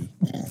musky.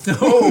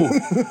 No.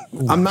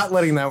 I'm not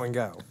letting that one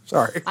go.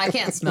 Sorry. I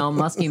can't smell.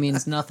 Musky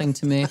means nothing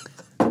to me.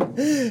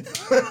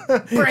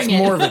 Bring it.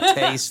 More of a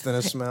taste than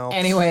a smell.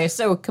 Anyway,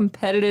 so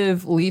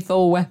competitive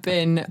lethal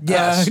weapon.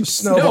 Yes,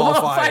 snowball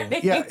fighting.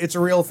 fighting. Yeah, it's a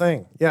real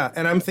thing. Yeah,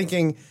 and I'm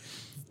thinking,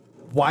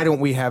 why don't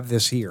we have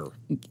this here?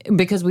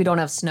 Because we don't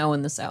have snow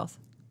in the South.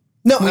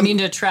 No, We need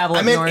to travel I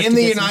up meant north in to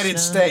the get some United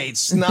snow.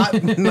 States,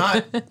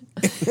 not.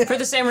 For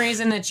the same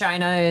reason that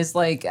China is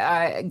like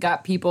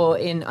got people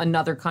in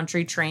another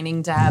country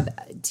training to have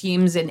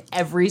teams in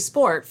every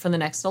sport for the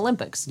next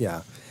Olympics. Yeah.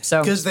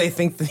 So- because they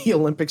think the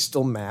Olympics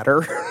still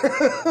matter.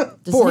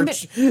 Does Poor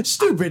anybody-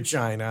 stupid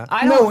China.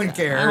 I No don't- one I don't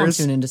cares.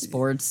 tune into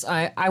sports.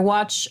 I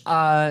watch.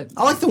 I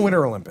like the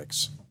Winter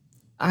Olympics.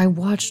 I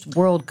watched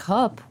World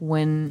Cup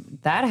when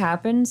that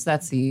happens.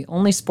 That's the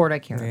only sport I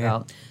care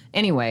about.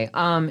 Anyway,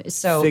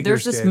 so Figure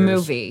there's this skaters.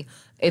 movie.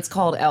 It's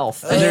called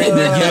Elf. They're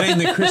getting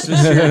the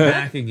Christmas spirit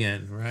back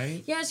again,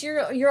 right? Yes,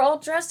 you're all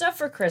dressed up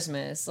for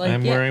Christmas. Like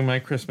I'm yeah. wearing my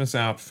Christmas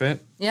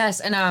outfit.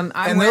 Yes, and I'm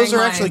And wearing those are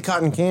my- actually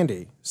cotton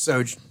candy.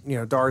 So,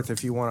 Darth,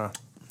 if you want to.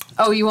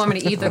 Oh, you want me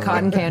to eat the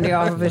cotton candy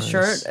off of his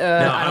shirt?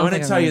 Now, I I don't want to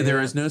think I'm tell gonna you, do there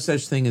that. is no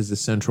such thing as the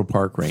Central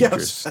Park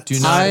Rangers. Yes. Do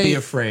not be I-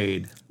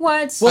 afraid.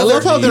 What? I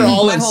love how they're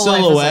all My in whole life is a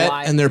silhouette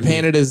lie. and they're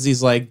painted as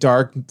these like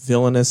dark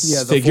villainous Yeah,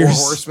 the figures.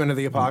 4 horsemen of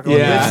the apocalypse.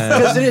 Yeah.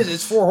 Because it is.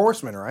 It's 4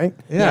 horsemen, right?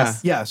 Yeah.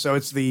 Yeah, so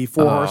it's the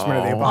 4 horsemen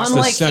of the apocalypse.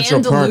 Unlike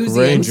Central Park Andalusians,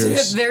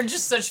 Rangers. they're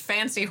just such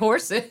fancy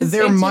horses.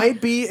 There They just-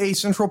 might be a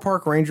Central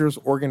Park Rangers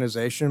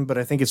organization, but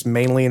I think it's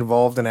mainly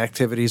involved in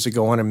activities that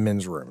go on in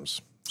men's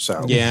rooms.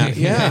 So Yeah,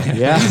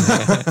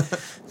 yeah.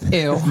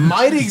 Ew.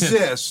 might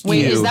exist.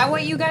 Wait, is Ew. that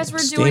what you guys were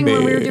doing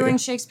when we were Steamy. doing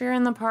Shakespeare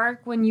in the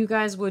Park? When you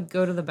guys would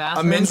go to the A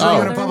bathroom? men's room in a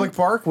together? public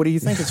park? What do you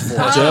think it's for?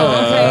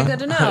 Oh, okay, good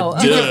to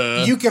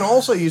know. You can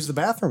also use the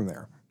bathroom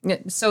there.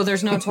 So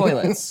there's no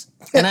toilets,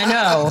 and I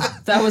know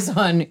that was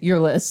on your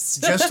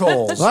list. Just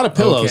holes. A lot of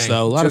pillows, Okay.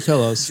 though. A lot of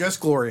pillows. Just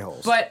glory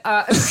holes. But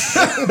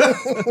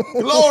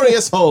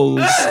Glorious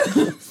holes.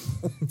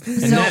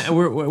 And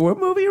what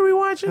movie are we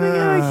watching again?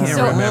 I can't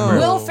so remember.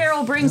 Will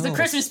Ferrell brings the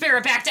Christmas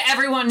spirit back to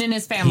everyone in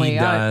his family. He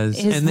does.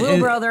 His and little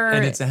brother.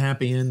 And it's a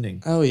happy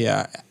ending. Oh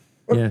yeah.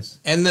 Yes.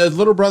 And the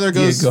little brother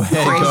goes. Go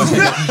ahead. Go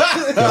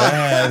ahead. Go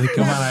ahead.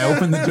 Come on. I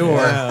opened the door.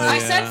 I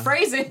said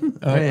phrasing.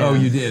 Oh,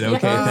 you did. Okay.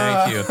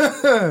 Thank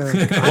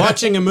you.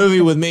 Watching a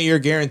movie with me, you're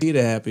guaranteed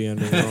a happy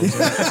ending.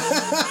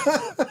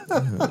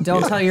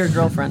 Don't tell your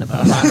girlfriend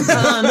about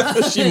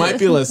that. She might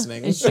be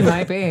listening. She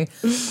might be.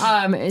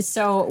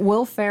 So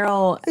Will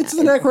Ferrell. it's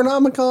the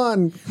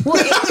Necronomicon.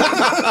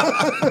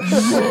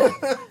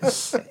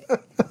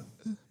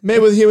 Made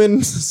with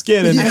human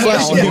skin and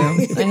flesh. I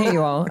hate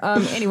you all.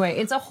 Anyway,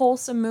 it's a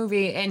wholesome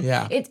movie, and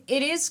it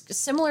is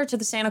similar to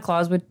the Santa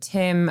Claus with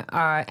Tim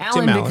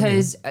Allen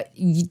because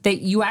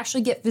you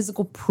actually get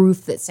physical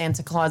proof that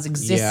Santa Claus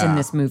exists in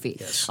this movie.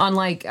 Yes.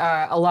 Unlike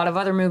a lot of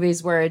other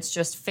movies where it's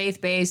just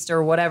faith-based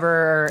or whatever,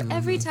 or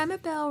every time a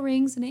bell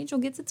rings, an angel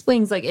gets its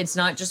wings. Like, it's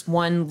not just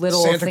one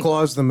little Santa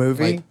Claus the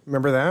movie.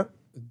 Remember that?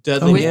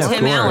 Dudley with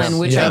Tim Allen,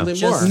 which I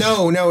just...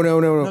 No.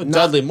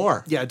 Dudley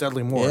Moore. Yeah,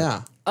 Dudley Moore.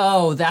 Yeah.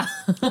 Oh, that...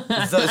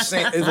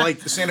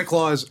 like Santa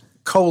Claus,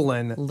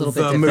 colon, a little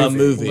bit the different.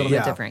 movie. A little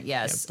bit different,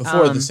 yes. Yeah,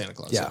 before the Santa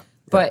Claus. Yeah.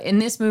 But in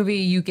this movie,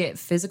 you get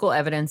physical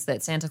evidence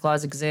that Santa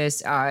Claus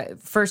exists.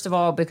 First of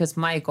all, because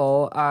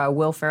Michael,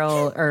 Will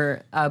Ferrell,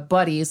 or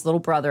Buddy's little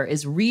brother,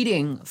 is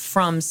reading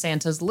from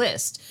Santa's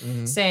list,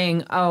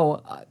 saying,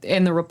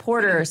 and the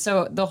reporter.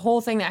 So the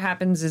whole thing that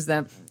happens is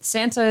that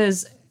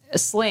Santa's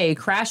sleigh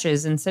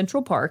crashes in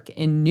Central Park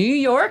in New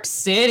York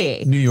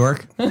City. New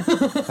York.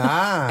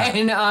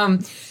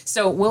 And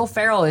so Will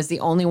Ferrell is the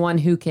only one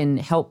who can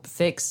help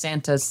fix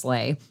Santa's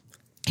sleigh.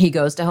 He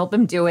goes to help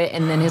him do it,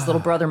 and then his little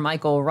brother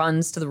Michael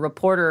runs to the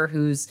reporter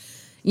who's,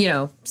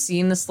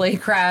 seen the sleigh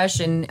crash,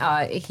 and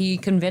he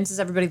convinces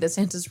everybody that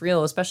Santa's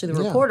real, especially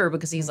the reporter,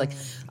 because he's like,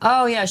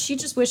 oh yeah, she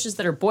just wishes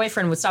that her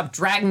boyfriend would stop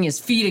dragging his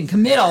feet and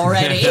commit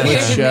already.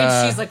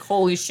 And she's like,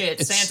 holy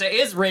shit, Santa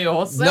is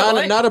real. So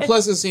not a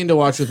pleasant scene to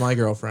watch with my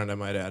girlfriend, I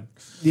might add.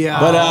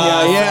 Yeah. But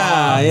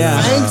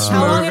yeah. Thanks,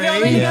 How long have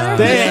y'all been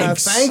together?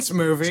 Thanks,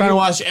 movie. Trying to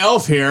watch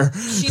Elf here.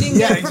 She didn't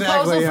get a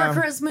proposal for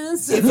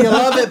Christmas. If you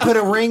love it, put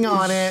a ring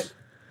on it.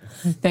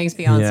 Thanks,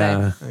 Beyonce.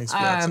 Yeah. Thanks,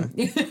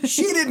 Beyonce.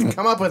 She didn't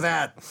come up with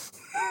that.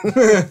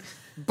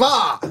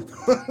 Bah!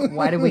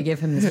 Why did we give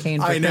him this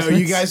cane for I know, Christmas?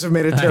 you guys have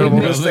made a terrible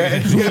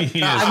mistake.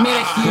 I've made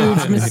a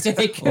huge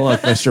mistake.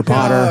 Look, Mr.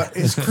 Potter.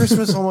 Is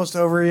Christmas almost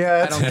over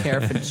yet? I don't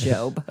care for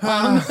Job.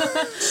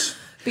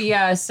 But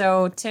yeah,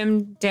 so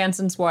Tim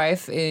Danson's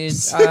wife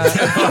is Ted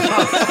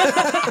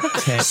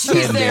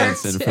there.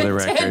 Danson, for the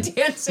record. Ted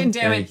Danson,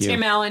 damn it. Thank you.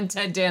 Tim Allen,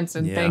 Ted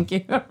Danson. Yeah. Thank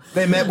you.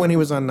 They met when he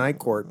was on Night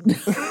Court.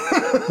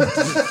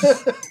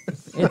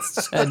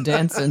 It's Ted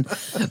Danson.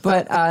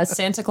 But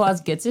Santa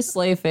Claus gets his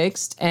sleigh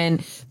fixed.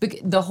 And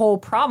the whole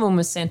problem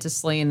with Santa's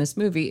sleigh in this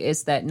movie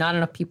is that not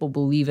enough people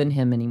believe in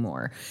him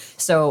anymore.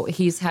 So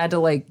he's had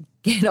to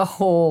get a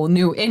whole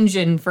new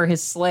engine for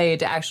his sleigh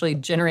to actually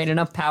generate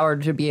enough power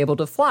to be able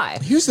to fly.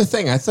 Here's the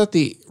thing. I thought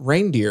the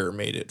reindeer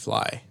made it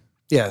fly.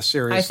 Yeah,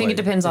 seriously. I think it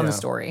depends on the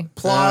story.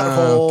 Plot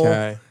hole.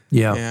 Okay.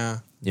 Yeah.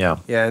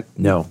 Yeah.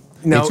 No.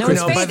 No,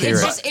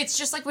 It's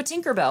just like with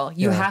Tinkerbell.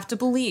 You have to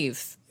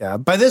believe. Yeah.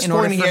 By this In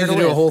order point, he for her had to to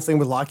do a live. whole thing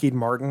with Lockheed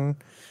Martin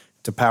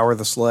to power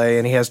the sleigh,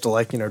 and he has to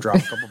drop a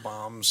couple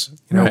bombs,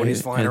 when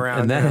he's flying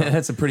around. And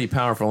that's a pretty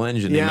powerful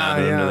engine they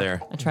mounted under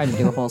there. I tried to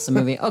do a wholesome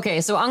movie.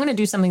 Okay, so I'm going to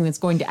do something that's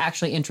going to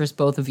actually interest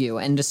both of you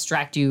and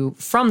distract you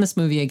from this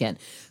movie again.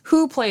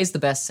 Who plays the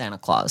best Santa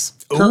Claus?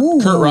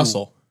 Kurt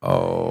Russell.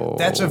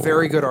 That's a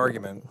very good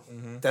argument.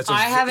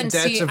 I haven't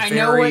seen. I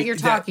know what you're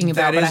talking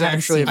about, but I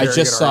haven't seen. I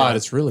just saw it.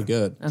 It's really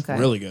good. Okay.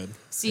 Really good.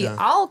 See,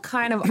 I'll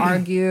kind of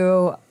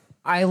argue.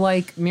 I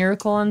like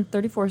Miracle on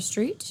 34th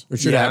Street.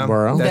 Richard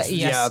Attenborough.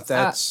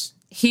 That's.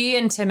 He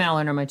and Tim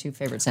Allen are my two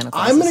favorite Santa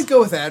Clauses. I'm going to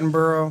go with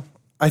Attenborough.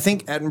 I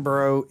think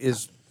Attenborough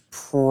is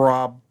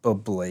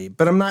probably,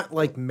 but I'm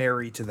not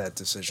married to that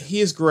decision.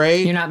 He is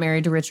great. You're not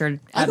married to Richard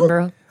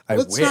Attenborough?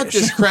 Let's not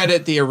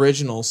discredit the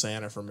original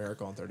Santa from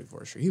Miracle on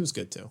 34th Street. He was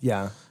good too.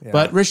 Yeah.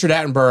 But Richard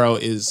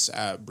Attenborough is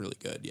really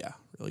good. Yeah,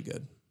 really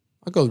good.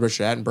 I'll go with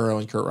Richard Attenborough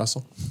and Kurt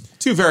Russell.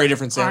 Two very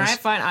different Santas. All right,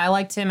 fine. I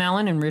like Tim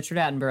Allen and Richard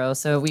Attenborough,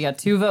 so we got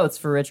 2 votes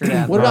for Richard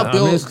Attenborough. What about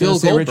Bill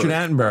Goldberg? Richard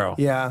Attenborough.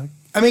 Yeah.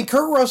 I mean,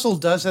 Kurt Russell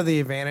does have the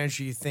advantage.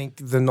 You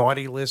think the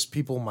naughty list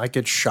people might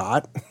get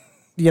shot,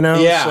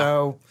 Yeah.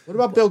 So what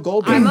about Bill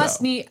Goldberg?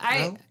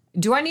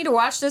 Do I need to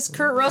watch this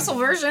Kurt Russell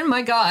version?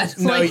 My God.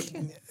 No,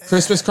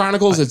 Christmas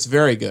Chronicles, it's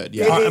very good.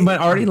 Yeah.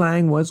 But Artie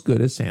Lang was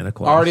good as Santa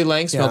Claus. Artie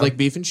Lang smelled like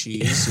beef and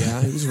cheese.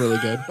 Yeah, he was really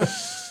good.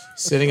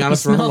 Sitting on a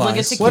throne of smelled like a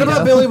ice. tequila. what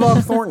about Billy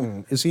Bob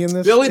Thornton? Is he in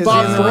this? Billy Is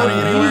Bob he in the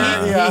running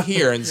Thornton. anywhere? He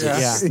here and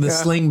yeah. The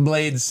Sling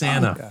Blade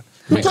Santa.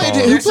 Who played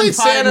There's some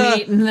Santa?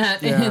 potted meat in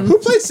that. Who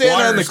played Santa in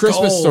the Water's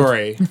Christmas gold.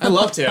 Story? I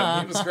loved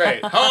him. He was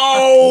great.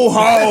 Ho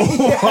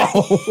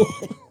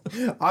ho!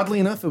 Oddly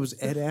enough, it was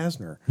Ed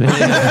Asner.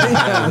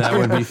 That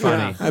would be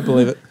funny. I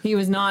believe it. He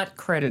was not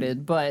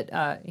credited, but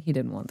he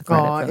didn't want the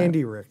credit for that.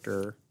 Andy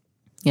Richter.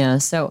 Yeah,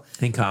 so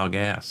And Kyle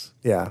Gass.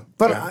 Yeah,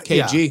 but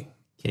KG.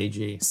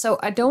 KG. So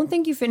I don't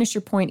think you finished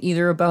your point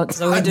either about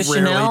Zoe I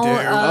Deschanel.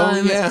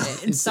 rarely do. Oh, yeah.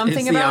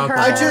 Something it's the about her.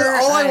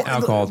 alcohol.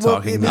 Alcohol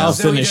talking now. I'll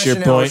finish your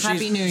point.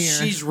 Happy New Year.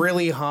 She's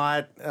really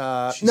hot. great.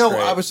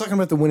 I was talking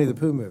about the Winnie the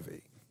Pooh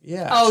movie.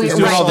 Yeah. Oh, she's yeah,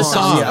 doing right. all the Songs.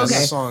 songs. Yeah, Okay.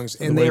 the songs,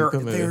 and Winnie they're the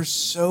Pooh movie. they're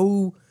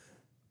so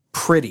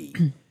pretty.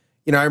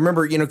 I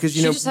remember, because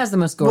She just has the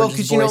most gorgeous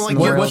because voice in the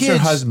world. What's her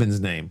kids-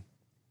 husband's name?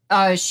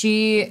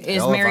 She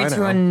is Hell if married I to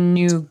know. a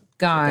new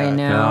guy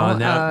now.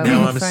 Now let me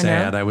I'm find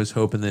sad. out. I was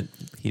hoping that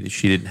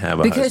she didn't have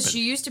a Because husband. she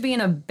used to be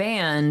in a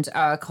band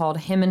called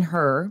Him and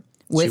Her,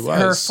 with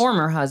her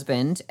former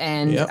husband,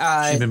 and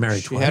she's been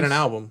married twice. She had an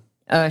album.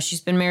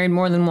 She's been married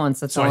more than once.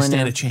 That's so all I I know.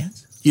 stand a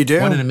chance. You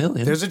do. 1 in a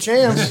million. There's a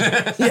chance.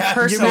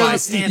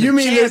 Yeah, you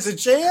mean there's a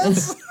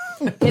chance?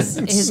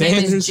 His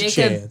name is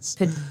Jacob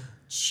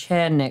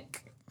Pechenik.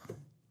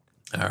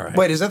 All right.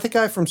 Wait, is that the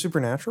guy from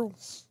Supernatural?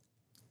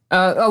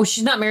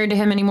 She's not married to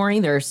him anymore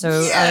either.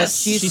 So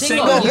she's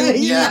single.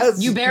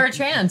 You bear a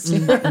chance.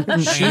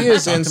 She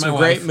is in some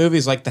great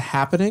movies like The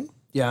Happening.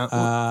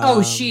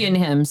 Yeah. She and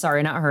him.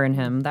 Sorry, not her and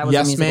him. That was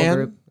Yes a musical Man.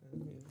 group.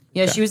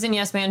 Yeah, she was in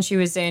Yes Man. She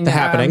was in The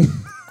Happening.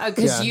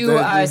 Because you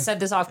said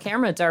this off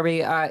camera,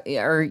 Darby,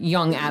 or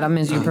young Adam,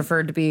 as you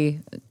preferred to be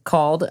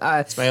called.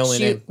 It's my only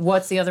name.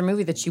 What's the other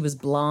movie that she was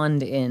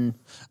blonde in?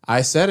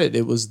 I said it.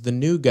 It was The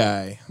New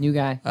Guy. New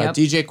Guy. Yep.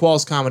 DJ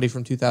Qualls comedy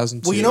from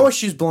 2002. Well, you know what?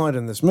 She's blonde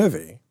in this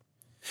movie.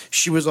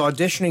 She was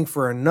auditioning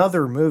for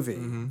another movie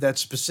that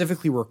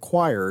specifically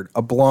required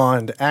a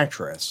blonde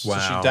actress. Wow.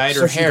 She dyed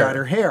So her she hair. dyed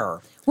her hair.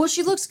 Well,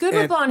 she looks good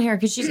with blonde hair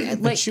because she's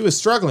But like. she was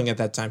struggling at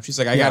that time. She's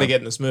like, I got to get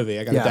in this movie.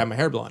 I got to dye my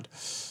hair blonde.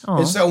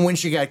 And so when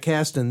she got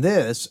cast in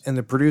this and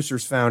the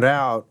producers found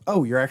out,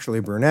 oh, you're actually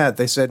a brunette,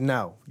 they said,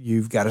 no,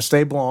 you've got to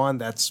stay blonde.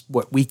 That's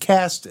what we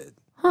casted.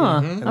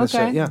 And they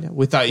said, Okay.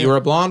 We thought you were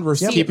a blonde. We're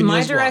keeping you My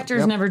as blonde.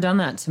 director's never done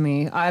that to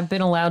me. I've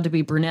been allowed to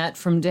be brunette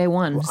from day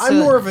one. I'm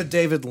more of a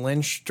David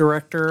Lynch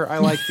director. I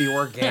like the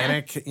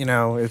organic,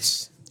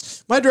 it's...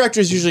 My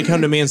directors usually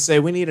come to me and say,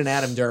 we need an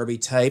Adam Darby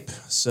type.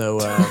 So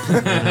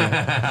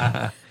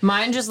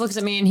Mine just looks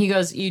at me and he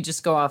goes, "You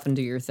just go off and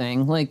do your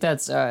thing." Like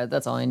that's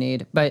all I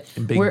need. But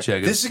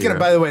this is gonna.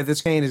 By the way,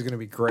 this cane is gonna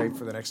be great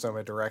for the next time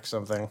I direct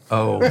something.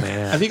 Oh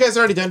man! Have you guys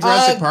already done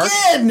Jurassic Park?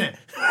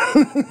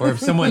 Or if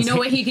someone's you know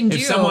what he can do?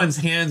 If someone's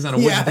hands on a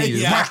wooden thing,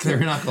 you whack their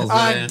knuckles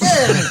in.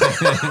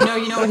 No,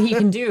 you know what he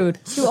can do?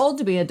 Too old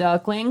to be a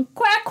duckling.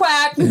 Quack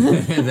quack.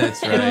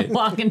 That's right. And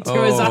walk into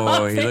his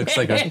office.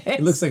 He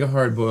looks like a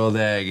hard-boiled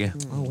egg.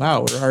 Oh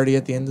wow, we're already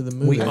at the end of the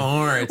movie. We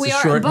are. It's a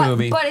short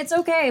movie. But it's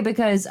okay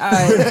because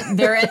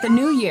they're at the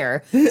new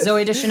year.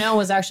 Zoe Deschanel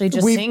was actually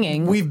just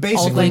singing. We've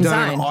basically Auld Lang done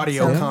Syne. an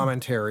audio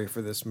commentary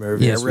for this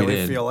movie. Yes, I we really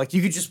did. feel like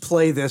you could just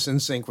play this in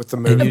sync with the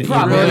movie.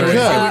 Probably really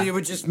could. It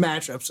would just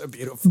match up so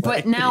beautifully.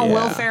 But now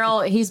Will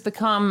Ferrell, he's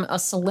become a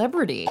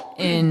celebrity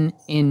in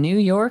New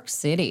York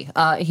City.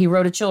 He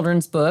wrote a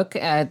children's book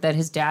that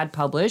his dad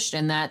published,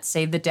 and that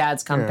saved the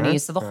dad's company.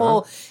 So the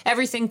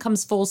everything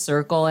comes full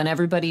circle, and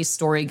everybody's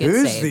story gets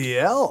Who's saved. the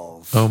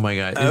elf? Oh my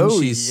God!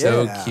 Isn't she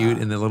so yeah. cute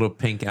in the little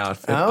pink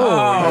outfit?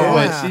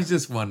 yeah. She's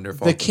just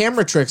wonderful. The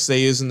camera tricks they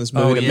use in this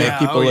movie to make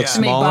people look To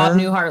make smaller. Bob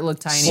Newhart look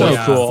tiny. So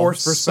cool.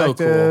 Forced So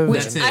perspective. cool.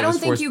 Which That's it. I It don't was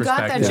think forced you got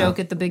that perspective. joke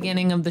at the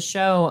beginning of the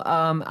show.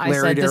 I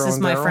Larry, said, "This Daryl, is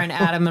and my Daryl." friend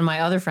Adam and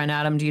my other friend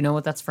Adam." Do you know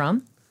what that's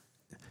from?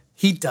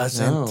 He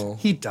doesn't. No.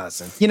 He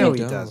doesn't. You know he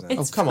doesn't.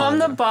 It's come from on.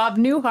 the Bob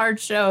Newhart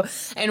show,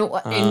 and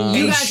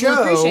you A guys show?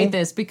 will appreciate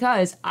this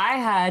because I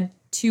had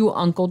 2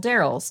 Uncle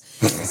Daryls.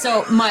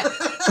 So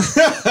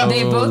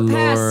they both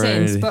passed Lord.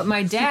 since, but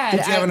my dad.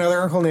 Did you have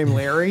another uncle named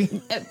Larry?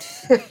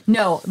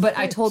 No, but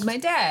I told my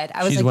dad.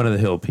 I was She's like, one of the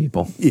hill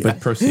people. But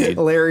proceed.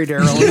 Larry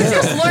Daryl.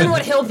 just learned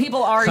what hill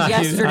people are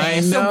yesterday.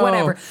 I So know.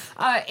 whatever.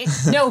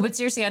 No, but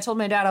seriously, I told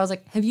my dad, I was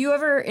like, "Have you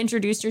ever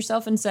introduced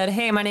yourself and said,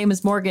 'Hey, my name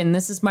is Morgan.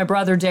 This is my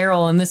brother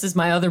Daryl, and this is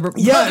my other brother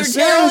Daryl'?" And he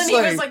seriously.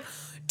 was like,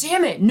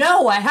 "Damn it,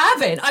 no, I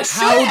haven't. I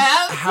should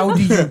have." How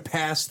do you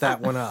pass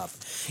that one up?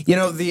 You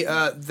know the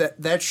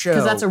that show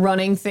Because that's a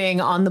running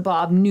thing on the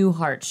Bob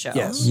Newhart show.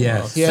 yes.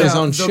 Yes. He had his So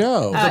own the-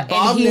 show. And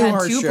Bob he had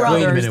Newhart 2 show. brothers.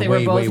 Wait a minute. They were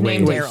Wait, both wait,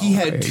 named wait. Daryl. He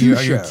had Are 2 you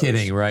shows.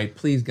 kidding, right?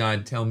 Please,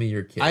 God, tell me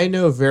you're kidding. I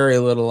know very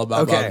little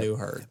about Okay. Bob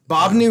Newhart.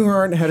 Bob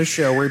Newhart had a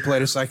show where he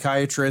played a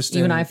psychiatrist.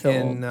 Even in, I feel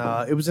in,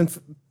 it was in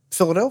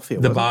Philadelphia.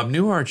 the wasn't Bob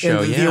Newhart it?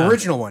 show, The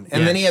original one,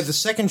 and then he Yes. had the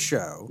second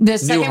show, The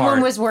second Newhart.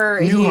 one was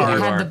where he Newhart.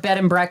 had the bed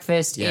and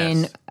breakfast Yes.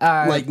 in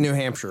like New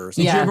Hampshire. Or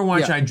something. Did you ever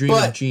watch Yeah. I Dream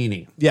But- of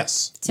Jeannie?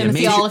 Yes.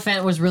 Timothy Major-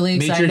 Oliphant was really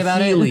excited Major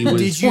about Healy it.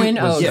 was, Did you- Twin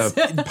was Oaks.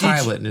 a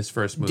pilot in his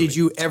first movie. Did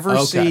you ever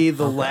Okay. see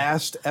the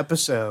last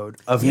episode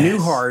of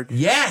Newhart?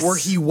 Yes. where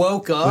he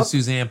woke up. With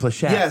Suzanne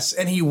Plachette? Yes,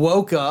 and he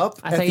woke up.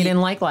 I thought you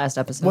didn't like last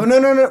episode. Well,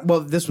 no.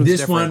 Well, this was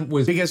This different one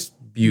was because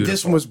beautiful.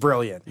 this one was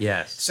brilliant.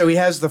 Yes. So he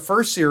has the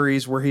first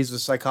series where he's a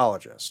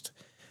psychologist.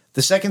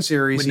 The second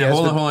series, Wait, he now, has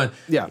hold the- on, hold on.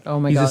 Yeah. Oh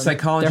my He's God. a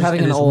psychologist, They're having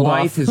and an his old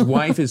wife. off. His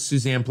wife is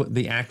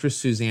the actress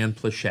Suzanne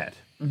Plachette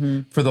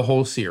for the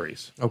whole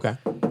series. Okay.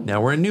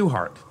 Now we're in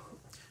Newhart,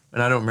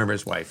 and I don't remember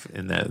his wife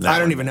in that. I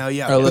don't one. even know.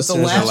 Yeah, Our but the listeners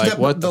are last like,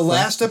 what the fuck?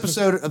 last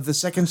episode of the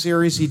second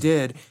series he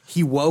did,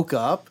 he woke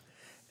up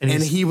and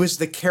he's- he was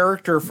the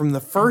character from the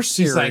first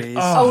He's series.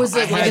 like, Oh, was it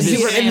I like had a this-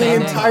 Superman in the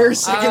ending? entire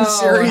second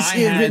series, I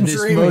he had been this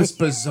dreaming. most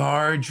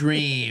bizarre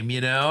dream, you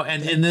know?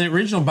 And in the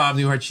original Bob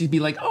Newhart, she'd be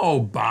like,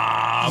 "Oh,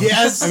 Bob."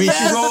 Yes, I mean, she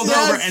yes, rolled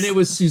yes. over, and it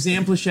was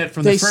Suzanne Plachette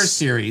from They the first s-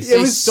 series. It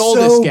was stole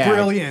so this gag.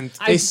 brilliant.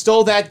 They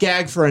stole that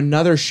gag for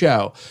another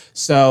show.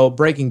 So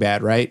Breaking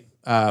Bad, right?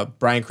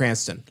 Bryan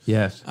Cranston.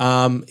 Yes.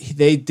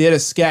 They did a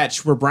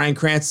sketch where Bryan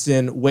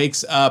Cranston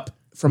wakes up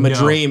from a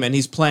dream, and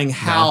he's playing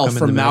Hal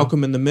from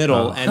Malcolm in the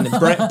Middle, and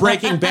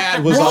Breaking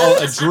Bad was all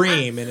a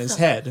dream in his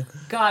head.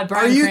 God,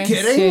 Bryan Are you Cranston.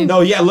 kidding?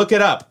 No, yeah, look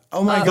it up.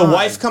 Oh my The God.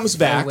 wife comes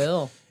back. I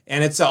will.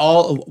 And it's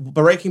all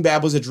Breaking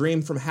Bad was a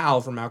dream from Hal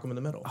from Malcolm in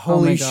the Middle.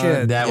 Holy God.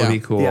 shit. That would be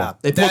cool. Yeah.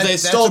 They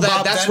stole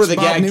that. That's where the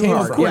Bob gag came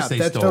Newhart. from. Of course Yeah, they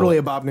that's stole totally it.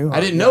 a Bob Newhart.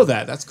 I didn't know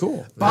that. That's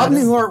cool. Bob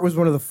Newhart was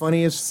one of the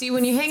funniest. See,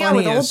 when you hang out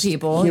with old funniest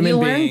people, human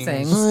you learn beings.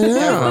 things.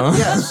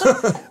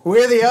 Yes.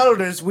 We're the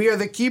elders. We are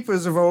the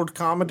keepers of old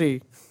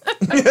comedy.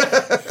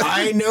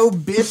 I know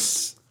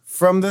bits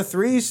from the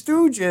Three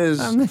Stooges.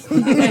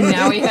 And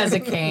now he has a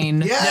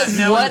cane. Yes.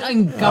 What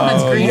on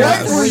God's green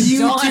What earth were have we you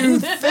done? two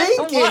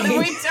thinking? What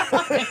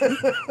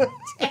have we done?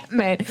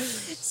 Damn it.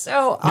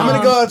 So I'm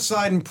going to go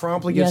outside and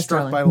promptly get yes,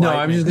 struck darling. by No,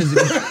 I lightning. was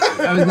just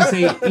gonna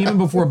say even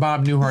before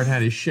Bob Newhart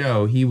had his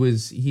show, he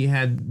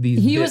had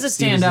these. He was a bits.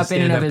 stand-up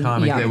in and of stand-up it,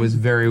 comic yeah. that was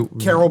very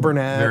Carol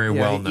Burnett. very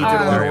Yeah, well he known. did a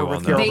lot of Very work well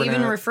with known. Carol they even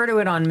Burnett. refer to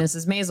it on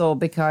Mrs. Maisel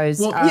because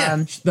Well,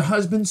 the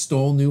husband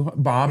stole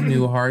Bob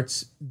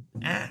Newhart's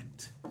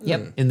act.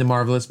 Yep. In The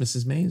Marvelous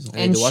Mrs. Maisel.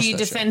 And to watch she that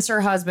defends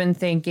her husband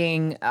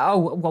thinking,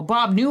 oh, well,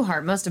 Bob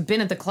Newhart must have been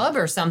at the club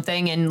or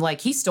something and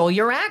like he stole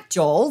your act,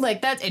 Joel.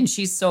 Like that. And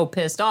she's so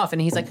pissed off. And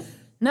he's like,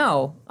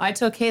 no, I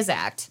took his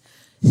act.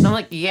 And I'm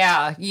like,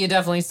 yeah, you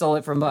definitely stole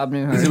it from Bob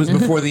Newhart. It was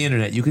before the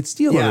internet. You could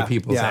steal Yeah, other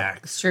people's yeah.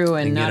 acts. It's true,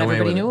 and get not away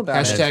everybody with knew it. about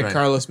it. Hashtag right.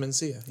 Carlos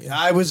Mencia. Yeah.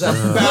 I was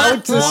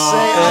about to say,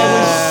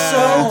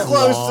 I was so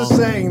close to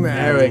saying that.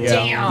 There we go.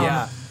 Damn.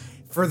 Yeah.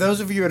 For those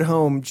of you at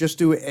home, just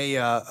do a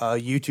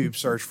YouTube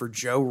search for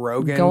Joe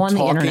Rogan Go on the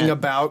talking internet.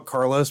 about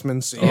Carlos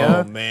Mencia.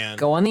 Oh man.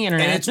 Go on the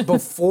internet. And it's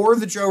before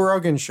the Joe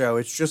Rogan show.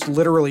 It's just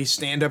literally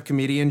stand-up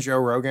comedian Joe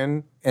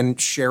Rogan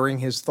and sharing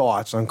his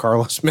thoughts on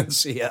Carlos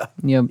Mencia.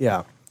 Yep.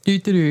 Yeah.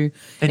 And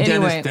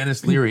Anyway.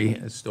 Dennis Leary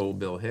stole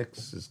Bill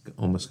Hicks'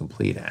 almost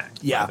complete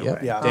act. Yeah. by the way.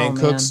 Yeah. Dan Oh,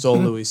 Cook man. stole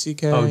Louis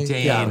C.K. Oh,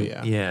 Dane.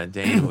 Yeah. Yeah,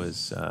 Dane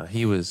was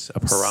he was a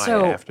pariah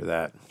So- after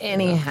that.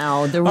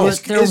 Anyhow, there Oh,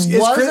 was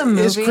a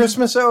movie. Is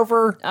Christmas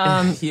over?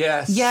 Yes.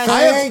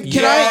 Yes.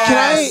 Can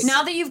I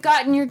Now that you've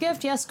gotten your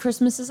gift, yes,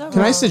 Christmas is over.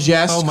 can I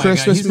suggest Oh my God,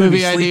 Christmas he's gonna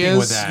be movie sleeping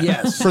with ideas that.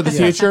 Yes. for the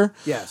future?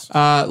 Yes.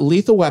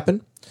 Lethal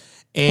Weapon.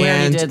 We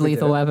already And did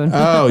Lethal Weapon.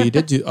 oh, you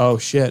did do. Oh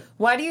shit.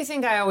 Why do you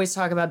think I always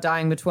talk about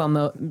dying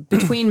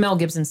between Mel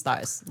Gibson's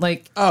thighs?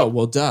 Like, Oh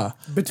well, duh.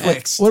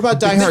 Betwixt. What about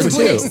Die Hard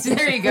 2?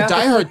 there you go.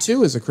 Die Hard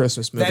 2 is a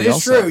Christmas movie. That is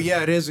also. true.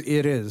 Yeah, it is.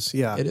 It is.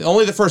 Yeah.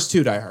 Only the first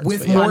two Die Hards. With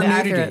but yeah. more Kinda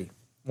nudity. accurate.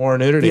 More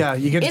nudity. Yeah,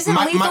 you get Isn't Mi-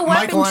 Lethal Mi- Weapon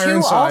Michael 2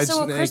 Ironside's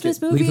also a naked. Christmas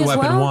movie Lethal as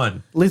Weapon well?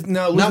 1. No,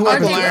 Not Lethal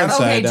Michael Weapon.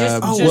 Ironside. Ironside.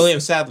 Okay, just- William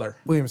Sadler.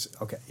 Williams.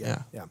 Okay.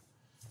 Yeah. Yeah.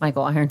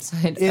 Michael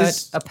Ironside,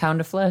 Is- a pound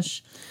of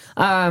flesh.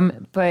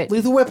 But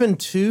Lethal Weapon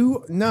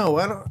 2? No,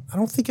 I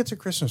don't think it's a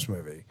Christmas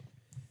movie.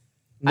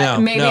 No,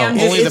 maybe no, I'm-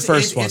 only the It's-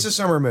 first one. It's a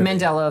summer movie.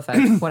 Mandela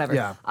effect, whatever.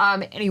 Yeah.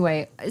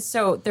 Anyway,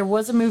 so there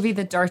was a movie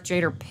that Darth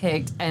Jader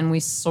picked, and we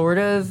sort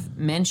of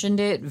mentioned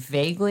it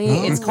vaguely.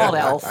 It's called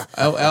Elf.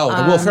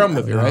 the Will Ferrell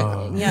movie,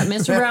 right? Yeah,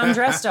 Mr. Brown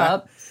dressed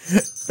up.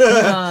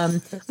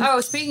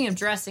 Speaking of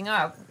dressing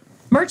up,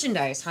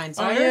 merchandise,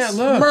 hindsight. Oh yeah,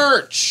 look.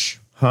 Merch.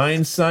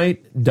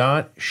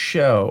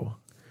 Hindsight.show.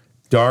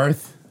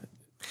 Darth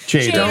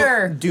Jader.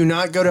 Jader. Do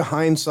not go to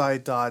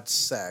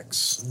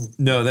hindsight.sex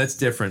No, that's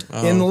different.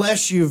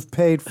 unless you've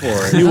paid for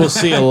it. You will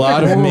see a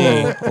lot of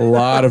me. A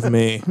lot of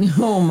me.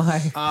 Oh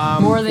my!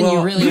 More than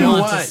you really you know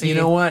want what? to see. You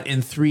know what?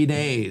 In 3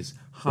 days,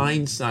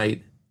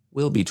 hindsight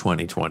will be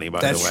 2020. By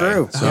That's the way,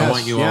 true. So Yes. I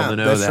want you Yeah, all to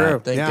know that's that. true.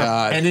 Thank Yeah.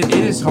 God. And it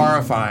is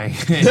horrifying.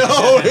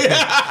 oh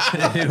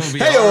yeah. It'll be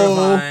Hey-o.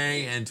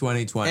 horrifying in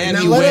 2020. And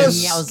Now he let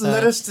wins.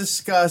 us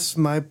discuss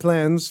my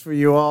plans for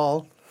you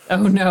all.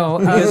 Oh no!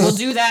 We'll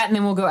do that, and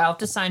then we'll go out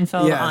to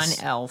Seinfeld Yes.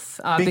 on Elf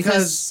because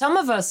Because- some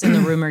of us in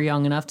the room are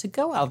young enough to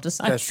go out to That's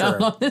Seinfeld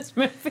true. on this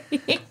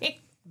movie.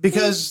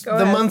 Because Go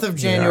the ahead. month of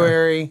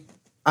January,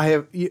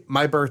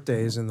 my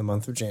birthday is in the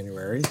month of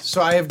January,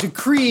 so I have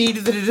decreed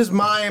that it is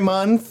my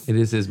month. It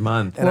is his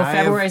month. And Well, I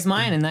have- February's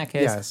mine in that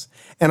case. Yes,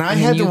 and I And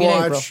had then to you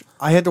get watch. April.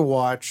 I had to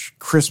watch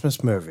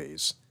Christmas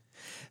movies.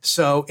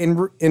 So in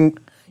You only had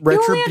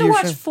retribution, to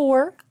watch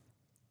 4.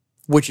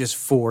 which is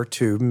 4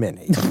 too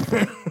many.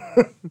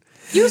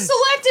 You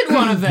selected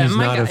one of them. He's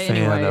My not God, a fan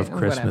anyway, of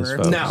Christmas, whatever.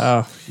 folks. No.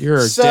 Oh,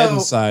 you're So- dead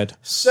inside.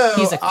 So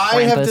He's a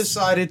I have Krampus.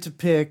 decided to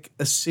pick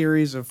a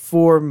series of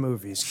 4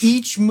 movies,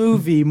 each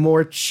movie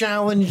more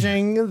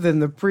challenging than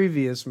the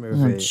previous Oh,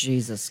 movie.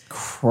 Jesus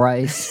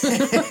Christ.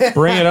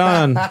 Bring it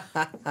on.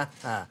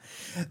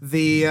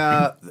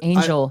 The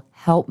Angel,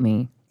 help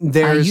me.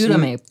 there's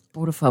Ayúdame,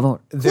 por favor.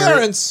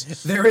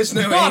 Clarence. There is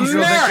no angel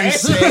that can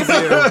save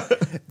you.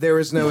 There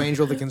is no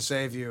angel that can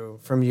save you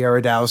from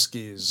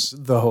Yarodowski's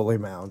The Holy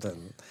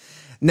Mountain.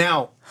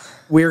 Now,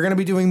 we're going to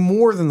be doing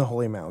more than The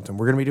Holy Mountain.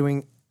 We're going to be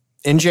doing,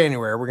 in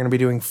January, we're going to be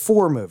doing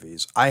 4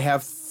 movies. I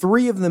have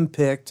 3 of them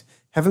picked.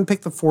 Haven't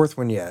picked the 4th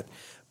one yet,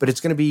 but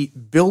it's going to be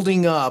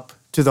building up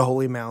to The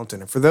Holy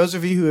Mountain. And for those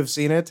of you who have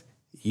seen it,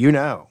 you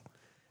know.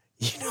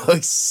 You know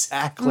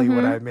exactly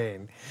what I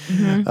mean.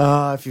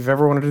 If you've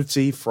ever wanted to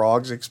see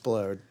frogs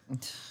explode.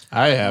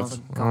 I have. I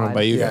don't know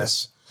about you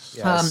Yes.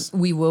 Yes.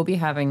 We will be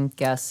having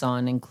guests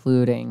on,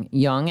 including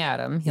young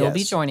Adam. He'll be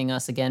Yes. joining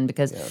us again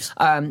because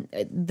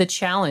the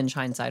challenge,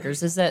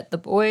 Hindsighters, is that the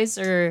boys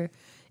and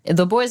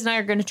I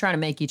are going to try to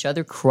make each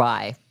other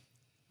cry.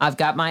 I've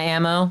got my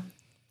ammo,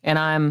 and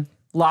I'm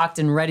locked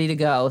and ready to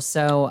go.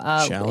 So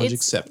Challenge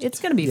accepted. It's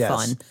going to be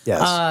fun.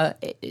 Yes.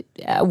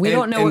 We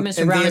don't know what and- Mr.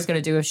 and Brown the- is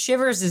going to do. If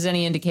Shivers is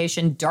any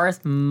indication,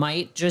 Darth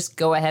might just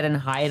go ahead and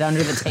hide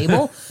under the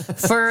table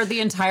for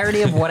the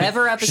entirety of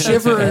whatever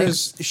episode.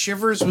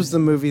 Shivers was the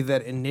movie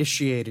that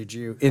initiated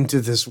you into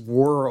this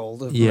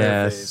world of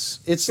Yes.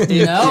 movies. No,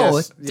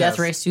 yes, Death yes.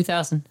 Race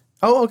 2000.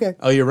 Oh, okay.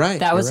 Oh, you're right.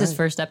 That was you're his right.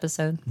 first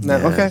episode. No,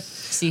 okay.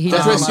 See, he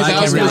Death Race I can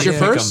 2000 was really your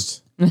pick 'em. first?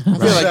 I feel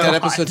like that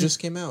episode just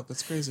came out.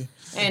 That's crazy.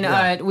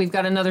 And we've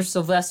got another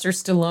Sylvester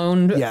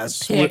Stallone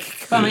Yes. pick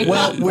coming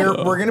Well, up.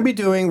 we're gonna be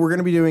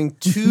doing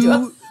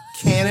two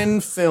Canon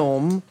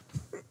film,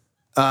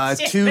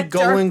 two it,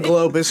 Golden Darby.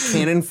 Globus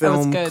Canon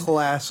film good.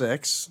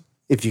 classics,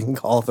 if you can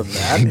call them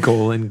that.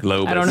 Golden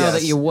Globe. I don't know Yes.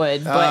 that you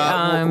would,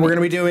 but we're gonna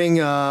be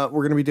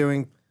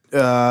doing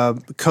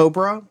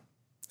Cobra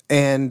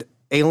and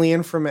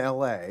Alien from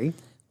L.A.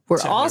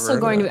 we're also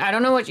going to. I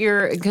don't know what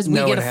because we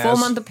No get one a full has.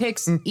 month of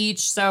picks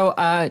each. So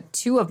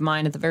two of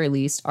mine at the very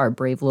least are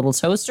Brave Little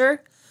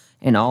Toaster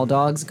and All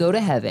Dogs Go to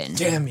Heaven.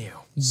 Damn you!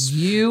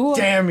 You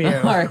Damn you!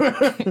 are.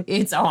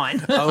 It's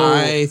on.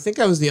 I think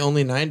I was the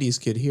only 90s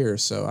kid here,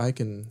 so I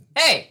can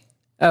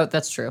Oh,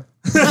 that's true.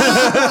 vouch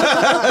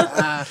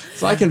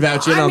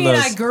in I on mean,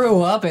 those. I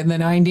grew up in the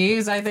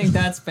 90s. I think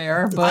that's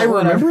fair. But I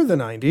whatever. remember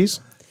the '90s.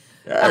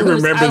 I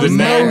remember I was the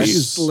there. 90s.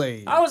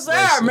 Mostly. I was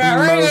there,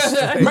 Mary.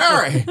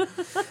 Mary.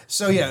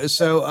 So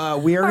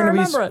we are going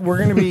remember to it.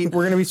 be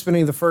we're going to be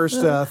spending the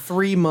first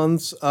 3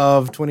 months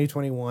of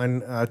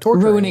 2021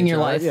 torturing Ruining each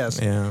your other. life. Yes.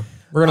 Yeah.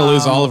 We're going to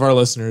lose all of our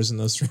listeners in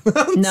those 3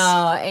 months.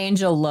 No,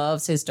 Angel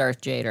loves his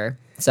Darth Jader,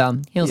 so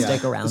he'll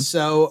stick around.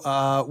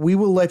 So we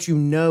will let you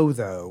know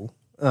though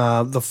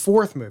the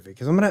fourth movie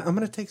because I'm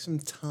gonna take some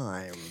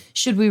time.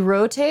 Should we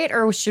rotate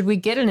or should we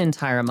get an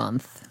entire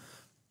month?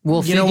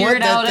 We'll You know figure what?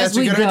 it out That's as a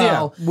we good go.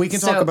 idea. We can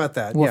talk about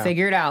that. We'll Yeah.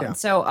 figure it out. Yeah.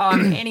 So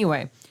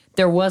anyway,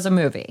 there was a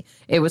movie.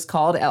 It was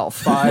called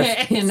Elf.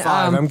 And,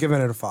 Five. I'm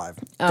giving it a 5.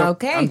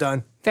 okay. I'm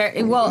done. Fair.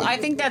 Well, I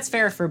think that's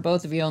fair for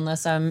both of you,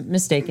 unless I'm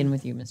mistaken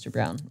with you, Mr.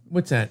 Brown.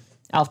 What's that?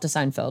 Alf to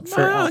Seinfeld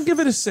for I'll Elf. give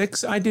it a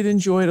 6. I did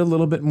enjoy it a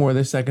little bit more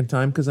the second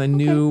time because I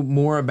knew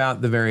more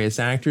about the various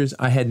actors.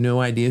 I had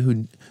no idea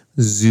who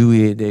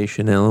Zooey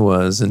Deschanel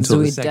was until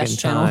the Zooey second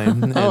Deschanel.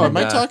 time. Oh, am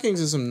And, I talking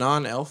to some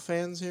non-elf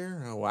fans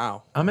here? Oh,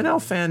 wow. I'm an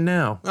Elf fan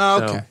now. Oh,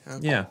 so, okay.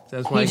 Okay. Yeah,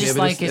 that's why I just gave it.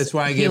 like That's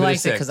why I he gave it a likes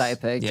it 6 'cause I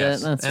picked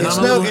yes. it. That's And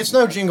fine. I'm a It's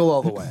no Jingle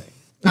All the Way.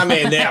 I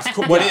mean, yeah,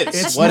 what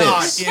is? It's What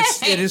not.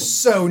 is? It is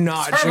so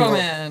not Turbo Jingle.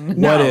 Man.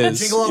 No, What is?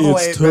 Jingle All the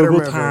Way. It's Better turbo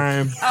movie.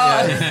 time.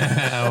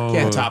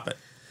 Can't top it.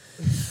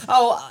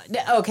 Oh,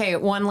 okay.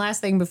 One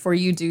last thing before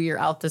you do your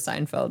Alf to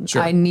Seinfeld.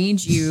 Sure. I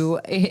need you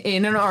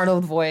in an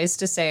Arnold voice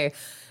to say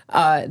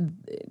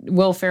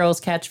Will Ferrell's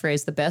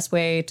catchphrase, the best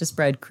way to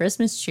spread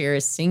Christmas cheer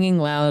is singing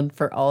loud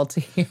for all to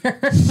hear.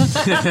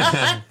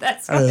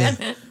 That's what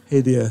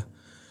Hey dear,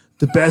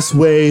 the best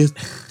way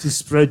to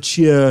spread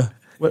cheer.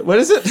 What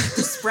is it?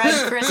 spread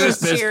Christmas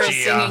cheer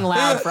is singing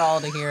loud for all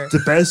to hear. The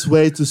best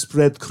way to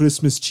spread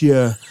Christmas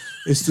cheer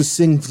is to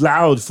sing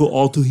loud for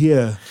all to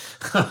hear.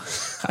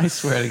 I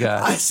swear to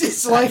God.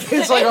 It's like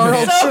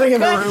Arnold so sitting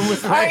in a good. room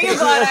with Are you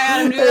glad I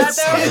had him do that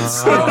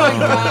though? Oh my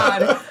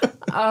god.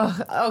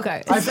 Oh,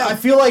 okay. I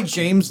feel like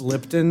James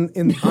Lipton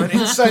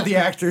inside the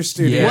actor's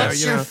studio. Yeah. What's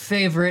you your know.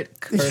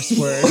 favorite curse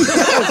word?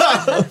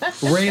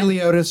 Ray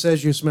Liotta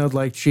says you smelled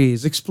like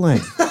cheese. Explain.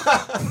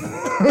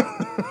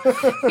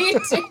 He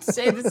did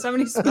say that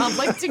somebody smelled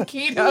like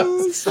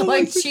taquitos,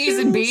 like cheese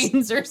and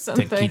beans or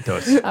something.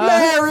 Taquitos.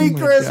 Merry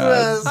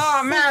Christmas.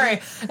 Oh, Mary.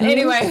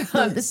 Anyway,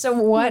 so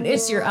what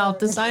is your Alf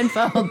to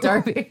Seinfeld,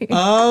 Darby?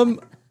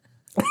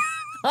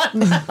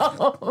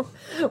 No.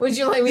 Would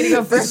you like me to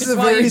go first? This is a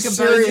while you very compose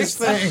serious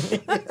yourself?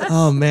 thing.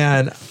 Oh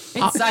man,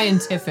 It's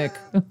scientific.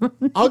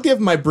 I'll give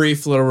my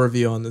brief little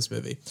review on this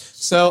movie.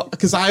 So,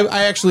 because I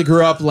actually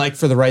grew up like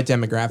for the right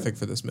demographic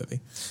for this movie.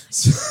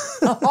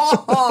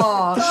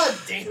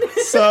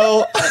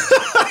 So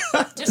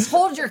Just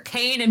hold your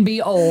cane and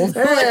be old.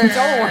 Don't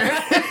worry.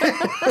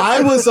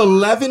 I was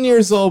 11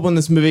 years old when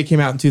this movie came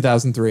out in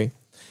 2003.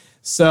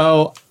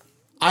 So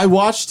I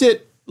watched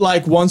it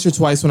like once or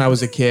twice when I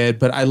was a kid,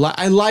 but I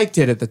liked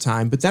it at the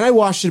time. But then I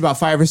watched it about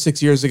 5 or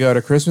 6 years ago at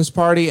a Christmas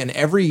party, and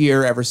every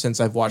year ever since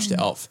I've watched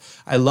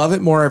Elf. I love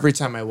it more every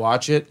time I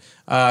watch it.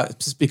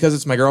 Just because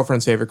it's my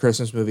girlfriend's favorite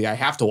Christmas movie, I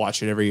have to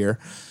watch it every year.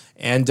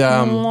 And you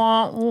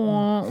know,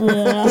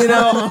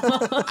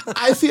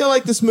 I feel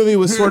like this movie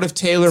was sort of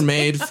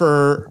tailor-made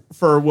for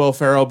Will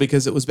Ferrell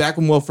because it was back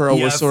when Will Ferrell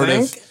was sort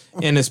of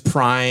in his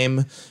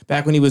prime,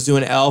 back when he was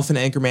doing Elf and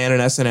Anchorman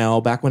and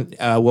SNL, back when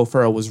Will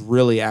Ferrell was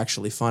really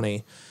actually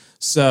funny.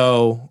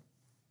 So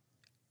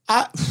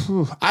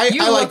You I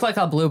look like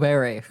a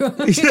blueberry. And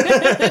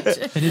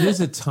it is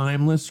a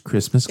timeless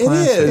Christmas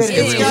classic. is.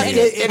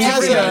 It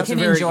has Everybody can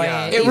enjoy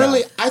it. It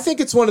really, I think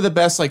it's one of the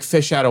best like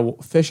fish out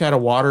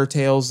of water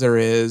tales there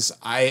is.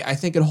 I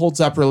think it holds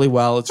up really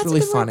well. It's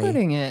really funny.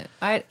 Putting it.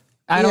 I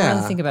don't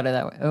really think about it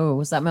that way. Oh,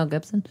 was that Mel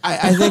Gibson?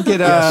 I think it.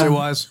 Yes, it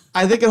was.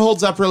 I think it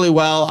holds up really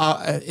well.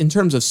 In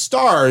terms of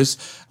stars,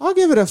 I'll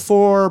give it a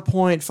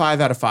 4.5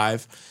 out of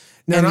 5.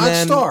 No, And not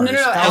then- stars. No,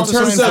 Alf in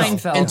terms of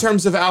Seinfeld. In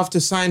terms of Alf to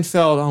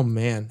Seinfeld, oh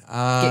man.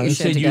 Get your You shit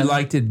said you together.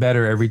 liked it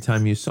better every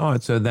time you saw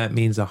it, so that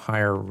means a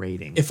higher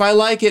rating. If I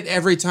like it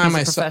every time He's a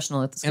I saw,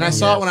 professional at this and I game.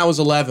 saw it when I was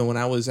 11, when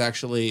I was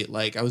actually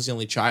like I was the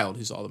only child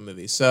who saw the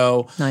movie.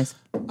 So Nice.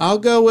 I'll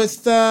go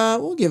with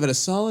we'll give it a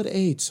solid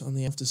 8 on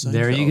the Alf to Seinfeld.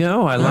 There you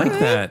go. I like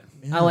that.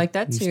 I like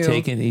that too.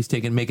 He's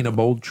making a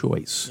bold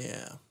choice.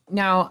 Yeah.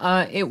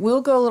 Now, it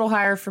will go a little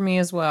higher for me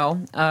as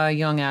well,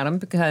 young Adam,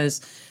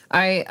 because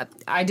I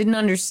didn't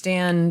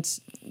understand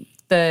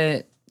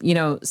the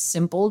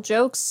simple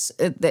jokes.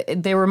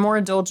 They were more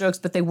adult jokes,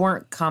 but they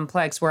weren't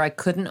complex where I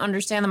couldn't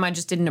understand them. I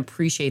just didn't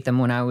appreciate them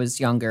when I was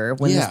younger,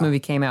 when this movie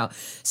came out.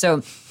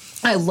 So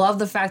I love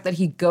the fact that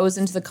he goes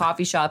into the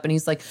coffee shop and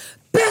he's like,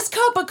 best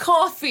cup of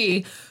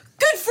coffee.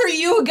 Good for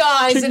you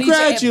guys.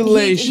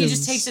 Congratulations. And he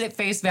just takes it at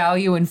face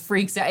value and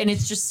freaks out. And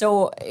it's just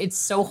so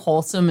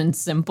wholesome and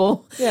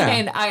simple. Yeah.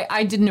 And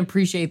I didn't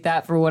appreciate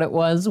that for what it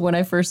was when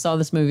I first saw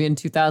this movie in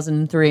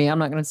 2003. I'm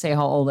not going to say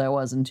how old I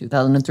was in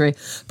 2003.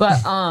 But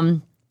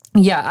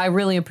yeah, I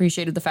really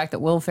appreciated the fact that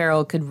Will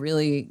Ferrell could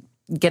really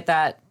get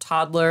that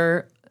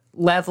toddler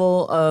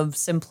level of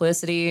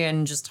simplicity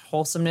and just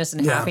wholesomeness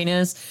and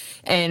happiness.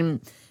 And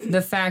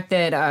the fact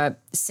that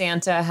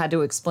Santa had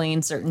to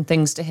explain certain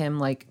things to him,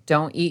 like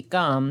don't eat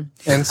gum.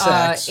 And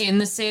sex. In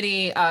the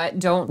city,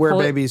 don't Where pull-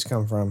 babies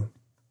come from.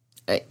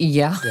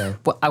 Yeah.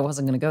 Well, I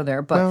wasn't going to go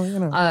there,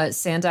 but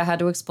Santa had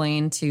to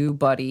explain to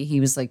Buddy, he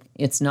was like,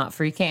 it's not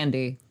free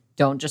candy.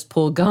 Don't just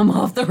pull gum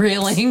off the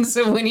railings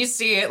when you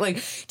see it.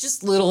 Like,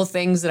 just little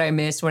things that I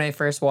missed when I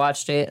first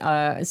watched it.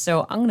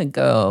 So I'm going to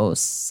go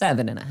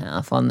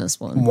 7.5 on this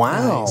one.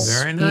 Wow.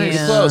 Very nice.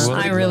 Yeah, close.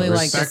 I really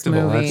like this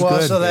Respectable. movie. That's Well,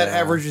 good. so that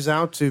averages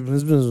out to.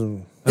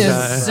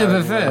 It's super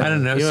I fun.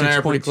 don't know. You and I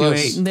are pretty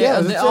close. 6.28.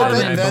 Yeah, The that's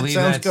Ottoman- I That believe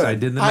sounds that's. good. I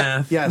did the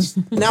math. Yes.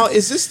 Now,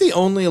 is this the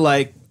only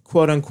like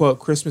quote unquote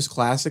Christmas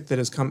classic that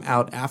has come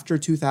out after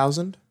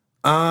 2000?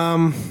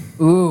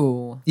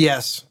 Ooh.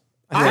 Yes.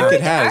 I think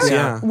it has.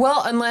 Yeah.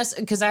 Well, unless,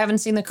 because I haven't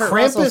seen the Kurt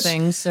Russell Krampus-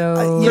 thing, so.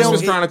 you know,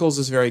 Christmas it- Chronicles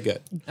is very good,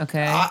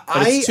 okay.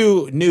 but it's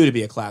too new to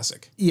be a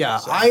classic. Yeah,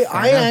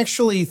 I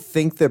actually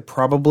think that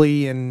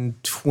probably in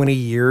 20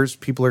 years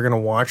people are going to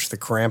watch the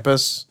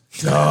Krampus.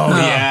 Oh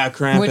yeah,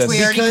 Krampus. Which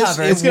we already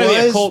covered. It's gonna be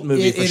a cult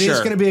movie It for is sure.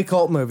 going to be a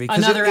cult movie. 'cause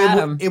Another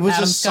Adam. It was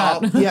Adam a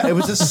Scott. yeah, it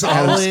was a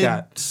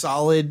Scott.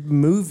 solid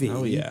movie.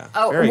 Oh yeah.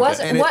 Oh, Very was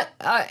good. And what?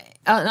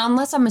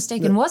 Unless I'm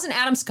mistaken, wasn't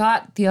Adam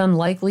Scott the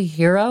unlikely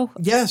hero?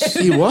 Yes,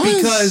 He was.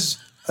 because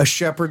a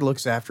shepherd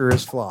looks after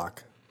his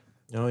flock.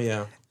 Oh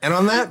yeah. And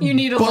on that You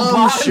need a lobotomy.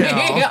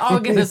 bombshell. I'll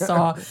get a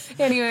saw.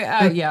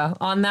 Anyway, yeah.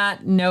 On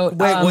that note,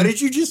 Wait, what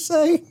did you just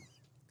say?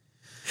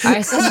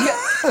 I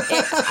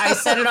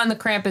said it on the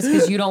Krampus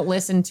because you don't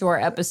listen to our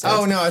episodes.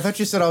 Oh no, I thought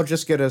you said I'll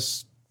just get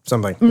us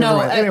something. No, Never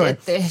mind.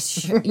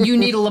 Anyway, you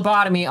need a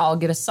lobotomy. I'll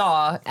get a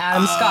saw.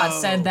 Adam Scott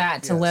said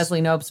that to Leslie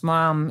Knope's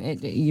mom.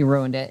 You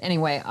ruined it.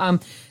 Anyway,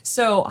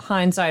 so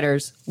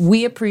hindsighters,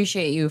 we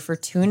appreciate you for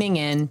tuning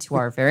in to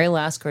our very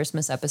last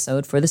Christmas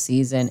episode for the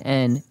season.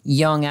 And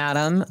young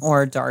Adam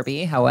or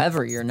Darby,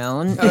 however you're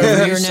known, in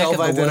your neck of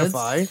the woods.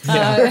 self-identify.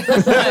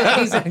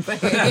 Exactly.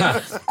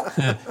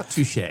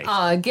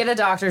 Touche. Get a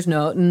doctor's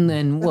note and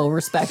then we'll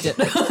respect it.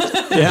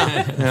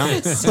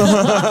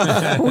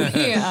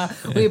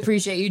 We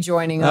appreciate you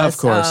joining us. Of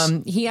course.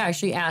 He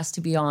actually asked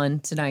to be on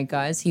tonight,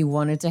 guys. He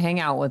wanted to hang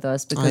out with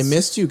us because I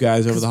missed you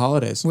guys over the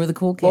holidays. we're the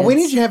cool kids. Well, we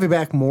need to have you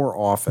back more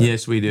often.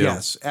 Yes, we do.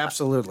 Yes,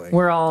 absolutely.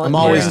 We're all I'm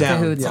always in down.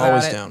 cahoots Yeah. about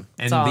Always it. down.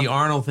 And So- the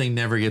Arnold thing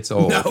never gets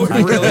old. No, it I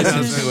could really listen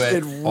doesn't. to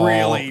It all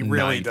really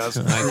night.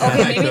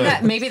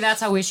 doesn't. Maybe that's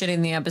how we should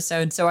end the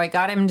episode. So I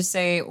got him to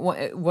say,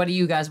 what do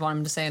you guys want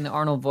him to say in the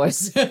Arnold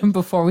voice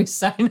before we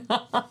sign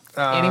off?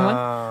 Anyone?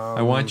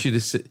 I want you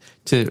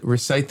to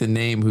recite the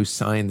name who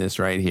signed this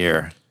right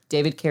here.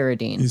 David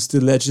Carradine. It's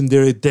the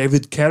legendary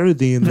David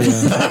Carradine.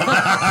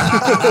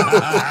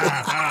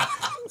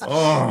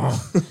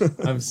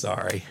 I'm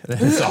sorry.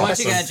 That's awesome. What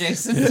you got,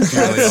 Jason? It's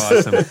really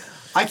awesome.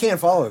 I can't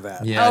follow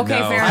that. Yeah, Okay,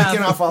 no. fair I enough.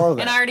 cannot follow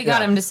that. And I already got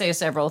Yeah. him to say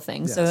several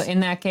things. Yes. So in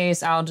that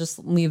case, I'll just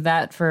leave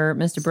that for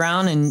Mr.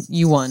 Brown, and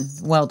you won.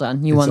 Well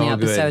done. You won the all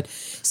good. episode.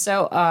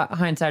 So,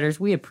 Hindsiders,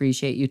 we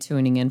appreciate you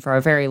tuning in for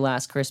our very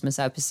last Christmas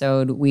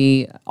episode.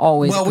 We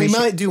always Well, we appreciate-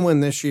 might do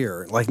one this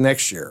year, like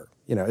next year.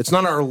 it's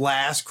not our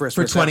last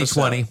Christmas for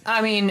 2020. episode.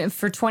 I mean,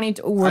 for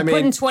we're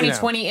putting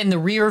 2020 in the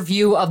rear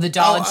view of the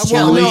Dodge well,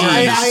 Challenger. no,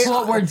 That's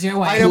what we're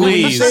doing. I know, when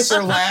you Please. say it's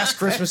our last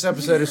Christmas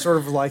episode, it's sort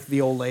of like the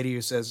old lady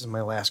who says, "It's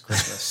my last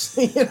Christmas."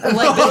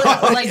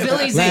 like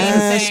Billy Zane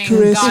Last saying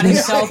Christmas. God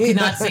himself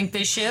cannot sink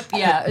this ship.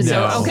 Yeah.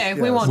 So, okay,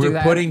 we won't do We're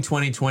that. putting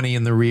 2020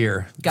 in the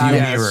rear. Got the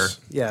it. mirror.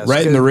 Yes,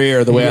 Right in the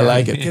rear, the way I Yeah.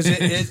 like it. because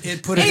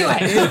it put Anyway.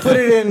 it put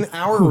it in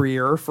our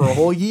rear for a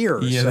whole year.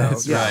 Yeah, so,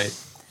 that's right.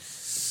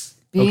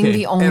 Being Okay.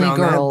 the only And on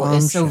that girl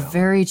is so bombshell.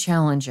 very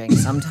challenging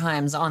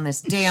sometimes on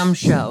this damn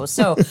show.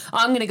 So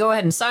I'm going to go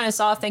ahead and sign us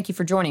off. Thank you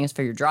for joining us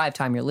for your drive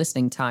time, your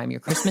listening time, your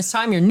Christmas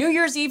time, your New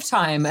Year's Eve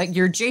time,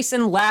 your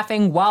Jason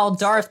laughing while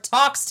Darth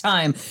talks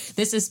time.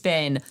 This has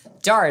been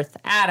Darth,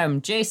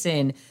 Adam,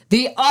 Jason,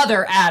 the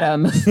other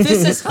Adam.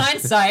 This is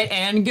Hindsight,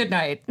 and good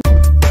night.